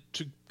decided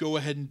to go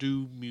ahead and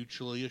do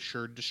mutually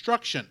assured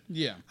destruction.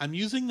 Yeah. I'm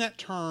using that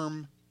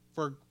term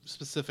for a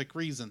specific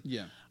reason.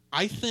 Yeah.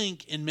 I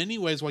think in many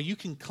ways, while you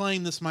can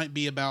claim this might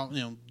be about,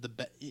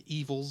 the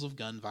evils of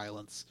gun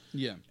violence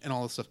and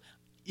all this stuff,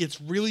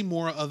 it's really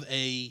more of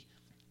a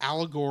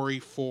allegory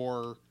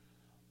for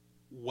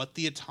what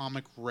the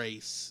atomic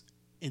race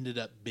ended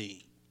up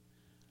being.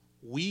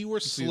 We were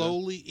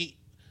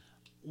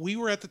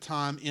at the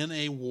time in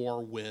a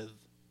war with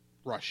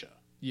Russia.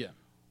 Yeah.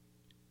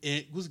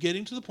 It was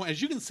getting to the point,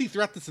 as you can see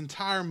throughout this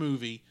entire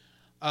movie,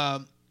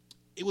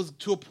 it was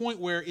to a point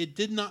where it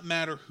did not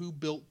matter who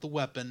built the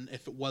weapon.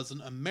 If it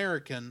wasn't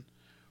American,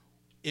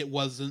 it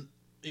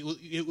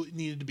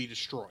needed to be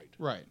destroyed.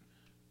 Right.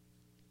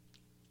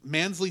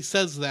 Mansley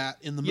says that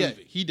in the movie. Yeah,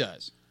 he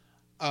does.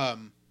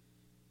 And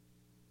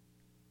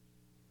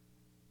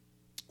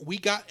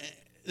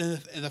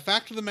the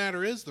fact of the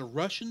matter is, the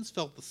Russians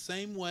felt the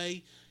same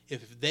way.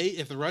 If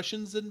the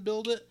Russians didn't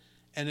build it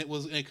and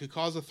it could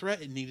cause a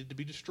threat, it needed to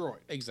be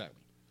destroyed.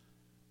 Exactly.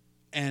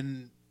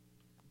 And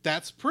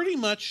that's pretty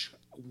much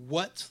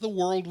what the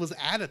world was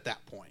at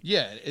that point.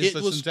 Yeah,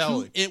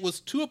 it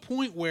was to a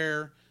point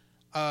where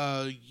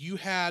you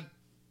had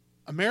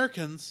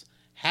Americans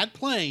had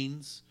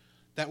planes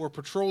that were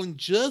patrolling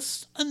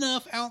just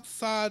enough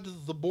outside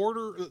the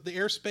border, the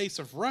airspace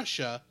of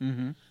Russia,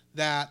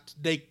 that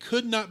they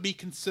could not be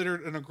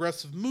considered an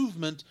aggressive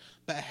movement,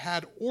 but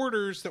had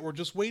orders that were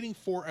just waiting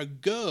for an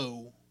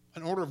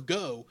order of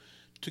go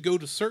to go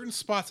to certain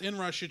spots in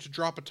Russia to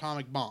drop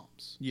atomic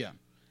bombs. Yeah.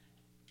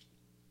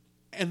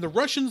 And the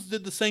Russians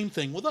did the same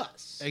thing with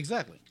us.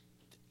 Exactly.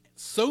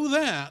 So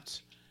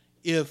that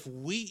if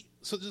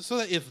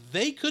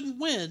they couldn't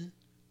win,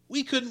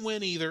 we couldn't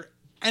win either,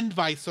 and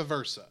vice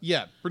versa.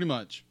 Yeah, pretty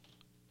much.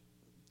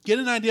 Get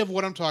an idea of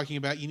what I'm talking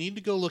about. You need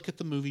to go look at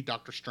the movie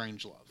Dr.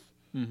 Strangelove.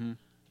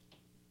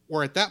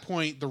 Where at that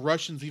point, the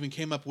Russians even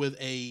came up with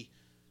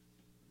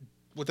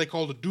what they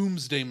called a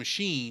doomsday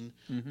machine,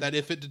 that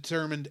if it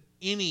determined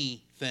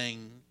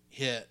anything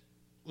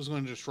was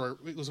going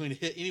to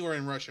hit anywhere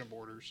in Russian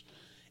borders,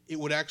 it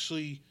would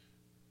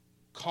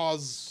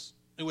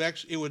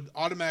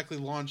automatically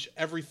launch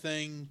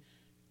everything,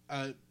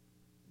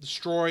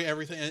 destroy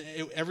everything,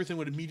 and everything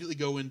would immediately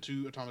go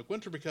into atomic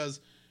winter, because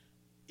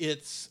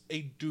it's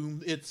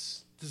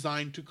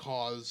designed to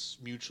cause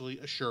mutually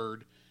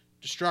assured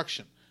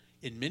destruction.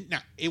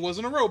 Now, it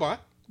wasn't a robot.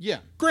 Yeah.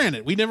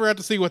 Granted, we never had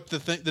to see what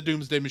the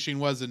Doomsday Machine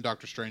was in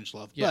Dr.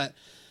 Strangelove, but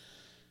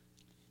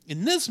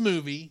In this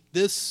movie,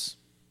 this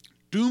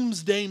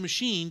doomsday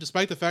machine,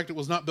 despite the fact it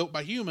was not built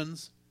by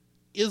humans,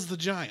 is the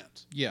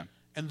giant. Yeah.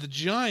 And the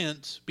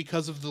giant,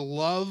 because of the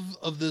love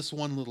of this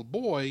one little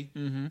boy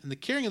and the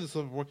caring of this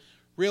little boy,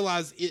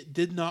 realized it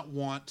did not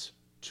want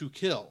to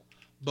kill.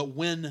 But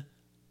when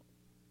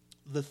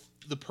the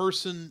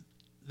person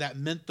that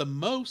meant the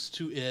most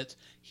to it,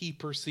 he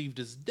perceived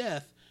as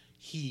death,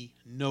 he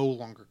no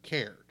longer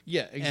cared.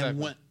 Yeah, exactly. And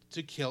went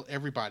to kill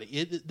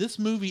everybody. This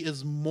movie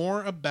is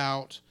more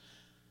about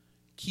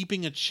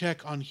keeping a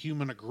check on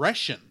human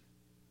aggression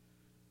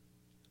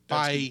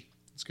That's a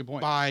good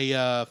point.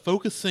 by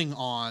focusing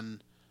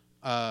on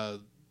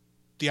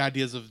the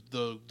ideas of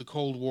the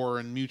Cold War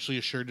and mutually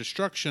assured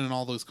destruction and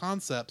all those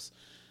concepts.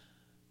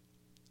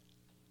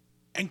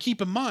 And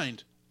keep in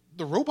mind,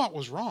 the robot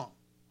was wrong.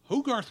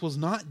 Hogarth was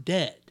not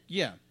dead.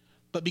 Yeah.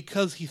 But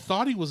because he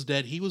thought he was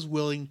dead, he was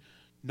willing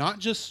not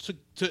just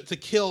to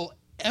kill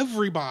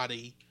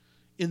everybody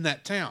in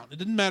that town. It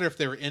didn't matter if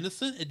they were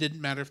innocent. It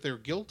didn't matter if they were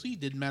guilty. It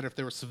didn't matter if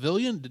they were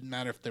civilian. It didn't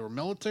matter if they were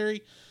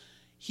military.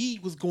 He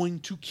was going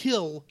to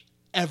kill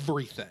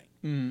everything.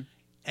 Mm-hmm.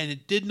 And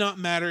it did not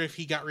matter if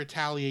he got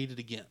retaliated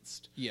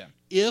against. Yeah.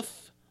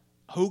 If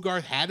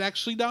Hogarth had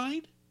actually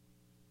died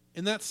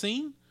in that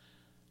scene,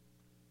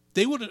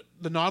 the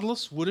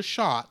Nautilus would have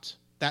shot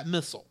that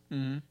missile.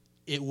 Mm-hmm.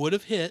 It would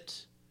have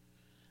hit.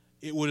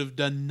 It would have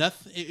done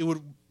nothing. It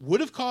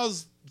would have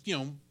caused,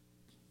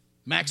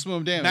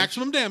 maximum damage.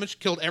 Maximum damage,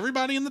 killed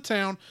everybody in the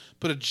town,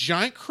 put a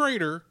giant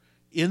crater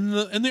in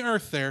the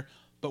earth there.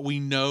 But we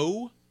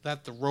know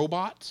that the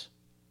robot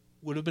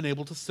would have been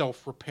able to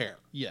self-repair.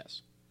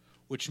 Yes.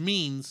 Which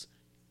means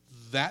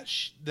that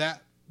the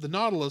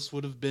Nautilus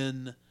would have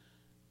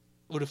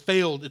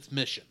failed its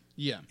mission.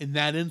 Yeah. In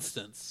that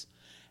instance.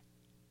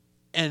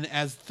 And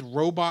as the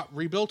robot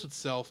rebuilt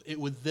itself, it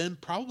would then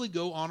probably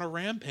go on a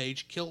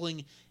rampage,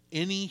 killing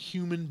any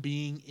human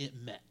being it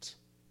met.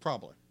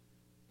 Probably.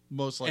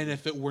 Most likely. And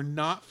if it were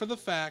not for the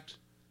fact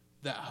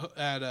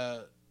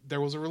that there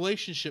was a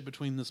relationship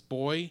between this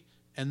boy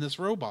and this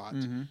robot,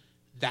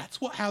 that's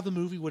how the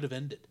movie would have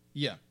ended.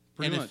 Yeah,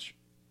 pretty much.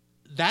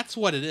 That's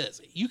what it is.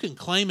 You can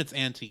claim it's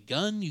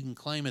anti-gun. You can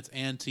claim it's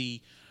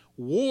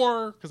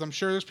anti-war, because I'm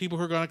sure there's people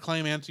who are going to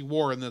claim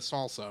anti-war in this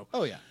also.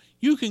 Oh, yeah.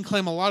 You can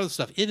claim a lot of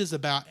stuff. It is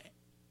about,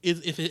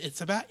 if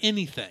it's about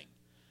anything,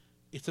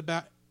 it's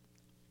about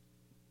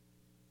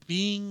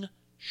being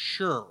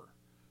sure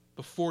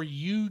before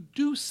you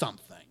do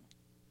something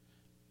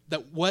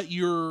that what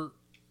you're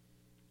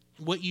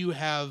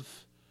about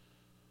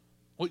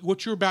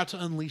to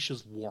unleash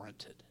is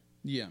warranted.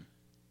 Yeah.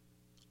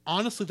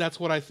 Honestly, that's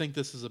what I think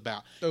this is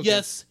about. Okay.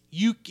 Yes,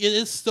 it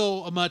is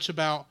still much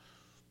about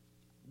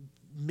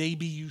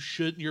maybe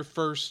your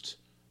first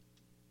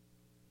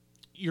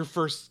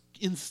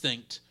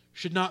instinct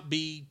should not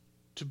be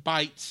to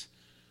bite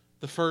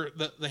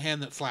the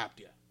hand that slapped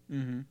you.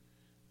 Mm-hmm.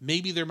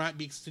 Maybe there might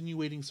be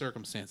extenuating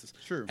circumstances.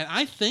 True. And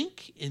I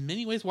think in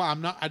many ways, while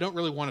I don't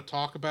really want to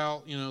talk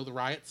about, the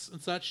riots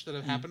and such that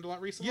have happened a lot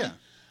recently. Yeah.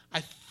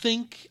 I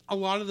think a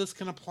lot of this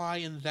can apply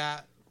in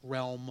that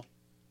realm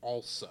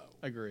also.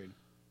 Agreed.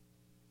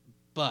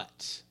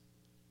 But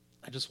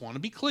I just want to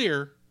be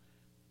clear,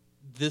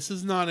 this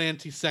is not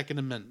anti-Second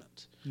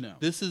Amendment. No.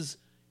 This is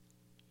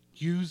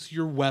use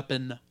your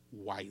weapon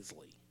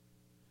wisely.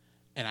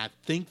 And I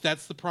think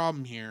that's the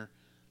problem here.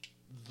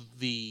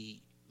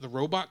 The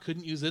robot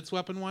couldn't use its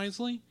weapon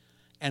wisely,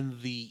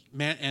 and the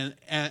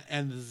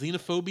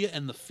xenophobia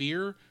and the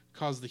fear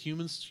caused the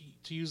humans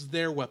to use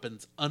their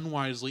weapons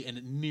unwisely, and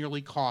it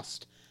nearly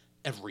cost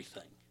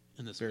everything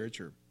in this Very movie.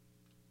 true.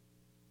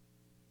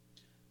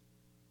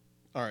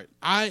 All right.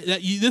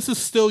 This is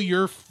still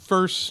your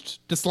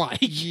first dislike.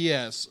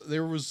 Yes.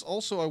 There was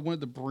also, I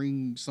wanted to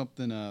bring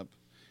something up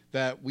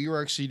that we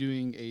were actually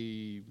doing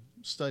a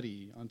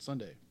study on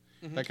Sunday.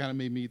 Mm-hmm. That kind of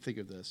made me think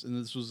of this. And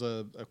this was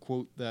a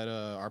quote that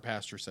our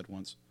pastor said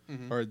once,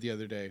 or the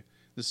other day.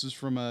 This is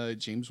from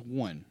James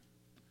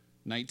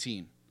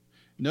 1:19.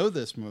 Know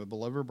this, my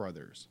beloved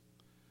brothers.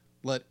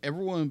 Let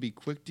everyone be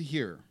quick to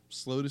hear,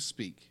 slow to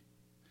speak,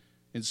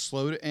 and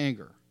slow to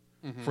anger.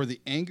 Mm-hmm. For the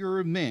anger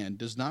of man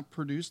does not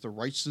produce the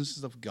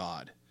righteousness of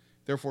God.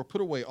 Therefore put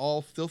away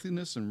all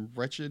filthiness and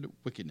wretched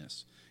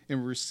wickedness,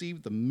 and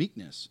receive the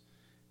meekness,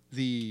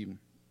 the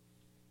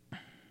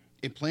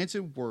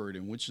implanted word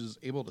in which is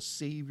able to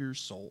save your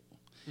soul.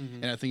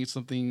 Mm-hmm. And I think it's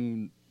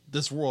something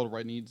this world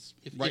needs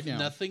right now. If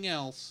nothing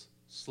else,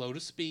 slow to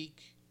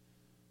speak,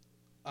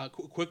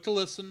 quick to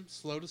listen,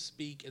 slow to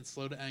speak, and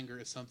slow to anger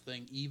is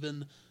something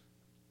even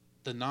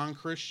the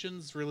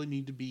non-Christians really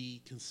need to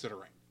be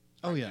considering.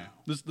 Oh, yeah.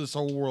 Now. This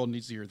whole world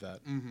needs to hear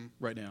that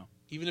right now.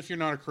 Even if you're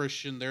not a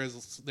Christian,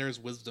 there's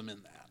wisdom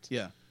in that.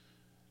 Yeah.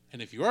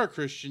 And if you are a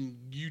Christian,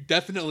 you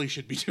definitely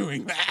should be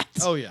doing that.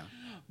 Oh, yeah.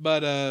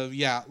 But,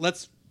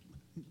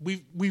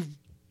 we've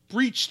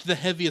breached the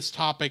heaviest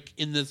topic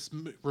in this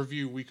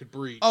review we could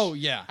breach. Oh,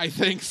 yeah. I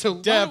think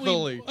so.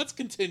 Definitely. Let's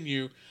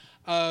continue.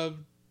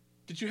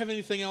 Did you have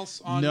anything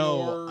else on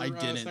your I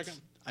didn't.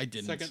 I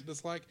didn't. Second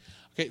dislike?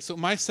 Okay, so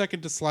my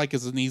second dislike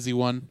is an easy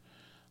one.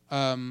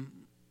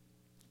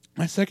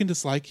 My second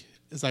dislike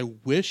is I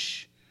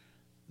wish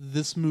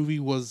this movie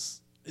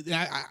was.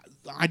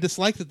 I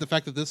dislike the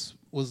fact that this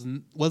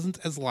wasn't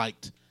as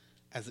liked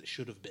as it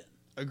should have been.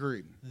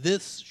 Agreed.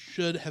 This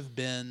should have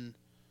been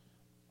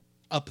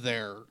up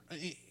there.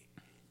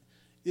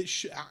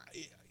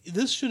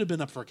 This should have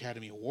been up for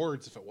Academy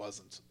Awards if it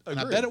wasn't. And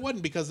I bet it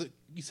wasn't because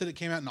you said it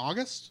came out in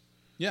August?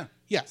 Yeah.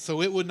 Yeah,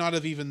 so it would not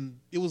have even...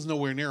 It was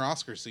nowhere near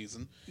Oscar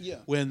season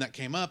when that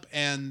came up.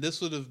 And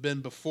this would have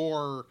been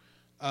before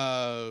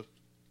the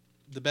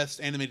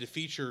Best Animated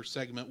Feature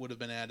segment would have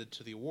been added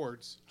to the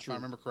awards, if I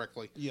remember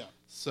correctly. Yeah.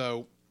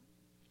 So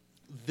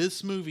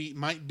this movie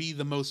might be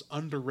the most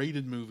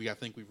underrated movie I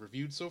think we've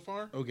reviewed so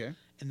far. Okay.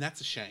 And that's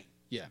a shame.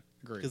 Yeah,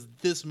 agreed. Because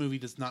this movie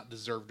does not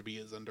deserve to be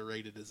as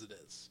underrated as it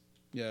is.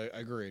 Yeah,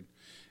 agreed.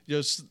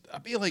 Just, I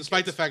feel like...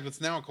 Despite the fact that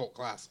it's now a cult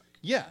classic.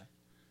 Yeah.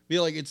 I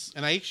feel like it's...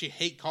 And I actually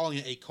hate calling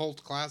it a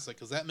cult classic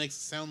because that makes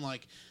it sound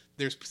like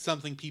there's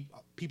something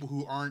people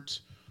who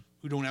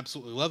don't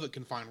absolutely love it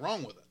can find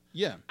wrong with it.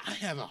 Yeah.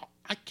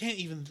 I can't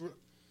even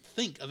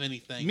think of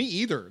anything... Me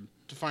either.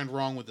 ...to find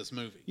wrong with this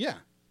movie. Yeah.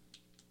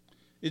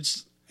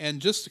 It's... And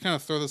just to kind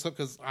of throw this up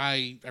because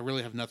I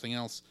really have nothing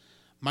else.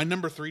 My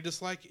number 3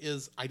 dislike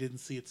is I didn't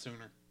see it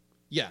sooner.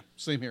 Yeah,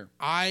 same here.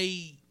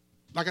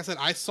 Like I said,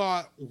 I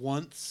saw it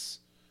once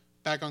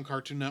back on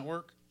Cartoon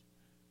Network,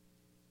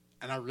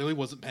 and I really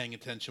wasn't paying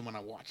attention when I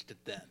watched it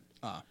then.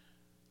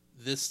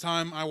 This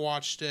time I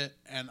watched it,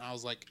 and I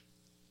was like,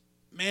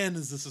 man,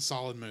 is this a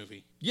solid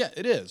movie? Yeah,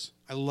 it is.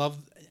 I'm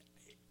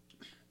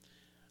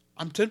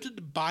tempted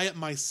to buy it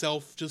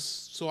myself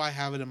just so I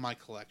have it in my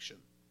collection.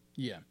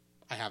 Yeah.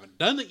 I haven't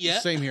done it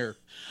yet. Same here.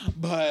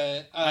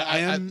 But I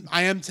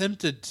am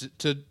tempted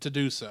to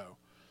do so.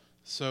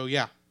 So,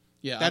 yeah.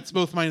 Yeah, that's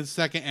both my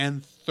second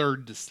and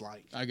third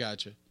dislike. I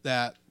gotcha.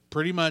 That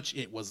pretty much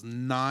it was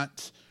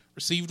not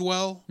received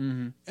well,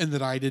 and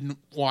that I didn't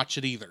watch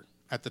it either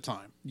at the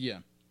time. Yeah.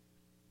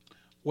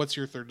 What's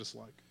your third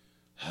dislike?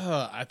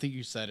 I think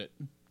you said it.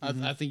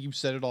 I think you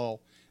said it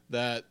all.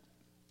 That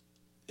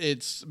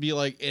it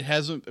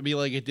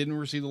didn't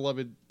receive the love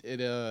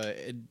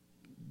it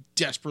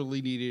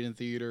desperately needed in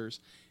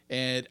theaters,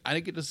 and I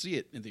didn't get to see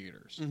it in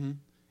theaters.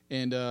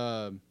 And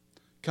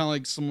kind of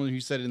like someone who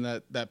said in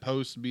that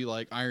post, be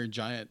like Iron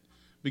Giant,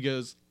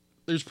 because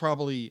there's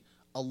probably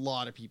a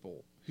lot of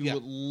people who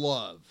would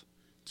love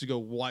to go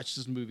watch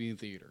this movie in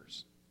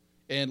theaters.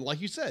 And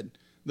like you said,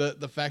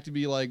 the fact to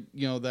be like,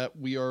 that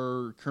we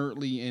are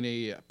currently in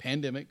a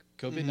pandemic,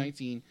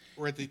 COVID-19.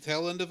 We're at the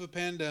tail end of a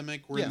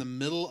pandemic. We're in the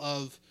middle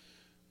of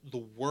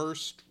the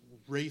worst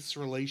race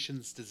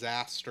relations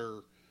disaster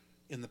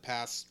in the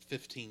past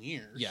 15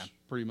 years. Yeah,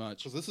 pretty much.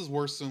 Because this is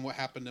worse than what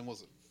happened in,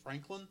 was it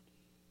Franklin?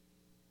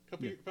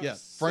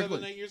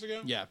 Franklin, 7-8 years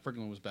ago. Yeah,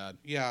 Franklin was bad.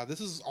 Yeah,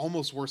 this is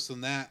almost worse than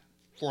that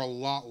for a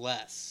lot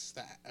less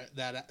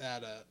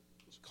that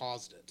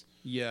caused it.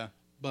 Yeah,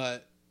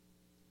 but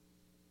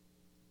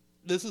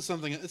this is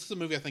a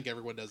movie I think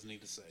everyone does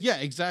need to see. Yeah,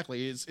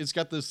 exactly. It's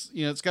got this,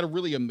 it's got a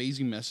really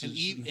amazing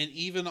message, and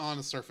even on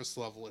a surface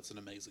level, it's an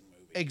amazing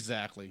movie.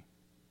 Exactly.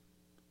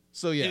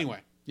 So yeah. Anyway,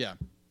 yeah,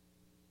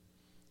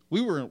 we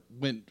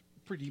went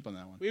pretty deep on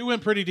that one. We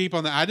went pretty deep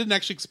on that. I didn't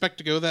actually expect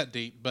to go that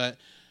deep, but.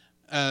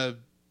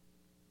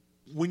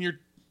 When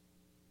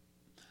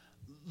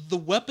the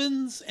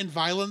weapons and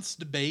violence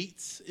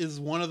debates is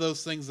one of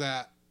those things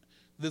that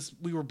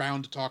we were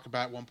bound to talk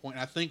about at one point.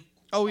 And I think,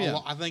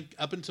 I think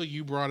up until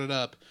you brought it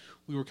up,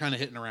 we were kind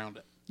of hitting around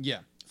it. Yeah.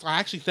 So I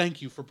actually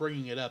thank you for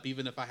bringing it up,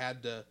 even if I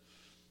had to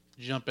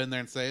jump in there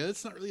and say,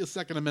 it's not really a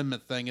Second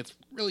Amendment thing. It's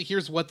really,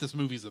 here's what this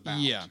movie's about.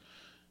 Yeah.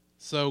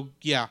 So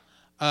yeah,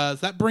 so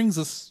that brings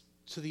us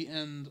to the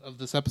end of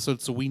this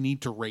episode. So we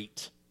need to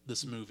rate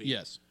this movie.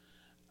 Yes.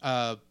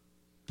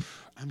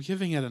 I'm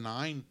giving it a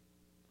 9.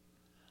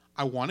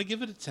 I want to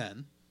give it a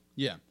 10.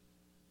 Yeah.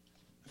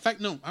 In fact,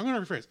 no, I'm going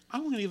to rephrase.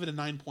 I'm going to give it a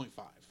 9.5.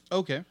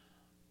 Okay.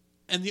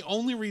 And the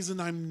only reason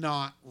I'm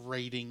not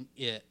rating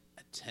it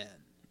a 10.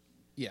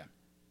 Yeah.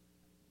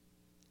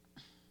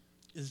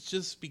 Is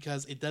just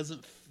because it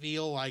doesn't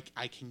feel like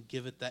I can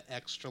give it that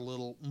extra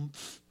little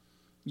oomph.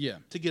 Yeah.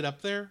 To get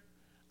up there.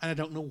 And I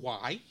don't know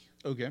why.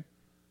 Okay.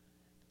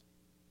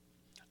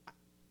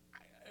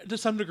 To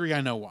some degree, I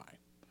know why.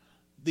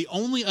 The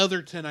only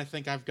other 10 I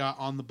think I've got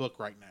on the book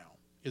right now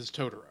is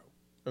Totoro.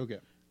 Okay.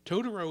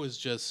 Totoro is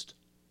just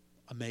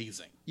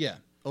amazing. Yeah,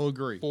 I'll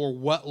agree. For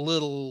what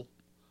little...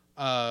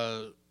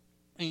 there's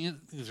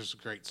a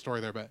great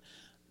story there, but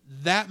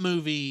that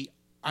movie,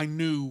 I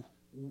knew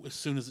as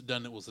soon as it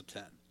done, it was a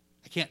 10.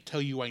 I can't tell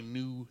you I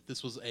knew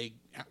this was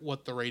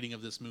what the rating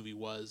of this movie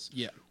was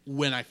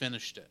when I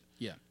finished it.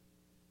 Yeah.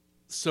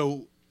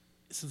 So,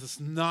 since it's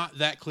not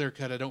that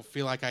clear-cut, I don't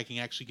feel like I can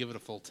actually give it a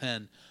full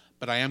 10.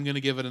 But I am going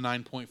to give it a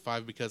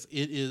 9.5 because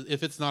it is.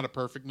 If it's not a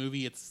perfect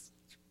movie, it's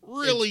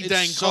really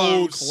dang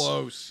close. So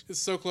close. It's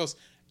so close.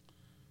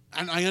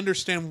 And I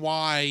understand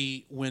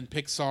why when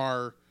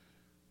Pixar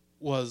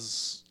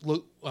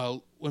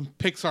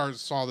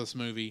saw this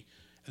movie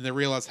and they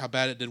realized how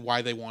bad it did,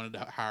 why they wanted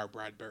to hire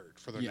Brad Bird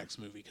for their next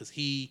movie, because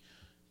he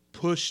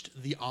pushed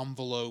the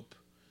envelope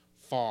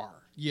afar.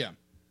 Yeah.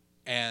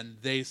 And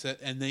they said,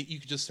 you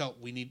could just tell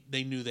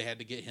they knew they had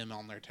to get him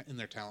on in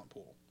their talent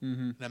pool.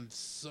 Mm-hmm. And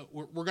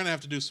we're going to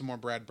have to do some more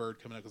Brad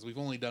Bird coming up because we've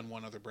only done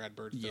one other Brad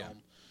Bird film. Yeah.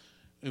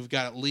 We've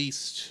got at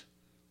least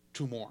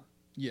 2 more.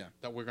 Yeah.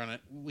 That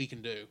we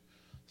can do.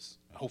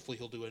 Hopefully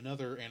he'll do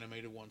another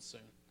animated one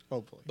soon.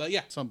 Hopefully. But yeah.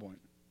 At some point.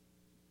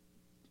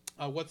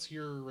 What's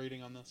your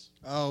rating on this?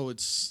 Oh,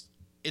 it's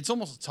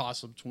almost a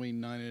toss up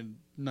between 9 and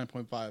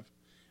 9.5.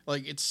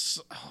 Like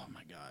oh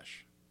my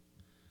gosh.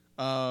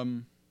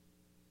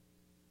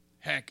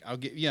 Heck, I'll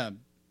give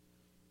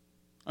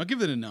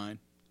it a 9.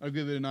 I'll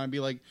give it a 9. Be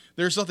like,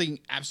 there's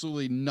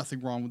absolutely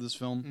nothing wrong with this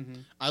film.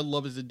 Mm-hmm. I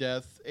love it to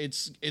death.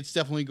 It's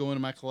definitely going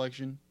to my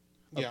collection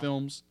of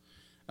films,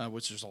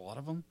 which there's a lot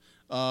of them.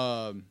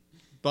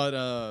 But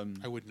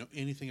I wouldn't know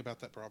anything about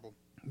that problem.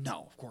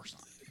 No, of course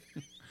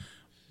not.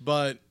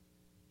 But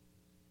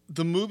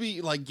the movie,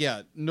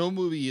 no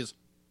movie is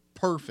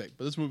perfect,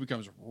 but this movie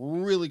comes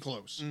really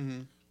close,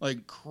 like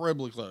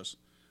incredibly close.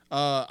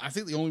 I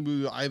think the only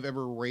movie I've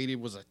ever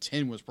rated was a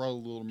 10 was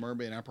probably Little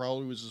Mermaid, and I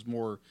probably was just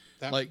more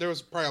there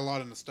was probably a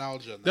lot of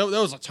nostalgia. There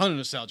was a ton of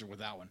nostalgia with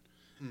that one,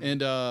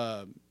 and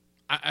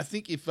I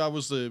think if I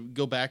was to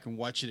go back and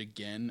watch it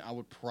again, I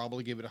would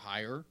probably give it a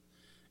higher.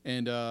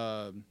 And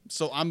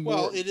so I'm more.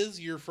 Well, it is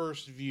your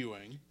first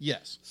viewing.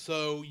 Yes.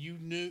 So you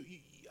knew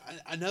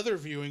another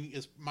viewing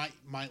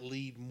might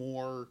lead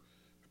more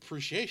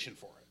appreciation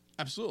for it.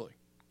 Absolutely.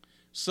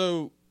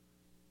 So,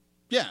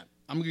 yeah,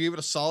 I'm gonna give it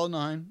a solid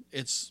 9.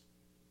 It's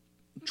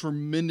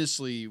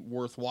tremendously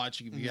worth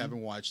watching. If you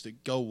haven't watched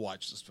it, go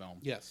watch this film.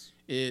 Yes.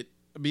 It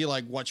be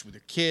like watch with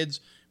your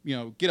kids.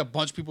 Get a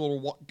bunch of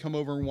people to come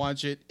over and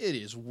watch it. It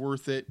is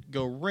worth it.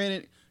 Go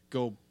rent it.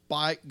 Go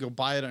buy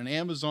it on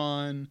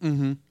Amazon.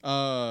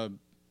 Mm-hmm.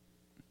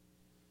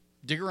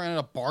 Dig around in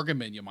a bargain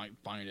bin, you might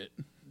find it.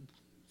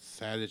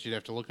 Sad that you'd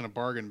have to look in a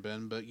bargain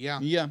bin, but yeah.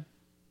 Yeah.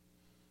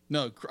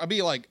 No, I'd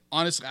be like,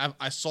 honestly,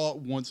 I saw it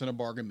once in a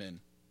bargain bin.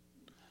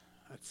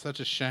 That's such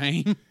a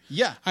shame.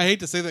 Yeah. I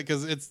hate to say that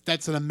because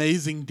that's an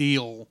amazing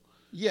deal.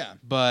 Yeah.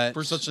 But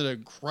for such an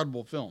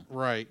incredible film.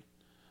 Right.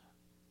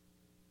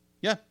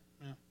 Yeah.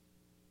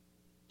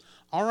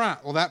 All right.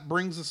 Well, that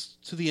brings us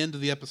to the end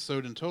of the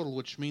episode in total,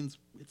 which means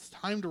it's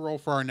time to roll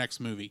for our next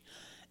movie.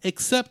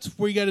 Except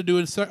we got to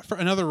do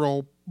another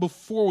roll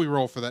before we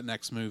roll for that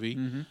next movie,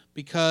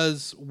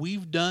 because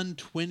we've done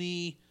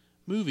 20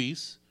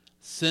 movies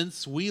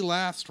since we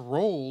last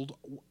rolled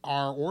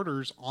our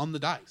orders on the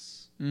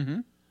dice. Mm-hmm.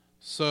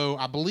 So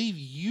I believe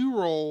you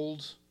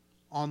rolled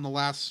on the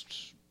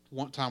last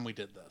one time we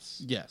did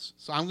this. Yes.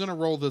 So I'm going to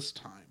roll this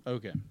time.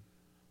 Okay.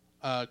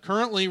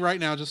 Currently, right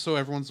now, just so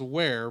everyone's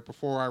aware,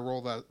 before I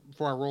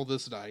roll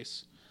this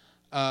dice,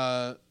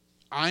 I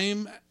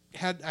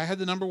had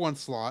the number 1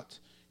 slot.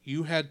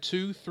 You had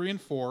 2, 3,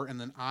 and 4, and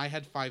then I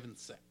had 5 and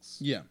 6.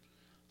 Yeah.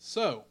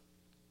 So,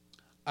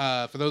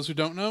 for those who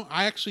don't know,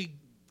 I actually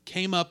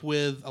came up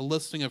with a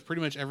listing of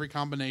pretty much every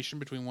combination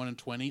between 1 and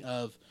 20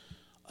 of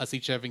us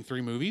each having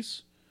 3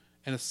 movies,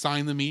 and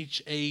assigned them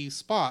each a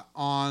spot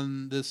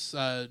on this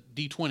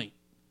D20.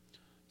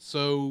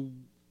 So,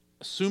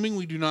 assuming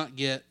we do not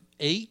get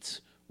 8,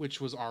 which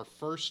was our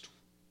first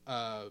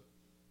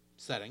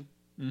setting,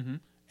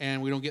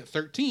 and we don't get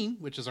 13,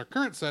 which is our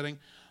current setting,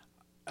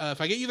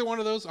 if I get either one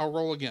of those, I'll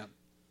roll again.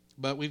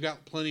 But we've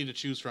got plenty to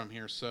choose from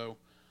here, so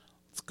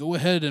let's go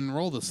ahead and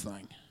roll this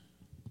thing.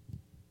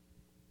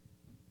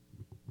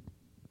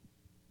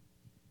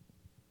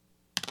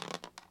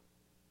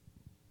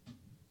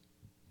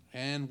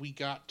 And we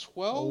got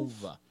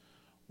 12,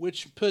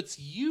 which puts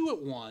you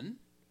at 1,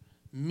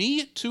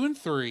 me at 2 and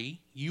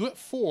 3, you at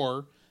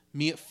 4,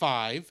 me at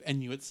 5,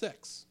 and you at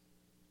 6.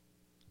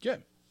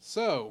 Good.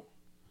 So,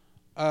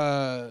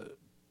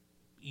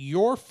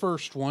 your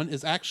first one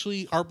is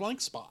actually our blank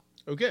spot.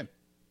 Okay.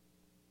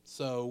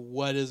 So,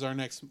 what is the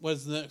next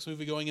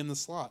movie going in the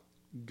slot?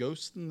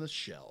 Ghost in the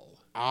Shell.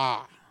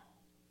 Ah.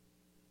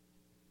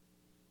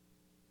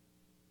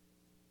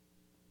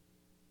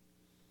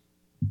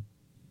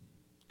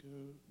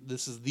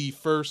 This is the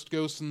first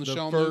Ghost in the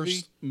Shell movie? The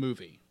first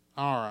movie.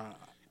 All right.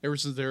 Ever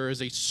since there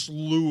is a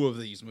slew of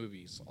these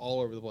movies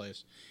all over the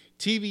place.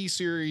 TV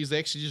series, they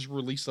actually just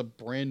released a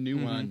brand new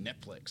one on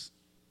Netflix.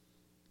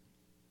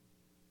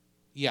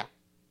 Yeah.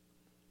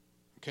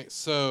 Okay,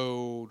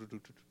 so...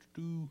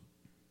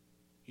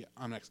 Yeah,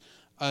 I'm next.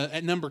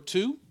 At number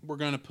 2, we're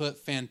going to put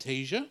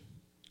Fantasia.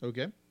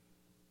 Okay.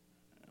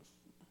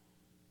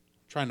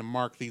 Trying to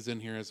mark these in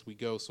here as we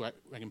go so I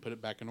can put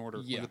it back in order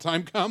when the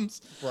time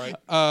comes. Right.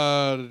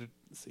 Let's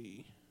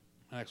see.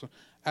 My next one.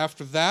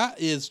 After that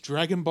is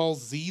Dragon Ball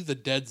Z: The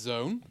Dead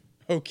Zone.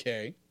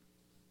 Okay.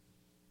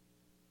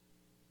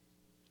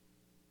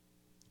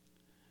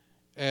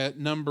 At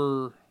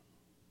number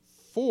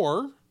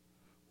 4,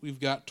 we've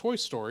got Toy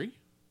Story.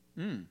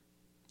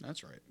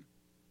 That's right.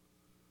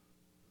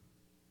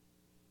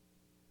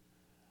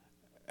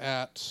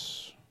 At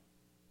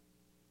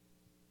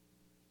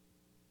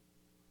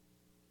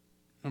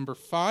number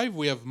 5,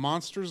 we have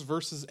Monsters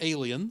vs.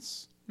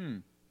 Aliens.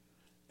 And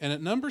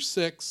at number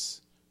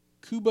 6,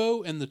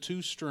 Kubo and the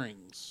Two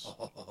Strings.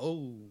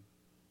 Oh.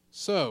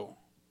 So,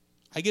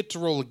 I get to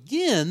roll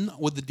again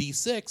with the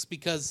D6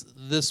 because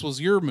this was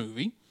your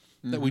movie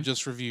that we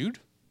just reviewed.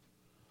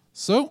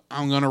 So,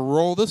 I'm going to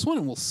roll this one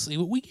and we'll see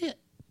what we get.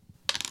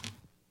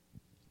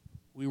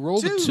 We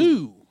rolled a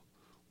 2,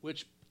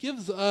 which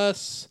gives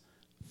us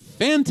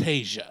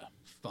Fantasia.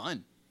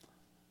 Fun.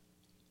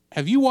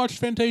 Have you watched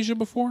Fantasia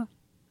before?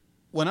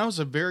 When I was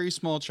a very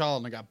small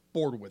child and I got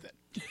bored with it.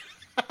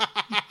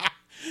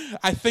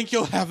 I think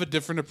you'll have a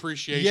different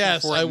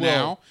appreciation for it I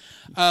will.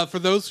 now. For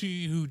those of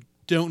you who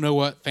don't know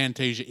what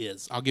Fantasia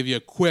is, I'll give you a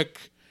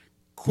quick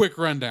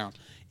rundown.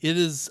 It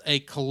is a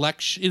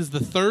collection. It is the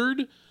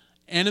third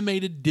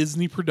animated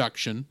Disney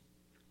production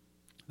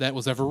that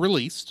was ever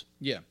released.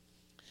 Yeah.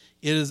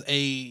 It is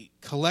a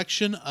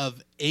collection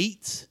of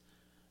 8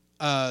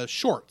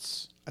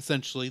 shorts,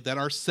 essentially, that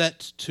are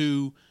set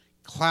to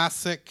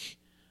classic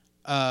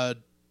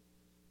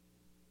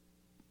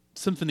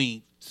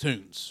symphony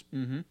tunes.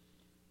 Mm-hmm.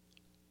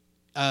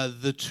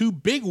 The 2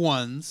 big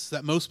ones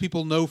that most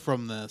people know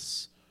from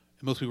this,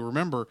 and most people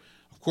remember,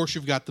 of course,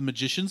 you've got The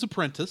Magician's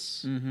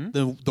Apprentice,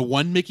 the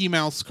one Mickey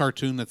Mouse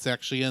cartoon that's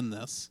actually in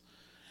this,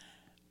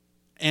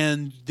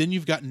 and then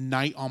you've got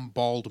Night on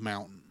Bald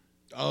Mountain.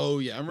 Oh,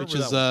 yeah. I remember which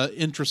is an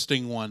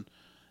interesting one.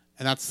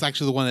 And that's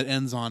actually the one that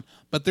ends on.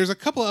 But there's a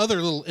couple of other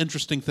little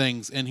interesting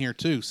things in here,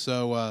 too.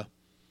 So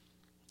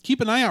keep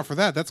an eye out for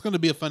that. That's going to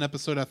be a fun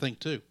episode, I think,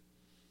 too.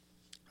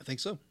 I think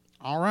so.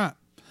 All right.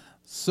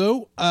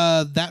 So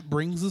that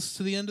brings us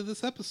to the end of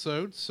this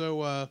episode.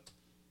 So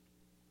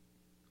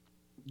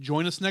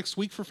join us next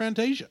week for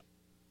Fantasia.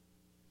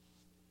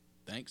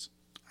 Thanks.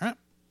 All right.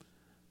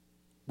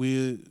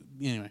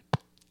 Anyway.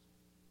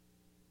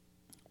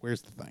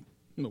 Where's the thing?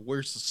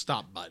 Where's the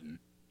stop button?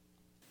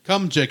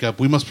 Come, Jacob.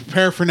 We must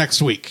prepare for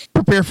next week.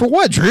 Prepare for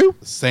what, Drew?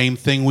 The same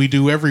thing we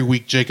do every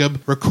week, Jacob.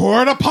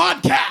 Record a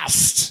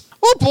podcast.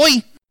 Oh,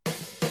 boy.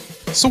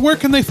 So where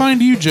can they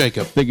find you,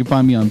 Jacob? They can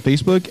find me on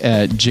Facebook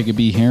at Jacob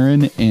B.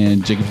 Heron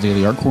and Jacob's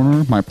Daily Art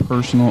Corner, my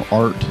personal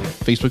art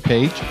Facebook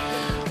page.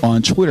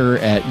 On Twitter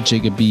at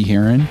Jacob B.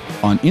 Heron.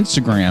 On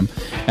Instagram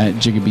at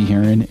Jacob B.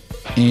 Heron.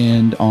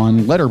 And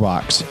on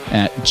Letterboxd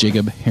at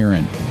Jacob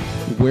Heron.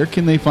 Where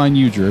can they find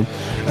you, Drew?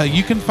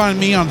 You can find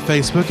me on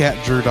Facebook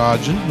at Drew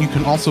Dodgen. You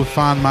can also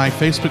find my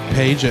Facebook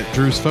page at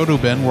Drew's Photo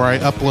Bin, where I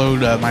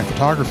upload my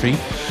photography.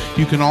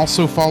 You can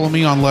also follow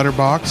me on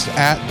Letterboxd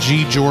at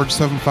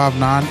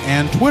GGeorge759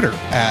 and Twitter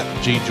at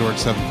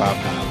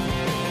GGeorge759.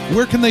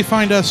 Where can they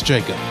find us,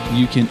 Jacob?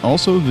 You can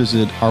also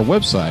visit our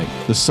website,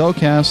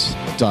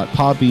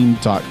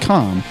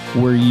 thecellcast.podbean.com,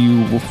 where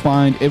you will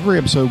find every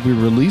episode we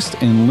released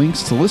and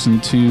links to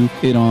listen to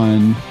it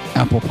on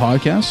Apple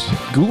Podcasts,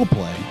 Google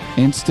Play,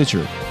 and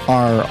Stitcher.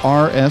 Our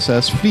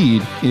RSS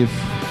feed, if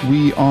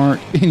we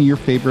aren't in your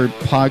favorite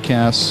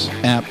podcast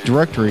app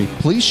directory,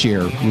 please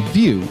share,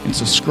 review, and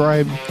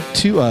subscribe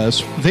to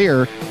us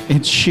there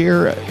and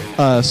share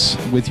us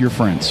with your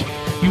friends.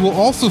 You will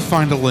also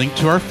find a link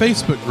to our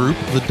Facebook group,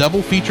 the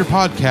Double Feature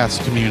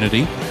Podcast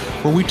Community,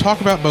 where we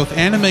talk about both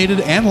animated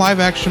and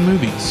live-action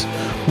movies.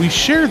 We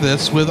share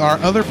this with our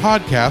other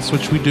podcasts,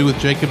 which we do with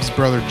Jacob's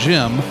brother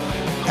Jim,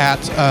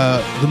 at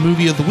the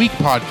Movie of the Week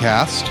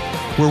podcast,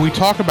 where we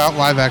talk about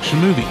live-action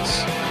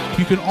movies.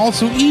 You can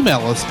also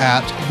email us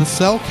at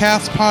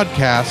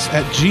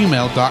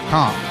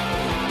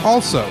thecellcastpodcast@gmail.com.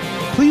 Also,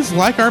 please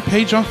like our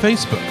page on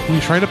Facebook. We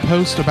try to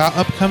post about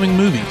upcoming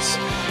movies.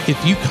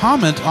 If you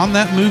comment on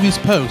that movie's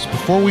post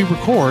before we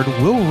record,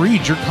 we'll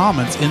read your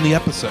comments in the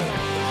episode.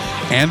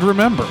 And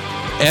remember,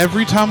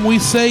 every time we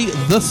say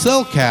The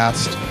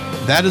Cellcast,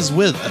 that is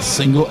with a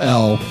single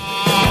L.